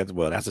think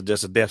that's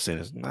just a death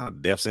sentence. No,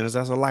 death sentence,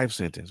 that's a life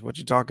sentence. What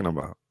you talking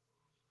about?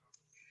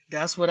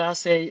 That's what I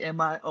say in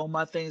my on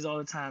my things all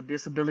the time.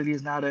 Disability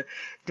is not a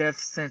death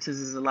sentence,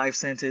 it's a life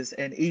sentence.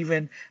 And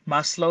even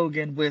my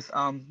slogan with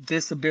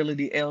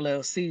Disability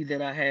LLC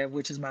that I have,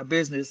 which is my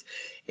business,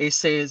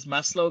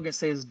 my slogan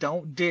says,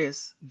 don't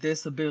diss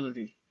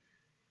disability.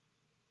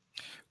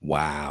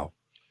 Wow.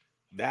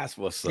 That's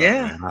what's up, Yeah,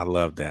 man. I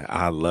love that.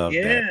 I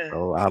love that, yeah.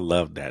 bro. I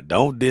love that.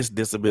 Don't diss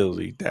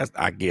disability.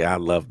 I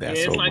love that Yeah,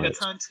 so it's like a much.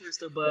 tongue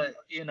twister, but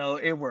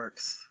it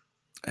works.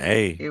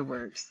 Hey, It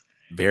works.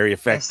 very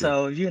And effective.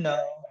 so,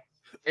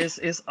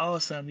 it's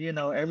awesome.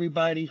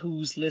 Everybody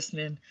who's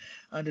listening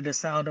under the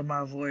sound of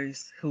my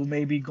voice, who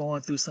may be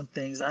going through some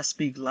things, I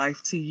speak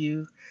life to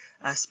you.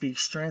 I speak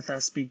strength. I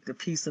speak the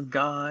peace of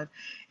God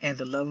and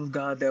the love of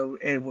God that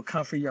it will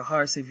comfort your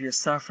hearts if you're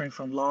suffering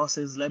from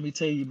losses. Let me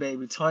tell you,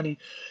 baby,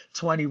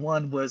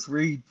 2021 was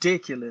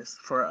ridiculous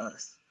for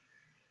us,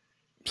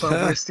 but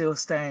we're still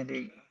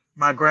standing.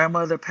 My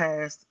grandmother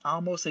passed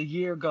almost a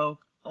year ago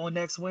on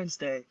next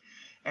Wednesday,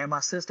 and my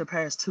sister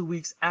passed 2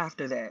 weeks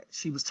after that.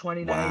 She was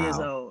 29 years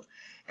Wow. old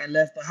and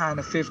left behind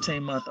a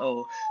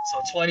 15-month-old.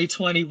 So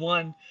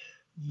 2021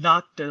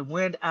 knocked the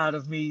wind out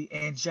of me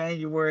on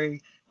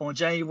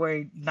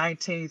January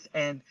 19th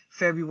and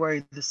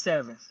February the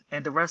 7th.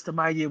 And the rest of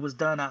my year was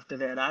done after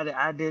that.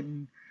 I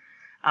didn't,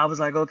 I was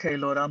like, okay,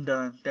 Lord, I'm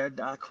done.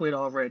 I quit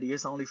already.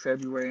 It's only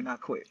February and I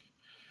quit.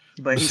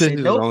 But he It's said,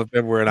 nope, only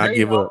February and I there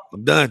you give go. up.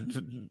 I'm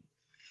done.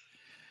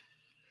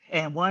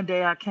 And one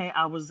day I came,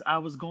 I was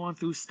going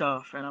through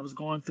stuff, and I was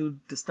going through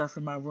the stuff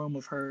in my room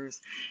of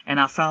hers, and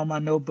I found my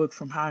notebook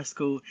from high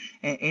school,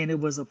 and in it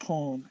was a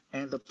poem,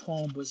 and the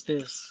poem was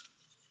this.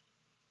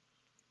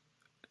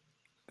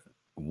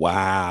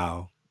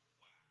 Wow.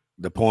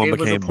 The poem It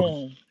was a became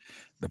poem.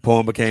 the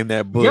poem became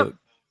that Yep, book.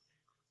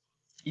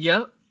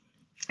 yep.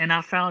 And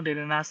I found it,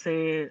 and I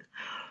said,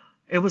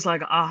 it was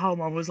like an aha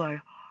moment. I was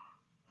like,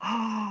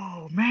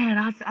 oh man,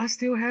 I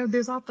still have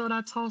this. I thought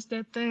I tossed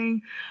that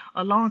thing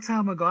a long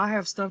time ago. I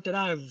have stuff that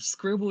I have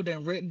scribbled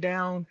and written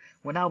down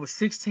when I was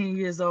 16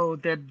 years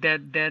old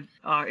that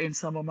are in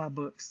some of my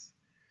books.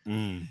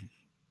 Mm,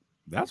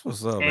 that's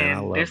what's up, man. I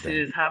And love this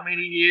that. is how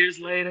many years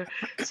later.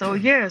 So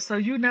yeah, so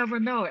you never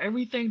know.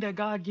 Everything that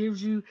God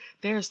gives you,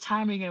 there's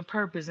timing and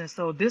purpose. And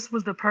so this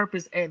was the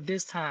purpose at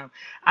this time.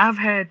 I've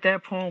had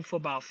that poem for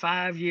about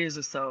 5 years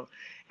or so,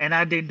 and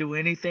I didn't do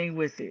anything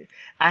with it.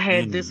 I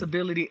had Mm,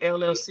 Disability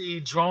LLC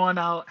drawn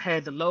out,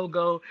 had the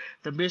logo,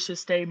 the mission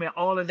statement,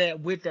 all of that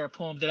with that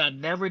poem that I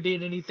never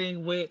did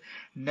anything with,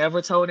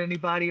 never told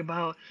anybody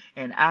about.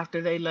 And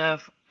after they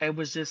left, it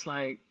was just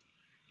like,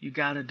 you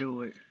gotta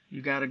do it.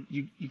 You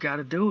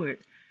gotta do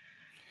it.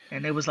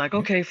 And it was like,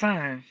 yeah, okay,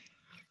 fine.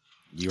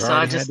 you So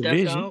I already just had the stepped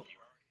vision. out.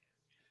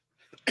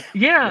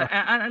 Yeah, Yeah.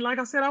 and like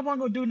I said, I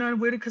wasn't gonna do nothing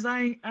with it because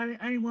I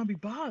didn't want to be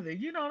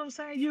bothered. You know what I'm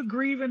saying? You're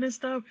grieving and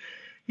stuff,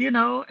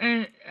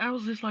 And I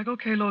was just like,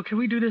 okay, Lord, can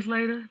we do this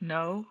later?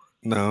 No.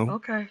 No,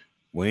 Okay.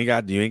 we ain't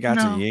got you ain't got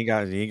to No. you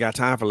ain't got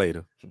time for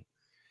later.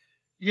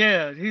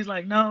 Yeah. He's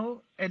like,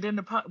 no. And then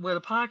the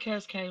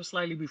podcast came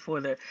slightly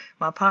before that.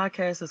 My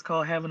podcast is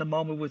called Having a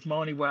Moment with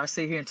Moni, where I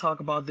sit here and talk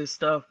about this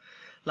stuff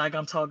like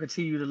I'm talking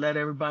to you to let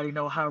everybody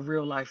know how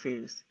real life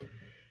is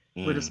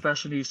with a Mm,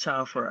 special needs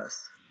child for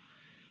us.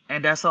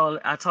 And that's all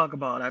I talk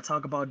about. I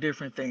talk about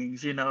different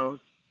things,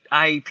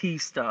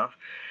 IEP stuff,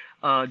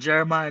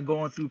 Jeremiah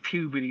going through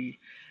puberty,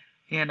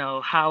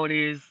 how it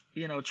is,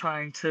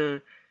 trying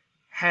to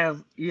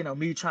have,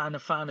 me trying to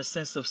find a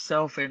sense of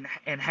self and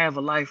have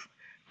a life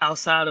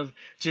outside of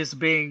just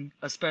being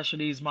a special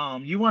needs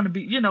mom. You want to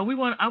be,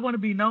 I want to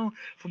be known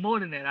for more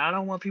than that. I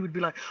don't want people to be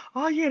like,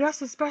 oh yeah,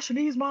 that's a special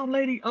needs mom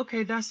lady.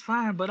 Okay, that's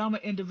fine, but I'm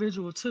an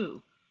individual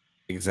too.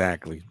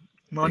 exactly.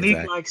 Monique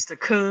Exactly. likes to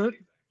cook.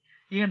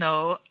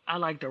 I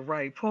like to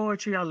write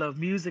poetry. I love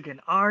music and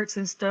arts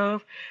and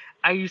stuff.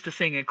 I used to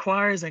sing in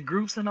choirs and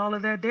groups and all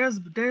of that.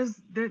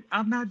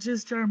 I'm not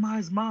just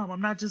Jeremiah's mom.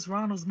 I'm not just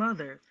Ronald's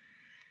mother.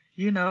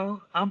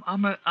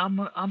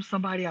 I'm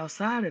somebody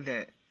outside of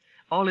that.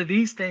 All of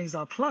these things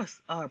are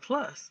a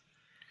plus.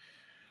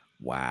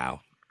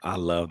 Wow. I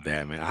love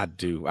that, man. I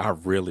do. I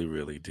really,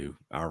 really do.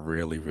 I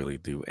really, really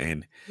do.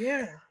 And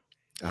Yeah.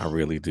 I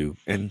really do.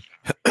 And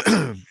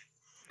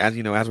as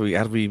you know, as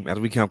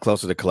we come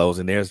closer to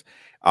closing, I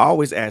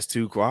always have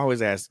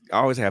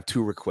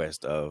two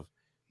requests of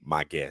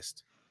my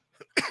guest.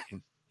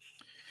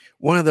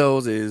 One of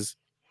those is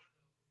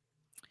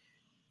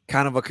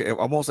kind of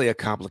I won't say a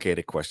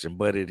complicated question,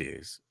 but it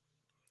is.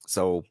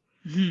 So,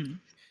 Hmm.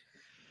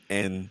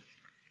 and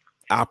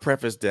I'll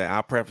preface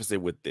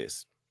it with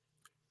this.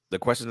 The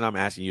question that I'm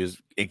asking you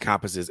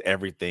encompasses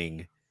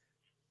everything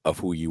of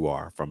who you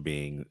are, from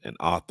being an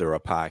author, a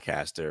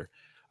podcaster,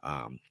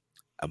 um,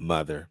 a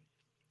mother,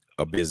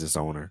 a business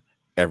owner,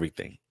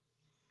 everything.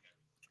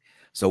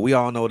 So we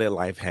all know that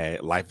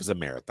life is a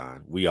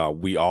marathon. We're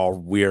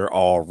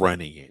all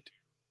running it.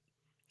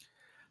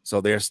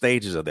 So there are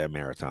stages of that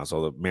marathon.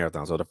 So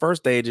the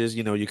first stage is,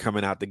 you're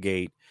coming out the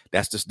gate.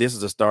 This is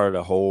the start of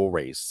the whole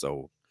race.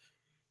 So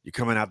you're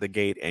coming out the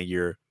gate and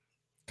you're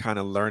kind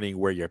of learning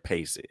where your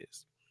pace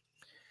is.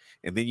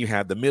 And then you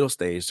have the middle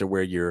stage to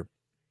where you're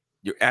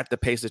at the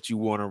pace that you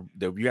want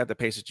to you're at the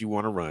pace that you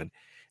want to run,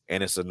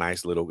 and it's a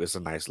nice little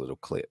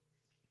clip.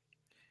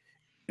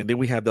 And then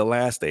we have the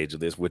last stage of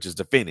this, which is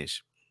the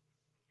finish,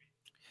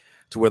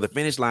 to where the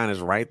finish line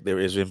is right there,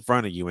 is in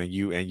front of you, and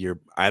you're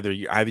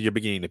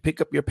beginning to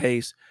pick up your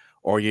pace,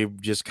 or you're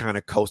just kind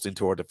of coasting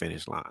toward the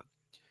finish line.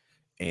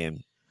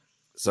 And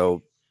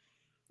so,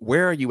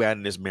 where are you at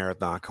in this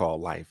marathon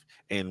called life?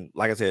 And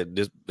like I said,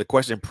 the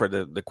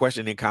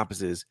question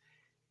encompasses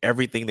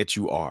everything that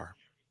you are?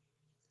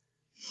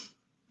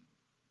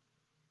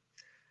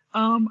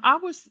 I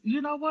was,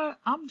 you know what?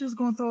 I'm just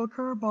gonna throw a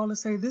curveball and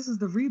say this is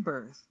the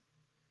rebirth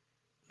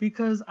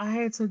because I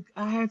had to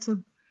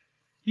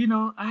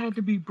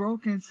be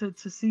broken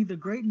to see the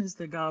greatness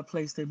that God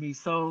placed in me.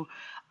 So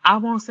I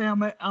won't say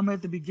I'm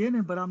at the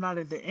beginning, but I'm not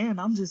at the end.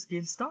 I'm just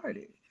getting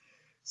started.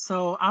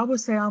 So I would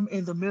say I'm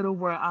in the middle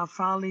where I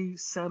finally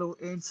settled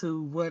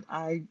into what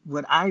I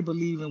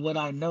believe and what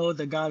I know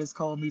that God has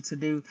called me to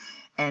do,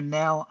 and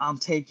now I'm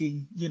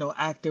taking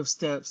active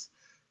steps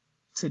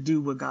to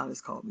do what God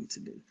has called me to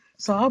do.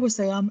 So I would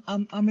say I'm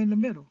in the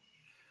middle.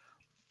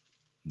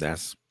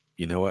 That's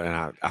you know what,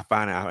 and I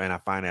find out, and I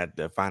find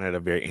it a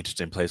very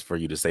interesting place for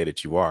you to say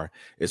that you are.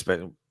 It's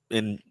been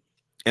in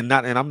and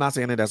I'm not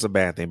saying that that's a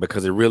bad thing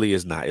because it really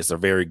is not. It's a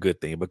very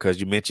good thing because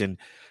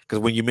because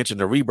when you mentioned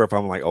the rebirth,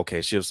 I'm like,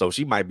 okay,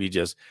 she might be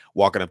just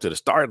walking up to the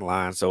starting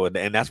line. So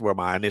and that's where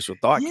my initial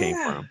thought came Yeah,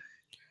 from.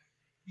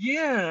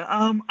 yeah.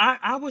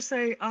 I would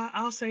say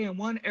I'll say in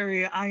one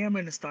area I am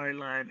in the starting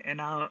line,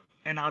 and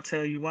I'll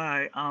tell you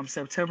why.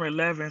 September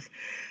 11th,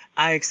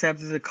 I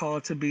accepted the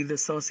call to be the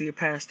associate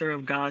pastor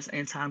of God's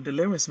End Time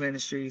Deliverance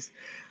Ministries,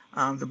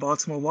 the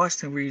Baltimore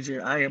Washington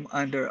region. I am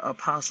under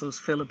Apostles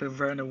Philip and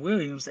Verna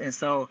Williams, and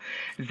so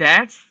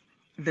that's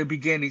the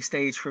beginning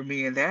stage for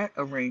me in that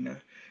arena.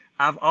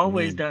 I've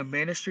always Mm, done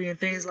ministry and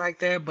things like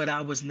that, but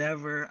I was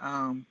never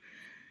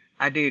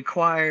I did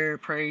choir,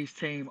 praise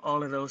team,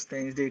 all of those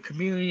things. Did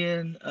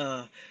communion,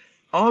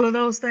 all of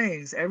those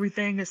things.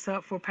 Everything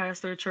except for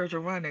pastor, church, or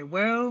running.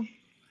 Well,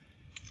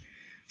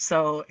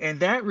 so in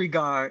that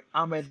regard,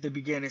 I'm at the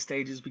beginning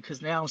stages because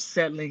now I'm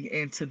settling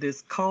into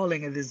this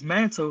calling and this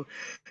mantle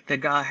that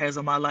God has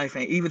on my life.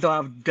 And even though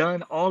I've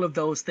done all of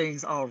those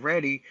things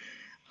already,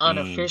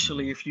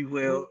 unofficially, mhm. if you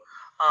will,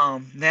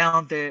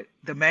 now that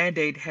the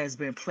mandate has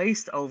been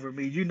placed over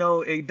me,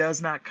 it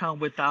does not come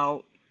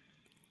without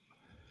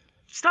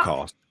stuff.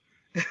 Cost,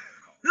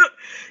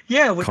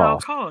 Yeah,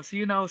 without cost. cost.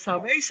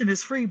 Salvation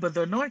is free, but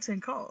the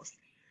anointing costs,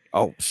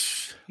 Oh,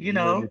 you look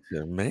know? at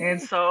you,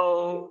 And man.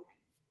 so,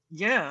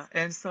 yeah.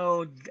 And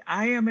so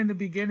I am in the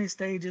beginning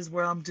stages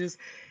where I'm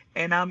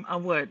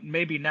what,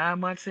 maybe 9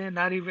 months in,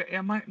 not even,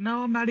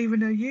 no, I'm not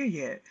even a year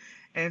yet.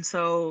 And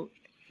so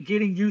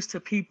getting used to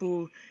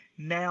people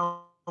now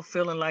feeling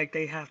like they have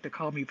to call me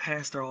pastor all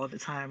the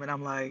time. And I'm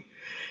like,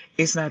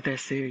 it's not that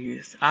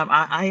serious.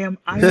 I am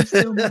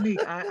still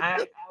Monique. I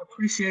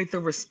appreciate the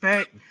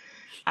respect.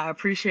 I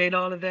appreciate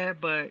all of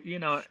that, but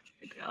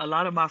a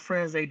lot of my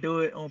friends they do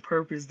it on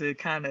purpose to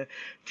kind of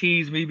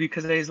tease me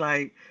because they's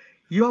like,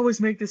 "You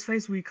always make this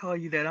face when we call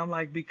you that." I'm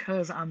like,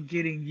 because I'm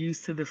getting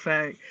used to the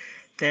fact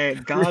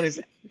that God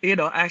is,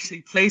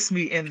 actually placed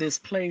me in this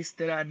place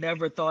that I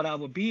never thought I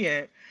would be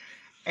at,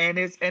 and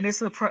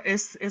it's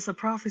a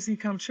prophecy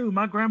come true.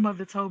 My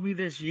grandmother told me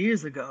this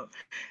years ago,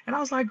 and I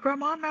was like,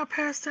 "Grandma, I'm not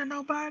pastoring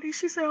nobody."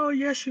 She said, "Oh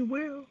yes, you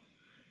will."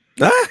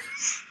 Ah,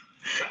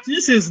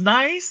 This is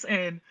nice,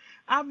 and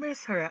I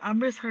miss her. I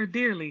miss her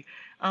dearly.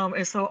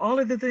 And so all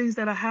of the things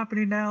that are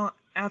happening now,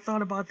 I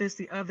thought about this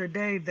the other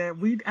day that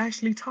we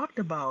actually talked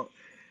about,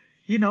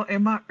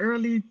 in my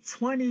early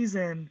 20s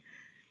and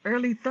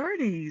early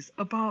 30s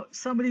about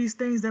some of these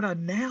things that are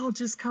now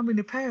just coming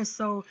to pass.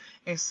 So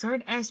in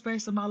certain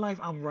aspects of my life,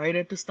 I'm right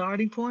at the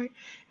starting point,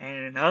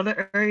 and in other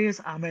areas,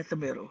 I'm at the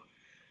middle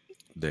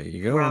there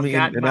you where go. I I've mean,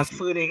 gotten and my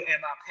footing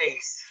and my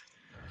pace.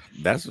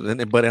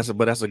 but that's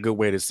a good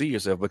way to see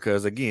yourself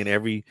because again,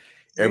 every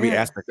Yeah.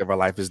 aspect of our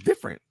life is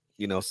different.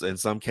 So in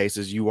some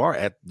cases, you are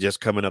at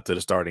just coming up to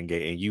the starting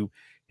gate, and you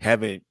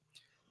haven't.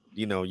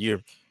 You're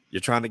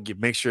trying to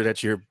make sure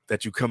that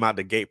you come out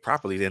the gate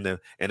properly, and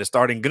the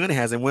starting gun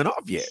hasn't went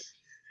off yet.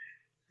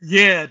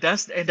 Yeah,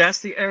 that's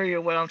the area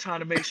where I'm trying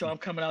to make sure I'm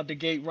coming out the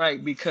gate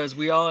right because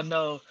we all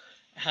know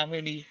how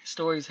many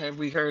stories have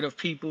we heard of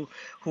people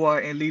who are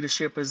in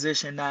leadership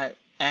position not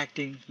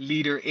acting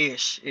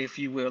leader-ish, if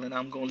you will, and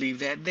I'm gonna leave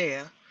that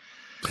there.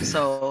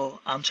 So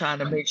I'm trying to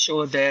make sure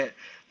that,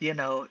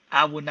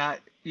 I will not,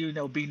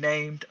 be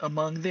named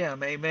among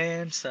them.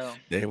 Amen. So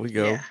There we yeah.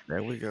 go.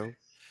 There we go.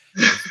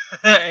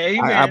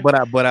 Amen.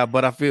 But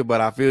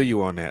I feel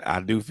you on that.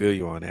 I do feel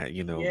you on that.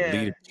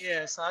 Yeah,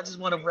 yeah. So I just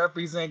want to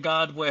represent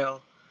God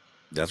well,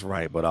 That's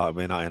right, but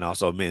and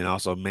also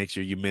make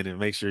sure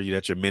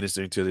that you're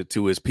ministering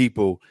to his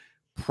people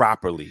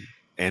properly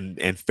and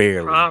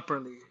fairly,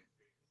 properly.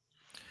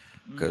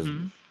 because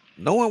Hmm.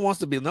 no one likes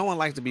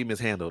to be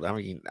mishandled. I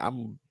mean,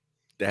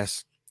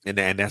 that's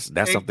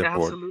that's something for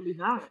Absolutely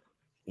not.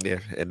 yeah,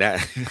 and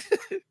that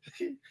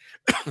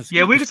Yeah,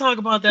 excuse we me. can talk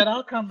about that.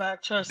 I'll come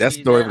back. Trust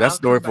me, that That's I'll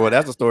come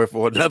back. a story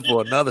for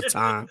another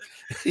time.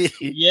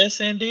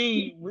 Yes,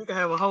 indeed. We can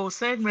have a whole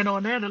segment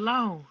on that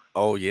alone.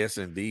 Oh yes,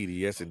 indeed,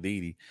 yes,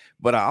 indeed.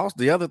 But I also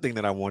the other thing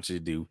that I want you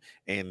to do,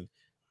 and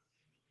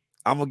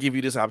I'm gonna give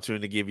you this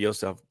opportunity to give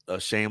yourself a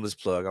shameless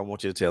plug. I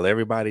want you to tell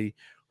everybody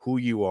who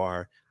you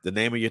are, the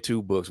name of your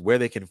two books, where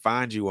they can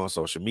find you on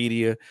social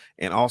media,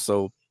 and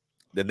also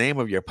the name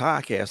of your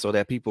podcast so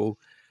that people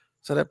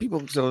so that people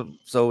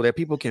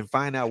can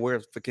find out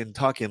where can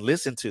talk and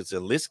listen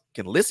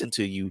can listen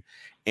to you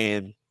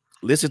and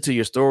listen to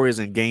your stories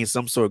and gain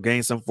some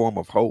form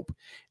of hope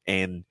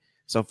and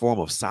some form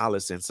of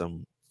solace and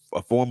some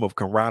a form of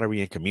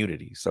camaraderie and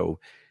community. So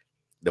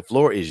the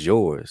floor is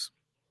yours.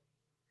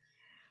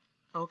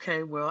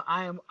 Okay, well,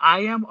 I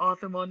am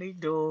author Monique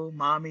Dewell,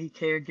 mommy,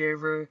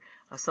 caregiver,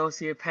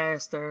 associate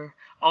pastor,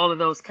 all of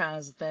those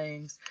kinds of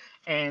things.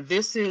 And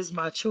this is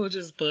my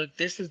children's book.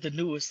 This is the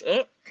newest.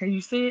 Can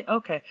you see it?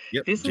 Okay.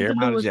 Yep, This is the Jeremiah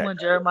newest Jack. one,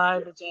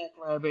 Jeremiah the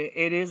Jackrabbit.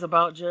 It is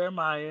about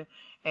Jeremiah,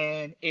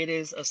 and it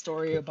is a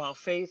story about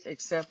faith,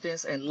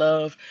 acceptance, and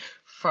love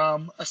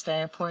from a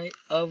standpoint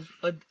of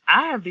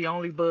I have the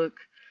only book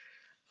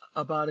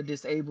about a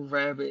disabled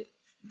rabbit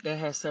that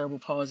has cerebral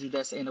palsy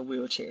that's in a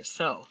wheelchair.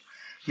 So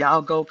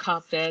y'all go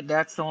cop that.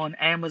 That's on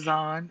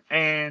Amazon,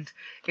 and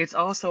it's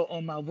also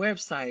on my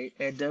website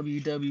at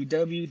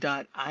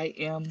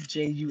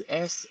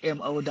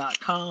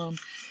www.imjusmo.com.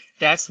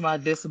 That's my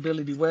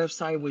disability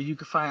website where you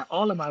can find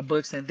all of my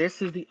books. And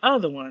this is the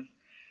other one,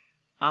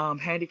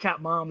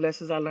 Handicapped Mom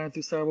Lessons I Learned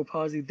Through Cerebral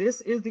Palsy.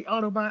 This is the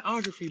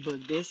autobiography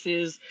book. This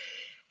is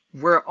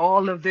where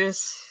all of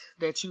this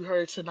that you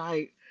heard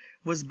tonight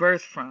was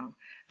birthed from.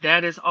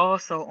 That is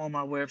also on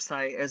my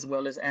website as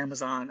well as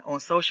Amazon. On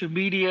social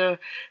media,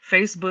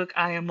 Facebook,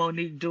 I am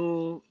Monique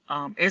Dewell.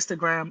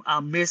 Instagram,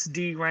 I'm Miss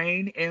D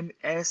Rain,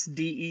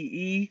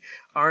 MSDEEREIGN.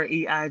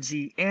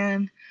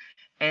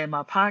 And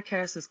my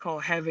podcast is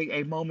called Having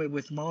a Moment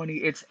with Moni.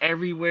 It's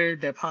everywhere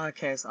that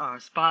podcasts are: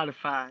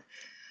 Spotify,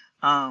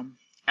 um,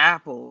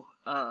 Apple,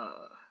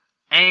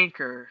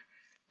 Anchor,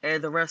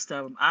 and the rest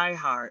of them,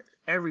 iHeart,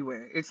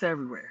 everywhere. It's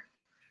everywhere.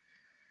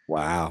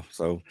 Wow.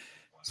 So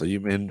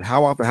you've been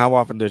how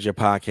often does your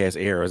podcast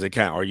air? Is it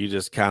kind are you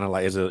just kind of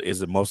like is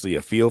it mostly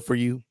a feel for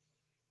you?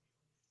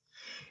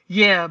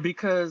 Yeah,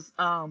 because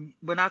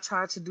when I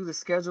tried to do the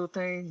schedule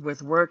thing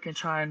with work and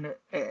trying to,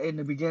 in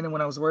the beginning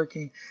when I was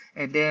working,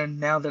 and then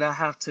now that I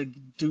have to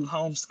do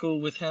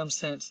homeschool with him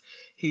since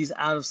he's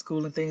out of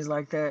school and things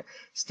like that,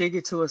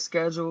 sticking to a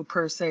schedule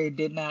per se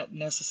did not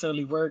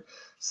necessarily work.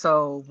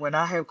 So when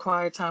I have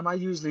quiet time, I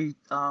usually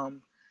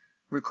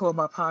record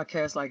my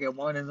podcast like at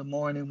 1 in the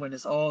morning when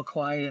it's all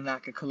quiet and I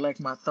can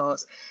collect my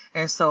thoughts.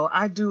 And so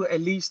I do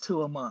at least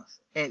two a month,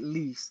 at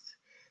least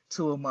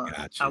two a month.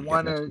 Got I you,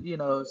 want got to,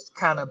 you.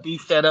 kind of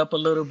beef that up a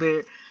little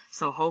bit.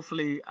 So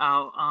hopefully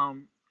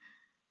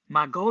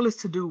my goal is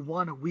to do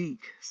one a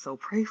week. So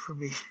pray for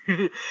me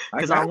I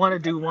because I got want you. to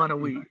do I got one a you.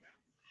 week.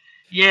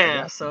 I Yeah,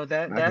 got you. so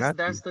that I that's got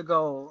that's you. the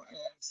goal. And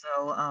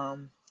so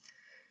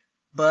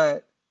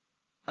but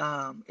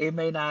it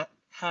may not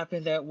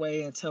happen that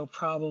way until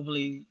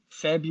probably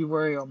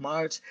February or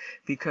March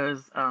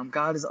because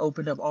God has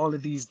opened up all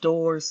of these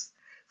doors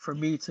for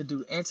me to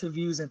do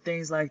interviews and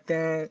things like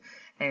that.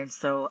 And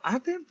so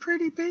I've been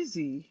pretty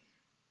busy.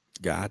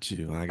 Got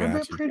you. I I've been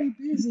got you. pretty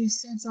busy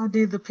since I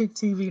did the Pick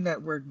TV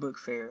Network book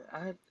fair.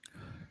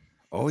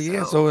 Oh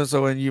yeah. So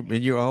So and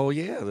you oh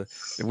yeah.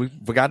 And we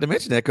forgot to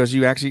mention that because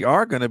you actually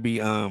are gonna be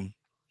on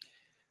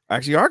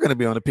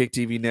the Pick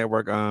TV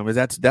network. Is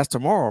that's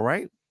tomorrow,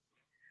 right?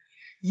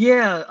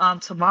 yeah,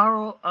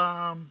 tomorrow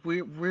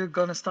we're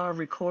gonna start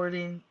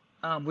recording.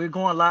 We're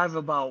going live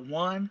about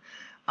 1.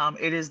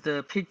 It is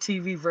the Pick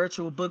TV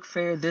virtual book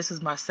fair. This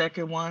is my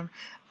second one.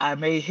 I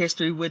made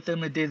history with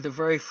them and did the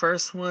very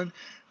first one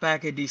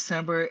back in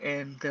December,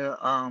 and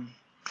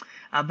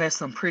I met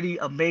some pretty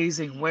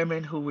amazing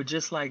women who were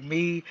just like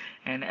me,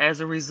 and as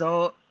a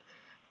result,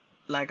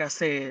 like I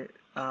said,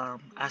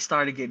 I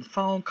started getting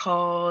phone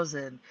calls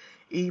and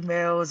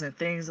emails and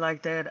things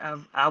like that.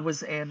 I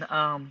was in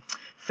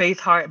Faith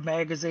Heart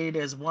magazine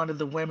as one of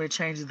the women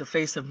changing the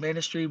face of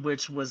ministry,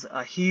 which was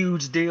a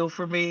huge deal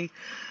for me.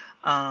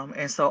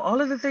 And so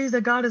all of the things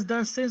that God has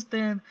done since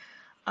then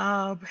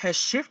has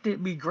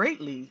shifted me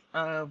greatly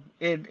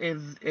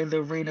in the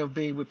arena of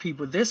being with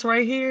people. This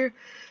right here,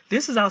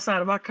 this is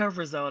outside of my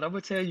comfort zone. I'm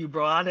gonna tell you,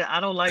 bro. I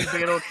don't like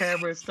being on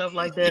camera and stuff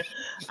like that.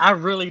 I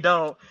really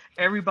don't.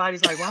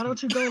 Everybody's like, why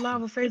don't you go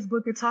live on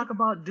Facebook and talk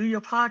about do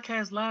your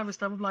podcast live and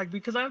stuff? I'm like,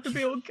 because I have to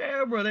be on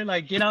camera. They're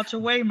like, get out your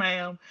way,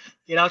 ma'am.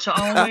 Get out your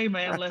own way,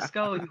 ma'am. Let's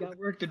go. You got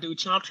work to do.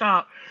 Chop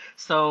chop.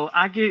 So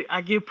I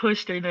get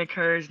pushed and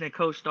encouraged and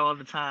coached all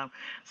the time.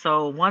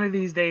 So one of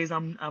these days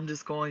I'm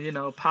just going,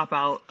 pop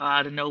out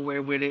of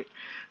nowhere with it.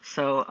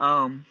 So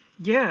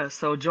yeah,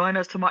 so join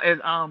us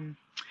tomorrow.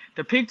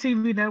 The Pig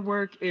TV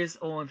network is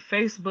on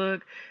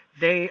Facebook.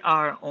 They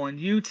are on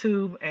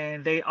YouTube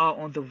and they are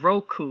on the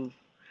Roku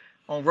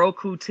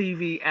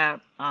TV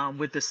app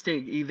with the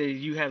stick. Either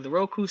you have the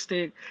Roku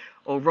stick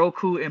or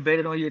Roku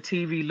embedded on your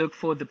TV. Look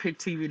for the Pig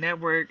TV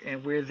network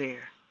and we're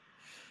there.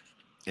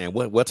 And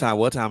what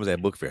time is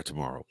that book fair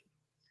tomorrow?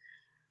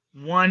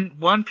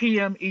 1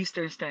 p.m.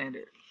 Eastern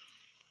Standard.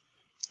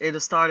 It'll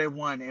start at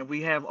 1, and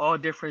we have all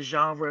different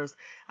genres.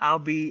 I'll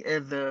be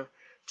in the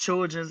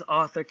children's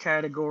author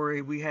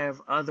category. We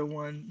have other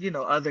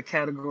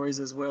categories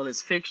as well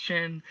as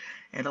fiction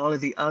and all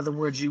of the other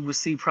words. You will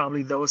see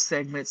probably those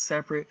segments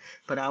separate,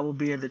 but I will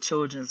be in the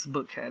children's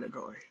book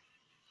category.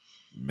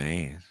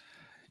 Man.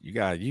 you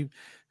got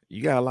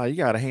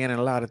a hand in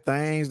a lot of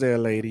things there,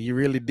 lady. You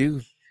really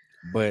do.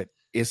 But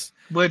it's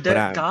But but that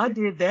I God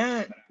did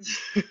that.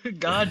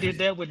 God did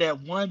that with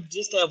that one,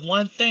 just that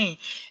one thing.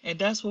 And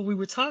that's what we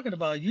were talking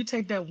about. You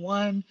take that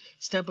one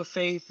step of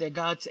faith that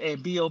God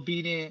and be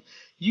obedient.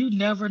 You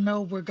never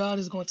know where God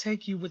is going to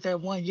take you with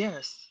that one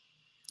yes.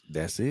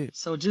 that's it.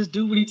 So just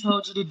do what he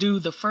told you to do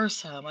the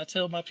first time. I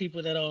tell my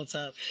people that all the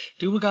time.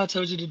 Do what God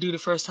told you to do the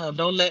first time.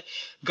 Don't let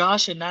God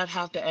should not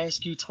have to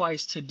ask you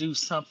twice to do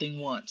something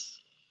once.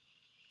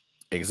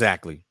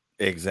 Exactly.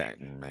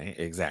 Exactly, man.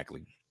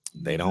 Exactly.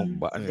 They don't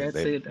That's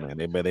they it. man,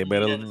 they Leave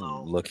better that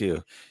alone. look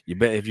here. You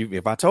bet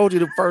if I told you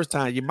the first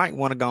time, you might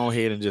want to go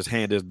ahead and just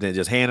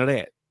just handle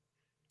that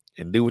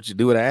and do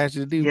what I asked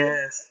you to do.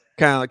 Yes.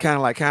 Kind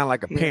of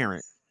like a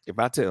parent. Yes. If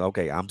I tell,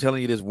 okay, I'm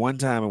telling you this one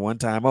time and one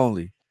time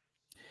only.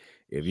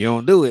 If you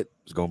don't do it,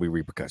 it's gonna be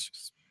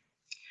repercussions.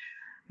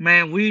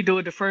 Man, we do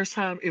it the first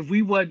time. If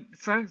we wasn't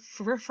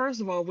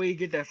first of all, we didn't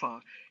get that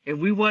far. If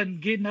we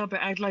wasn't getting up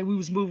and acting like we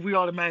was moving, we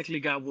automatically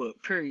got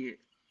whooped. Period.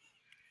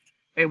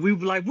 And we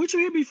were like, "What you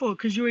hit me for?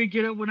 Cause you ain't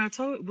get up when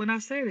I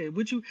said it.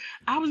 What you?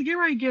 I was getting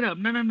ready to get up.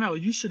 No, no, no.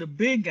 You should have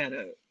been got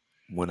up.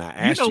 When I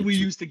You asked know you we to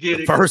used to the get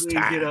it because first we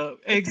didn't get time. up.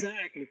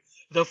 Exactly.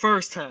 The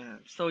first time.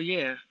 So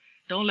yeah,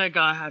 don't let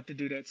God have to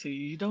do that to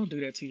you. You don't do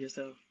that to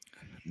yourself.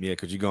 Yeah,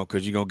 cause you gonna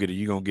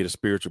get a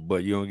spiritual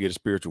but you gonna get a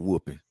spiritual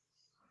whooping.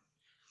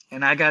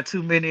 And I got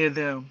too many of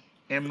them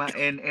in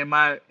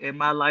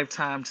my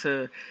lifetime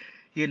to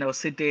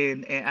sit there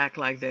and act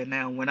like that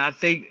now.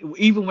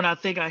 Even when I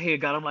think I hear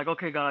God, I'm like,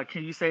 okay, God,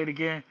 can you say it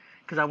again?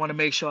 Because I want to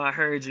make sure I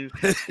heard you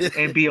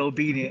and be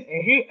obedient.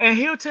 And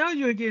he'll tell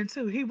you again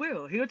too. He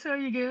will. He'll tell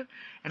you again.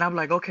 And I'm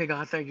like, okay,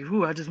 God, thank you.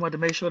 Whew, I just wanted to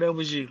make sure that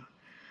was you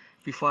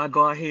before I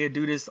go out here and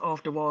do this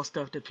off the wall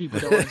stuff that people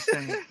don't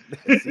understand.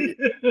 That's it.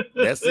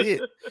 That's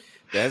it.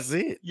 That's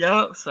it.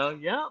 Yep. So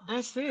yep,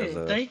 that's Cause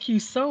it. Thank you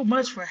so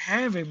much for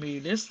having me.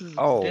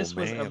 oh This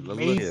was man, look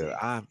here.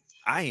 amazing.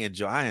 I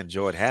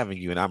enjoyed having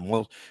you, and I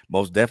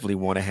most definitely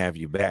want to have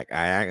you back.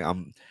 I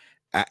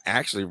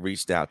actually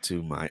reached out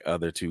to my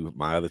other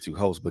two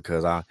hosts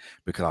because I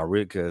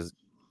really because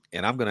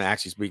and I'm gonna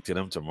actually speak to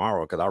them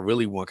tomorrow because I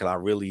really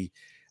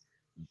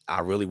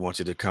want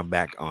you to come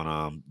back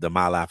on the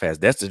My Life Has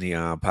Destiny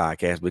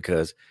podcast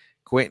because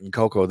Quentin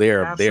Coco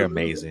they're Absolutely.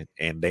 amazing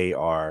and they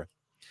are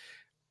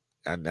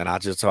and I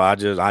just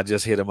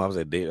hit him up.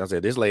 I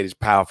said this lady's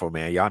powerful,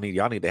 man. Y'all need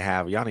to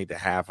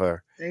have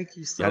her. Thank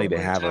you Y'all so need to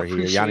much. have I her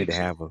here. Y'all need to appreciate you.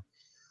 have her.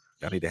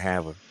 Y'all need to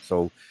have her.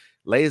 So,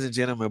 ladies and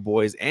gentlemen,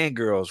 boys and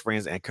girls,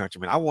 friends and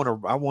countrymen, I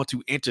want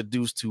to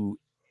introduce to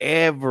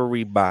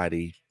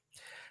everybody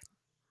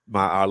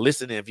my our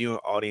listening and viewing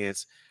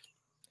audience.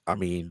 I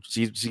mean,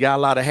 she got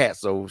a lot of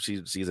hats. So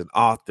she's an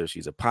author.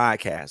 She's a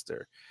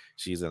podcaster.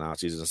 She's an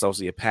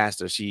associate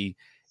pastor.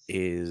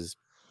 Is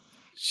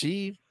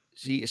she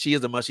she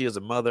is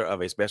a mother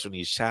of a special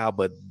needs child.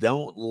 But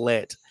don't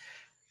let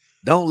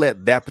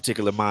that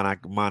particular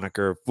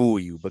moniker fool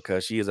you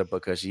because she is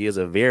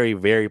a very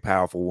very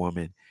powerful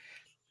woman,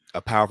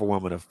 a powerful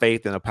woman of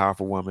faith and a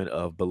powerful woman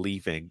of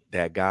belief in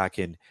that God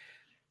can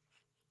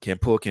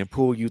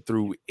pull you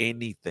through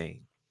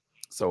anything.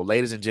 So,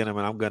 ladies and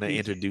gentlemen, I'm going to He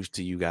introduce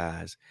to you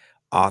guys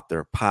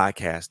author,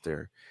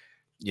 podcaster,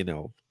 you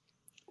know,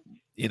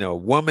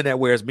 woman that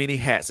wears many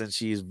hats and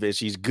she's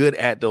good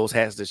at those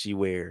hats that she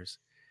wears.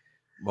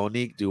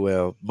 Monique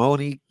Duell.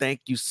 Monique,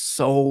 thank you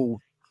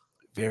so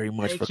very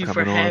much for Thank you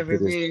for coming on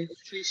having me.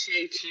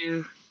 Appreciate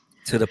you.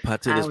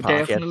 to this I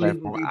podcast definitely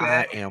will platform. be I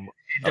back. am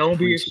And don't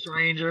be a appreciative.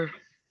 stranger.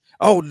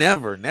 Oh,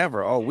 never,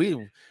 never. Oh,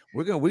 we're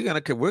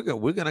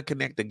gonna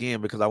connect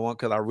again because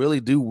I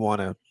really do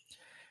want to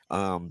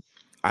um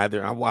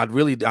either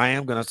I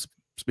am gonna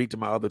speak to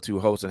my other two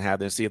hosts and have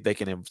them see if they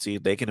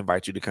can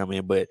invite you to come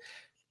in. But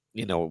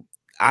you know,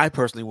 I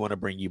personally want to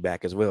bring you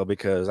back as well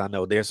because I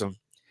know there's some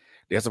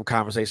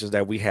conversations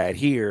that we had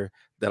here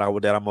that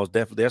I most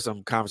definitely there's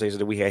some conversations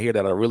that we had here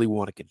that I really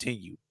want to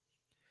continue.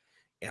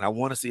 And I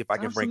want to see if I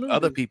can bring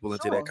other Absolutely. people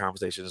into that Sure.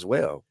 conversation as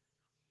well.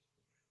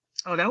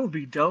 Oh, that would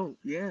be dope.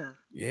 Yeah.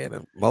 Yeah,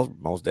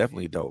 most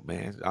definitely dope,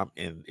 man.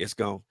 And it's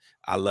going.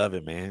 I love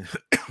it, man.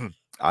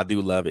 I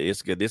do love it.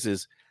 It's good. This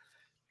is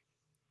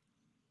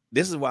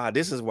why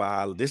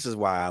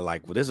I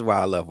like. This is why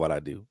I love what I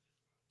do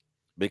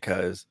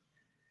because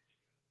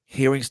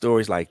hearing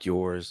stories like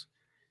yours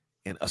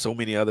and so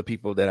many other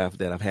people that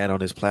I've had on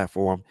this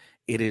platform,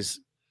 it is.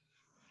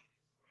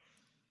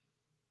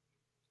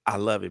 I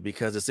love it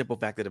because the simple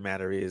fact of the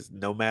matter is,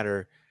 no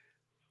matter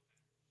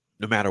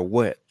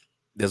what,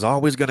 there's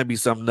always going to be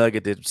some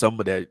nugget that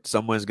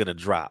someone's going to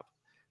drop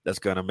that's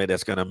going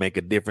to make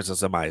a difference in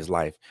somebody's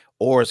life,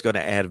 or it's going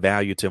to add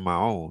value to my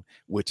own,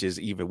 which is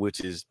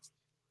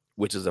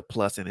a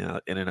plus in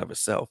and of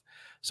itself.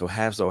 So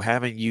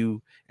having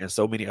you and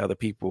so many other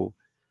people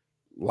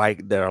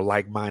like that are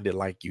like minded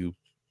like you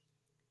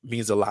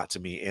means a lot to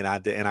me, and I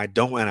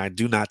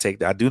do not take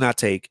that. I do not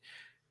take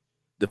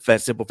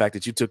simple fact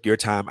that you took your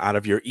time out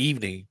of your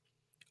evening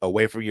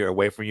away from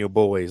your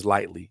boys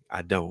lightly.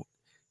 I don't.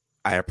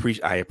 I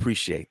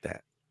appreciate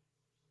that.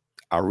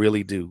 I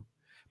really do,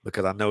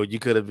 because I know you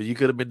could have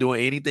been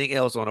doing anything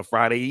else on a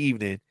Friday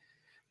evening,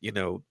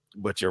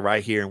 but you're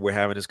right here and we're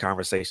having this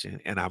conversation,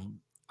 and I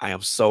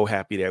am so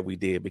happy that we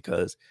did,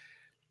 because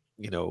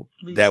Me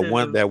that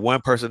one too. that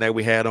one person that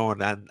we had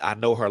on, I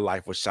know her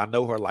life was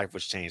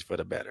changed for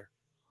the better.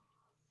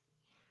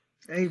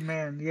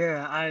 Amen.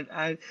 Yeah,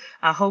 I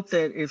hope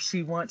that if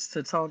she wants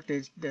to talk,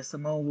 that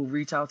Simone will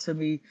reach out to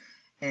me,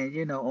 and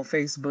on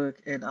Facebook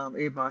and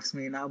inbox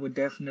me, and I would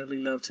definitely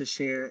love to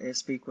share and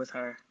speak with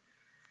her.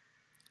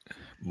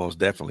 Most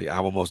definitely. I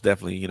will most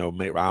definitely,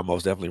 I'll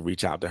most definitely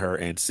reach out to her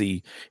and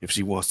see if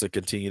she wants to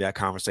continue that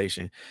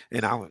conversation.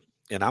 And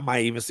I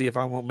might even see if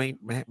I won't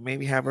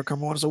maybe have her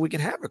come on so we can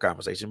have a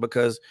conversation,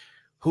 because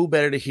who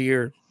better to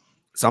hear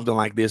something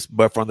like this,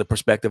 but from the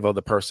perspective of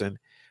the person,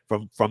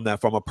 from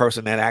a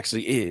person that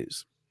actually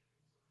is.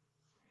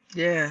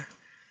 Yeah,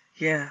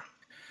 yeah,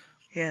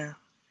 yeah.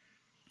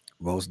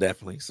 Most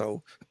definitely.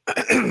 So,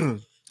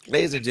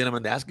 ladies and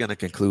gentlemen, that's going to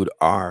conclude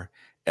our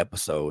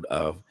episode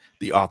of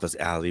The Author's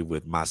Alley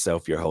with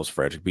myself, your host,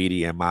 Frederick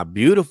Beatty, and my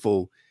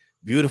beautiful,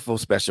 beautiful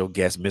special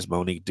guest, Miss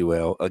Monique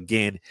Duell.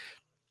 Again,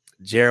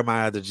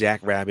 Jeremiah the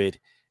Jackrabbit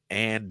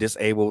and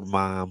Disabled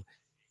Mom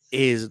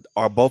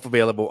are both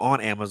available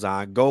on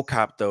Amazon. Go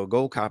cop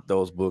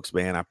those books,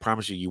 man. I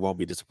promise you, you won't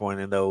be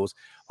disappointed in those.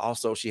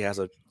 Also, she has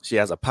a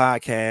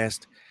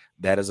podcast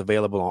that is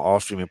available on all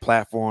streaming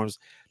platforms.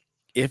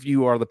 If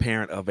you are the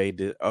parent of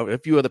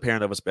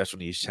a special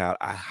needs child,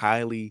 I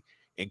highly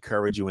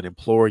encourage you and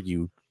implore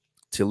you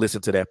to listen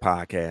to that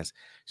podcast.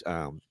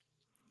 Um,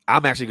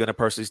 I'm actually going to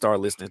personally start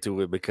listening to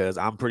it, because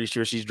I'm pretty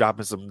sure she's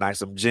dropping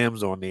some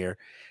gems on there,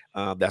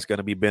 that's going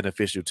to be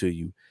beneficial to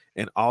you.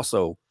 And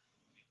also,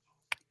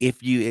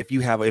 if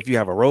you have a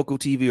Roku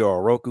TV or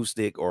a Roku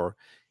stick or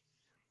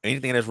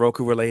anything that's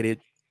Roku related,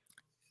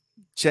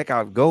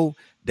 download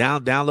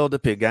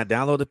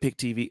the Pick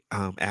TV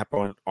app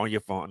on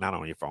your phone, not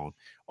on your phone,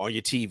 on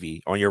your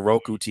TV, on your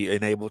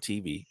enabled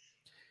TV.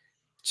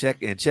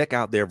 Check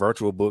out their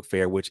virtual book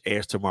fair, which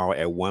airs tomorrow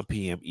at 1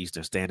 p.m.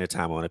 Eastern Standard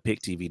Time on the Pick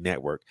TV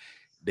network.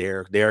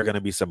 There are going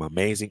to be some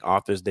amazing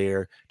authors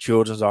there,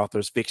 children's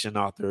authors, fiction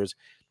authors,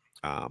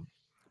 um,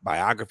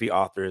 biography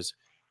authors.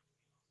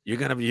 You're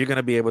gonna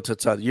be able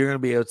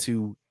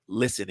to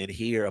listen and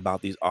hear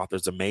about these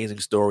authors'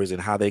 amazing stories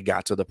and how they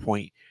got to the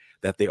point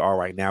that they are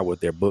right now with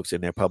their books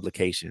and their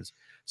publications.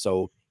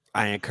 So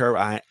I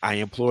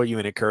implore you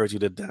and encourage you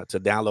to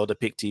download the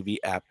Pick TV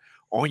app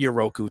on your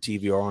Roku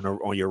TV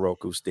or on your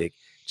Roku stick.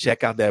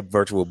 Check out that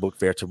virtual book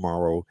fair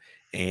tomorrow,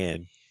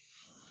 and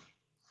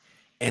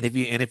if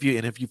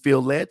you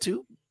feel led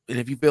to,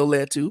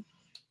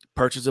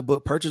 purchase a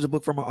book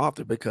from an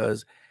author,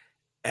 because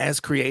as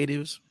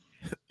creatives,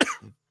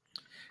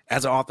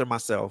 as an author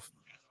myself,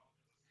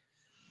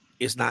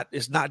 it's not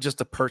just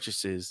the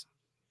purchases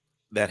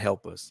that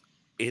help us.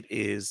 It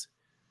is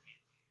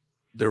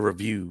the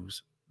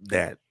reviews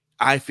that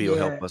I feel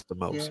help Yeah, us the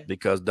yeah, most,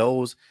 because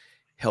those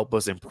help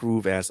us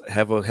improve and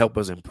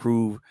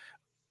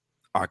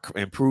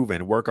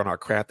work on our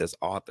craft as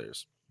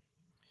authors.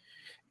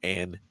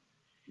 And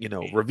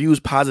reviews,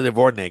 positive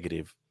or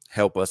negative,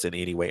 help us in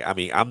any way. I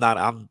mean, I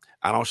don't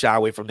shy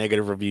away from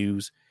negative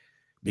reviews,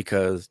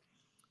 because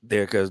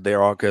they're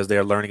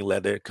learning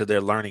because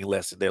they're learning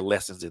lessons, their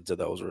lessons into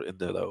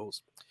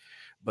those.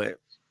 But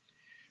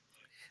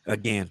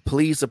again,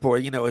 please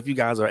support. If you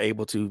guys are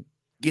able to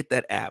get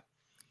that app,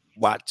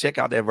 check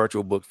out that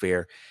virtual book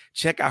fair,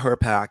 check out her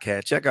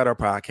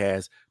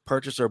podcast,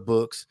 purchase her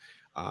books,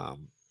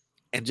 um,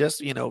 and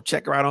just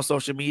check her out on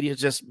social media.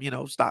 Just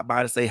stop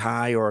by to say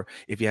hi, or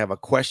if you have a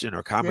question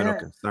or comment or yeah.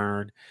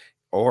 concern,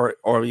 or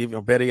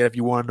even better yet, if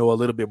you want to know a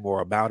little bit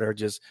more about her,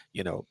 just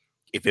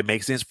if it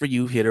makes sense for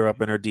you, hit her up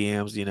in her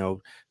DMs.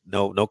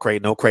 No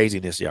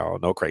craziness, y'all,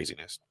 no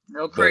craziness.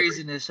 No But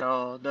craziness,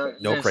 y'all. No,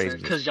 no listen,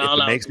 craziness. cause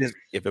y'all out here,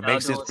 If it y'all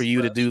makes sense doing for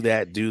you to stuff. do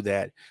that, do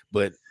that.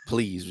 But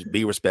please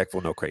be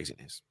respectful. No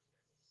craziness.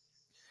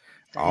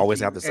 I Thank always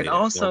have you. to And say that. No,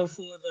 also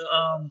for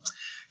the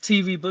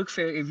TV book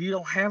fair, if you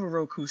don't have a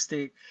Roku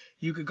stick,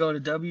 you could go to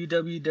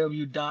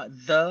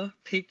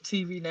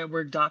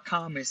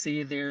www.thepictvnetwork.com and see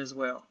it there as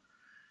well.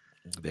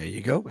 there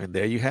you go, and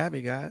there you have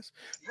it, guys.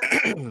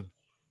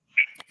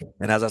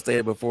 And as I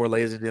said before,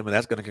 ladies and gentlemen,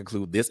 that's going to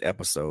conclude this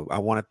episode. I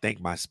want to thank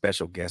my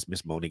special guest,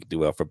 Miss Monique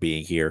Duell, for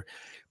being here,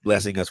 Thank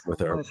blessing you us so with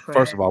her. much for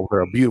First of having all,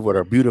 me. with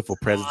her beautiful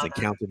It's an presence and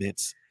honor.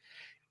 countenance,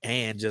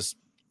 and just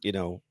you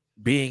know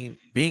being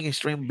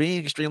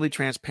extremely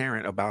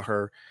transparent about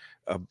her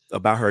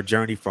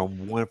journey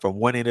from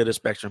one end of the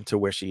spectrum to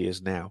where she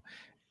is now.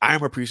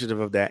 I'm appreciative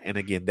of that, and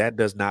again, that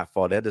does not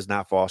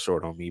fall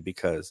short on me,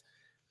 because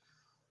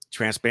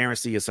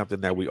transparency is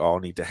something that we all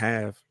need to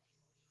have,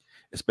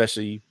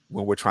 especially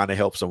when we're trying to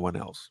help someone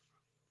else.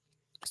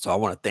 So I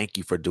want to thank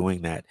you for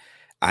doing that.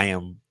 I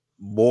am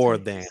more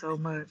Thank you than so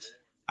much.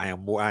 I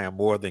am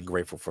more than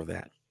grateful for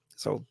that.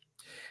 So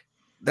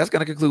that's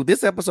going to conclude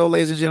this episode,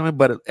 ladies and gentlemen.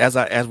 But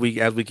as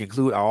we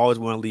conclude, I always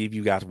want to leave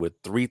you guys with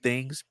three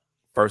things.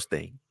 First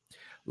thing,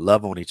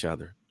 love on each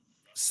other.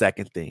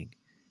 Second thing,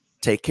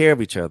 take care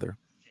of each other.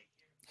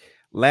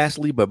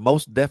 Lastly, but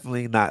most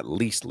definitely not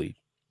leastly,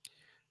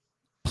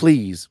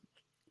 please,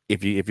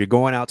 if you're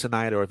going out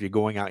tonight, or if you're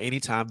going out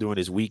anytime during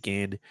this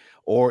weekend,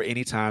 or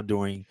anytime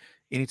during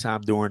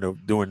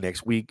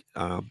next week,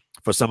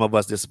 for some of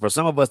us this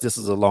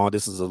is a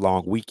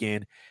long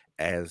weekend,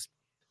 as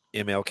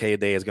MLK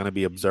Day is going to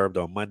be observed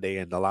on Monday,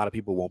 and a lot of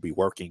people won't be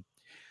working.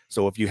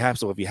 So if you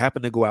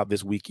happen to go out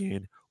this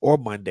weekend, or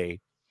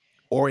Monday,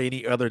 or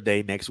any other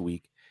day next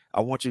week,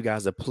 I want you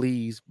guys to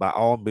please, by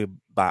all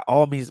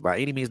means, by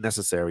any means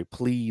necessary,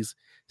 please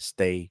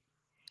stay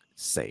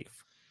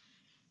safe.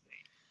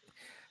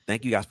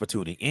 Thank you guys for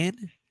tuning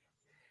in,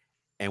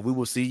 and we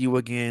will see you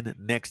again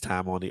next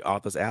time on the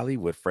Author's Alley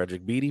with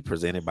Frederick Beatty,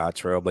 presented by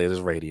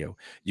Trailblazers Radio.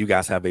 You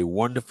guys have a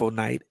wonderful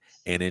night,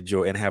 and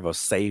enjoy, and have a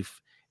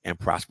safe and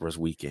prosperous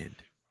weekend.